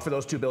really pumped for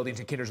those two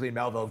buildings in Kindersley and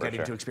Melville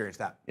getting to experience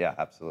that. Yeah,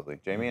 absolutely.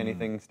 Jamie,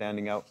 anything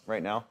standing out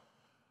right now?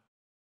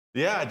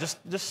 Yeah, just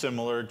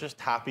similar.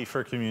 Just happy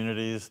for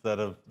communities that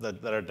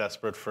are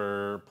desperate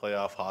for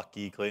playoff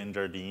hockey. Clayton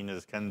Jardine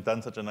has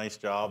done such a nice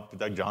job.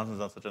 Doug Johnson's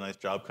done such a nice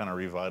job, kind of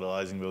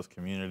revitalizing those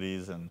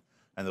communities and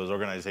those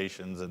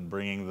organizations and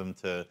bringing them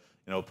to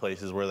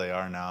places where they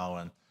are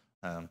now.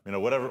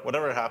 And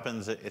whatever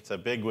happens, it's a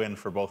big win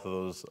for both of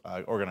those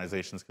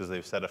organizations because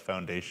they've set a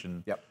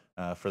foundation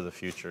for the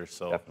future.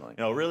 So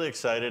really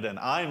excited, and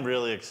I'm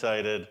really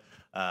excited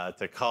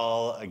to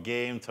call a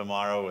game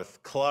tomorrow with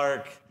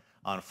Clark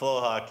on Flow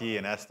Hockey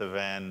and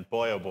Estevan.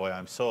 Boy, oh boy,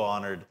 I'm so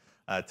honored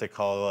to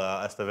call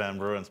Estevan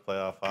Bruins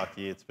playoff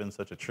hockey. It's been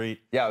such a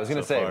treat. Yeah, I was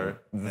going to say, far.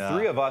 the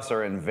three of us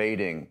are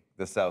invading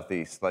the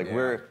Southeast. Like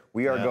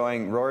we are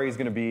going, Rory's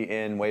going to be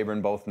in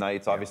Weyburn both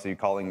nights, obviously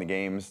calling the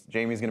games.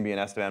 Jamie's going to be in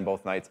Estevan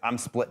both nights. I'm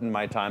splitting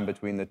my time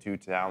between the two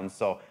towns.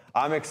 So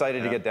I'm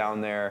excited to get down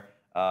there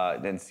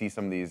and see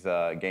some of these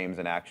games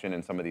in action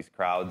and some of these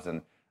crowds,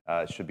 and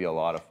it should be a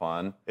lot of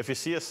fun. If you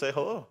see us, say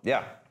hello.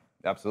 Yeah.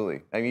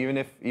 Absolutely. I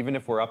mean, even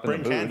if we're up in the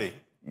booth, candy.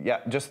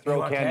 Yeah, just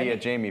throw candy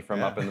at Jamie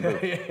from up in the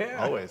booth.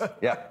 Always.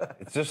 Yeah,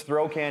 it's just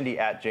throw candy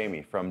at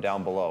Jamie from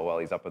down below while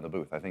he's up in the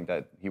booth. I think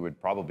that he would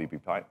probably be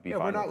fine.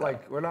 We're not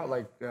like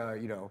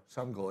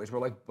some goalies. We're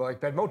like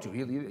Ben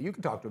Motew. You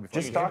can talk to him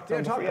before just talk to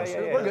him.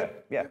 We're good.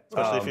 Yeah,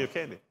 especially if you have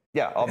candy.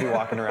 Yeah, I'll be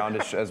walking around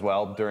as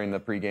well during the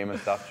pregame and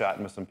stuff,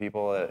 chatting with some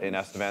people in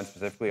Estevan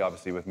specifically,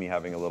 obviously with me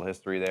having a little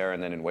history there,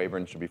 and then in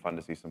Weyburn should be fun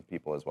to see some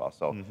people as well.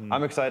 So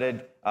I'm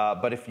excited.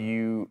 But if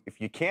you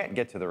can't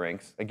get to the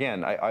rinks,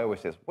 again, I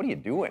always say this, what are you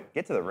doing?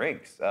 Get to the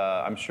rinks.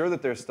 I'm sure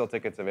that there's still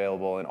tickets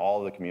available in all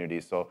of the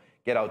communities, so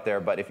get out there.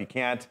 But if you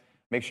can't,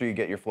 make sure you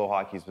get your Flow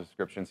Hockey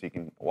subscription so you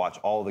can watch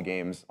all the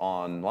games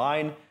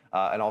online,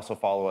 and also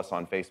follow us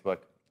on Facebook,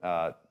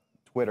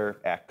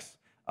 Twitter, X,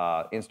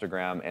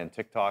 Instagram and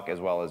TikTok, as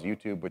well as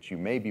YouTube, which you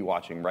may be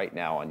watching right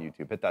now on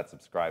YouTube. Hit that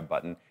subscribe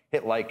button.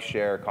 Hit like,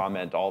 share,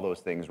 comment, all those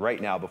things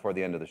right now before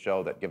the end of the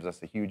show. That gives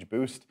us a huge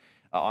boost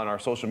on our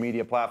social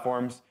media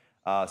platforms.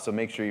 So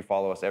make sure you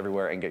follow us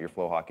everywhere and get your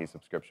Flow Hockey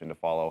subscription to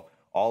follow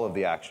all of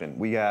the action.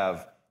 We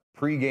have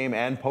pre-game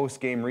and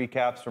post-game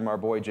recaps from our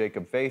boy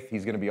Jacob Faith.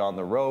 He's going to be on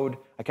the road.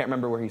 I can't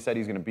remember where he said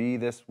he's going to be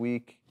this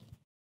week.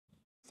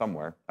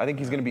 Somewhere. I think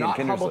he's going to be in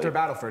Kindersley. Not Humboldt or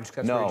Battleford,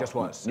 because that's where he just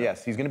was. So.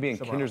 Yes, he's going to be in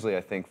Kindersley,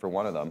 I think, for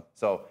one of them.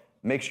 So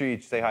make sure you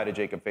say hi to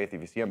Jacob Faith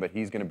if you see him, but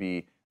he's going to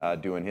be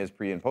doing his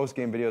pre- and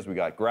post-game videos. We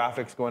got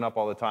graphics going up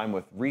all the time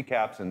with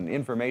recaps and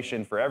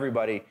information for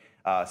everybody.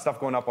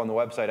 Stuff going up on the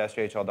website,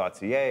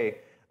 sjhl.ca.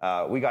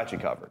 we got you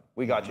covered.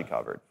 We got you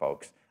covered,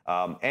 folks.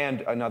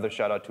 And another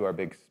shout out to our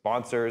big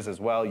sponsors as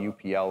well.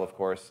 UPL, of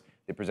course,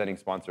 the presenting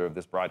sponsor of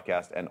this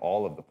broadcast and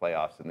all of the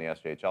playoffs in the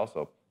SJHL.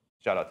 So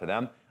shout out to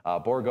them.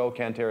 Borgo,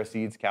 Cantera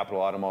Seeds, Capital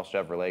Automall,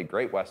 Chevrolet,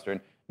 Great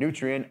Western,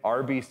 Nutrien,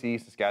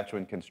 RBC,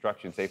 Saskatchewan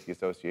Construction Safety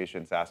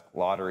Association, Sask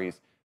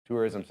Lotteries,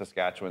 Tourism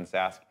Saskatchewan,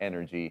 Sask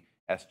Energy,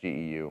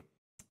 SGEU,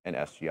 and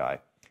SGI.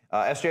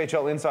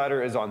 SJHL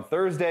Insider is on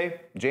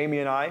Thursday.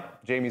 Jamie's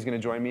going to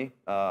join me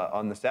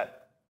on the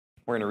set.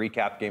 We're going to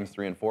recap games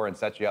 3 and 4 and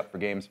set you up for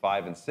games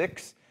 5 and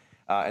 6.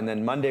 And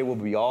then Monday we'll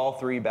be all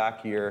three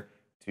back here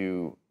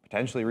to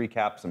potentially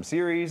recap some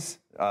series,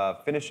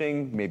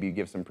 finishing, maybe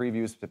give some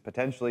previews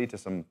potentially to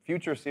some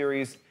future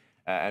series,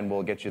 and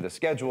we'll get you the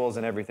schedules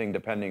and everything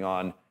depending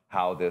on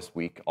how this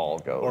week all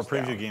goes. Or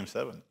preview Game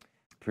 7.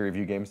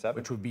 Preview Game 7.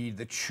 Which would be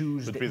the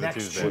Tuesday. Would be the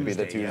Tuesday. Would be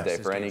the Tuesday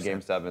for any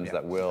Game 7s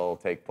that will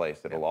take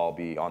place. It'll all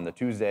be on the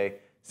Tuesday.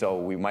 So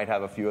we might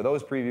have a few of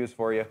those previews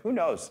for you. Who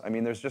knows? I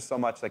mean, there's just so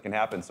much that can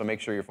happen. So make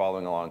sure you're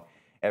following along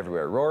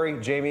everywhere. Rory,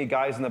 Jamie,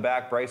 guys in the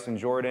back, Bryson,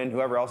 Jordan,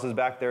 whoever else is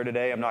back there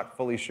today. I'm not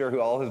fully sure who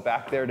all is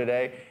back there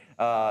today.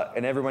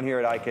 And everyone here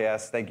at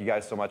IKS, thank you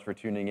guys so much for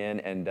tuning in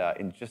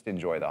and just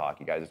enjoy the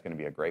hockey, guys. It's going to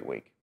be a great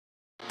week.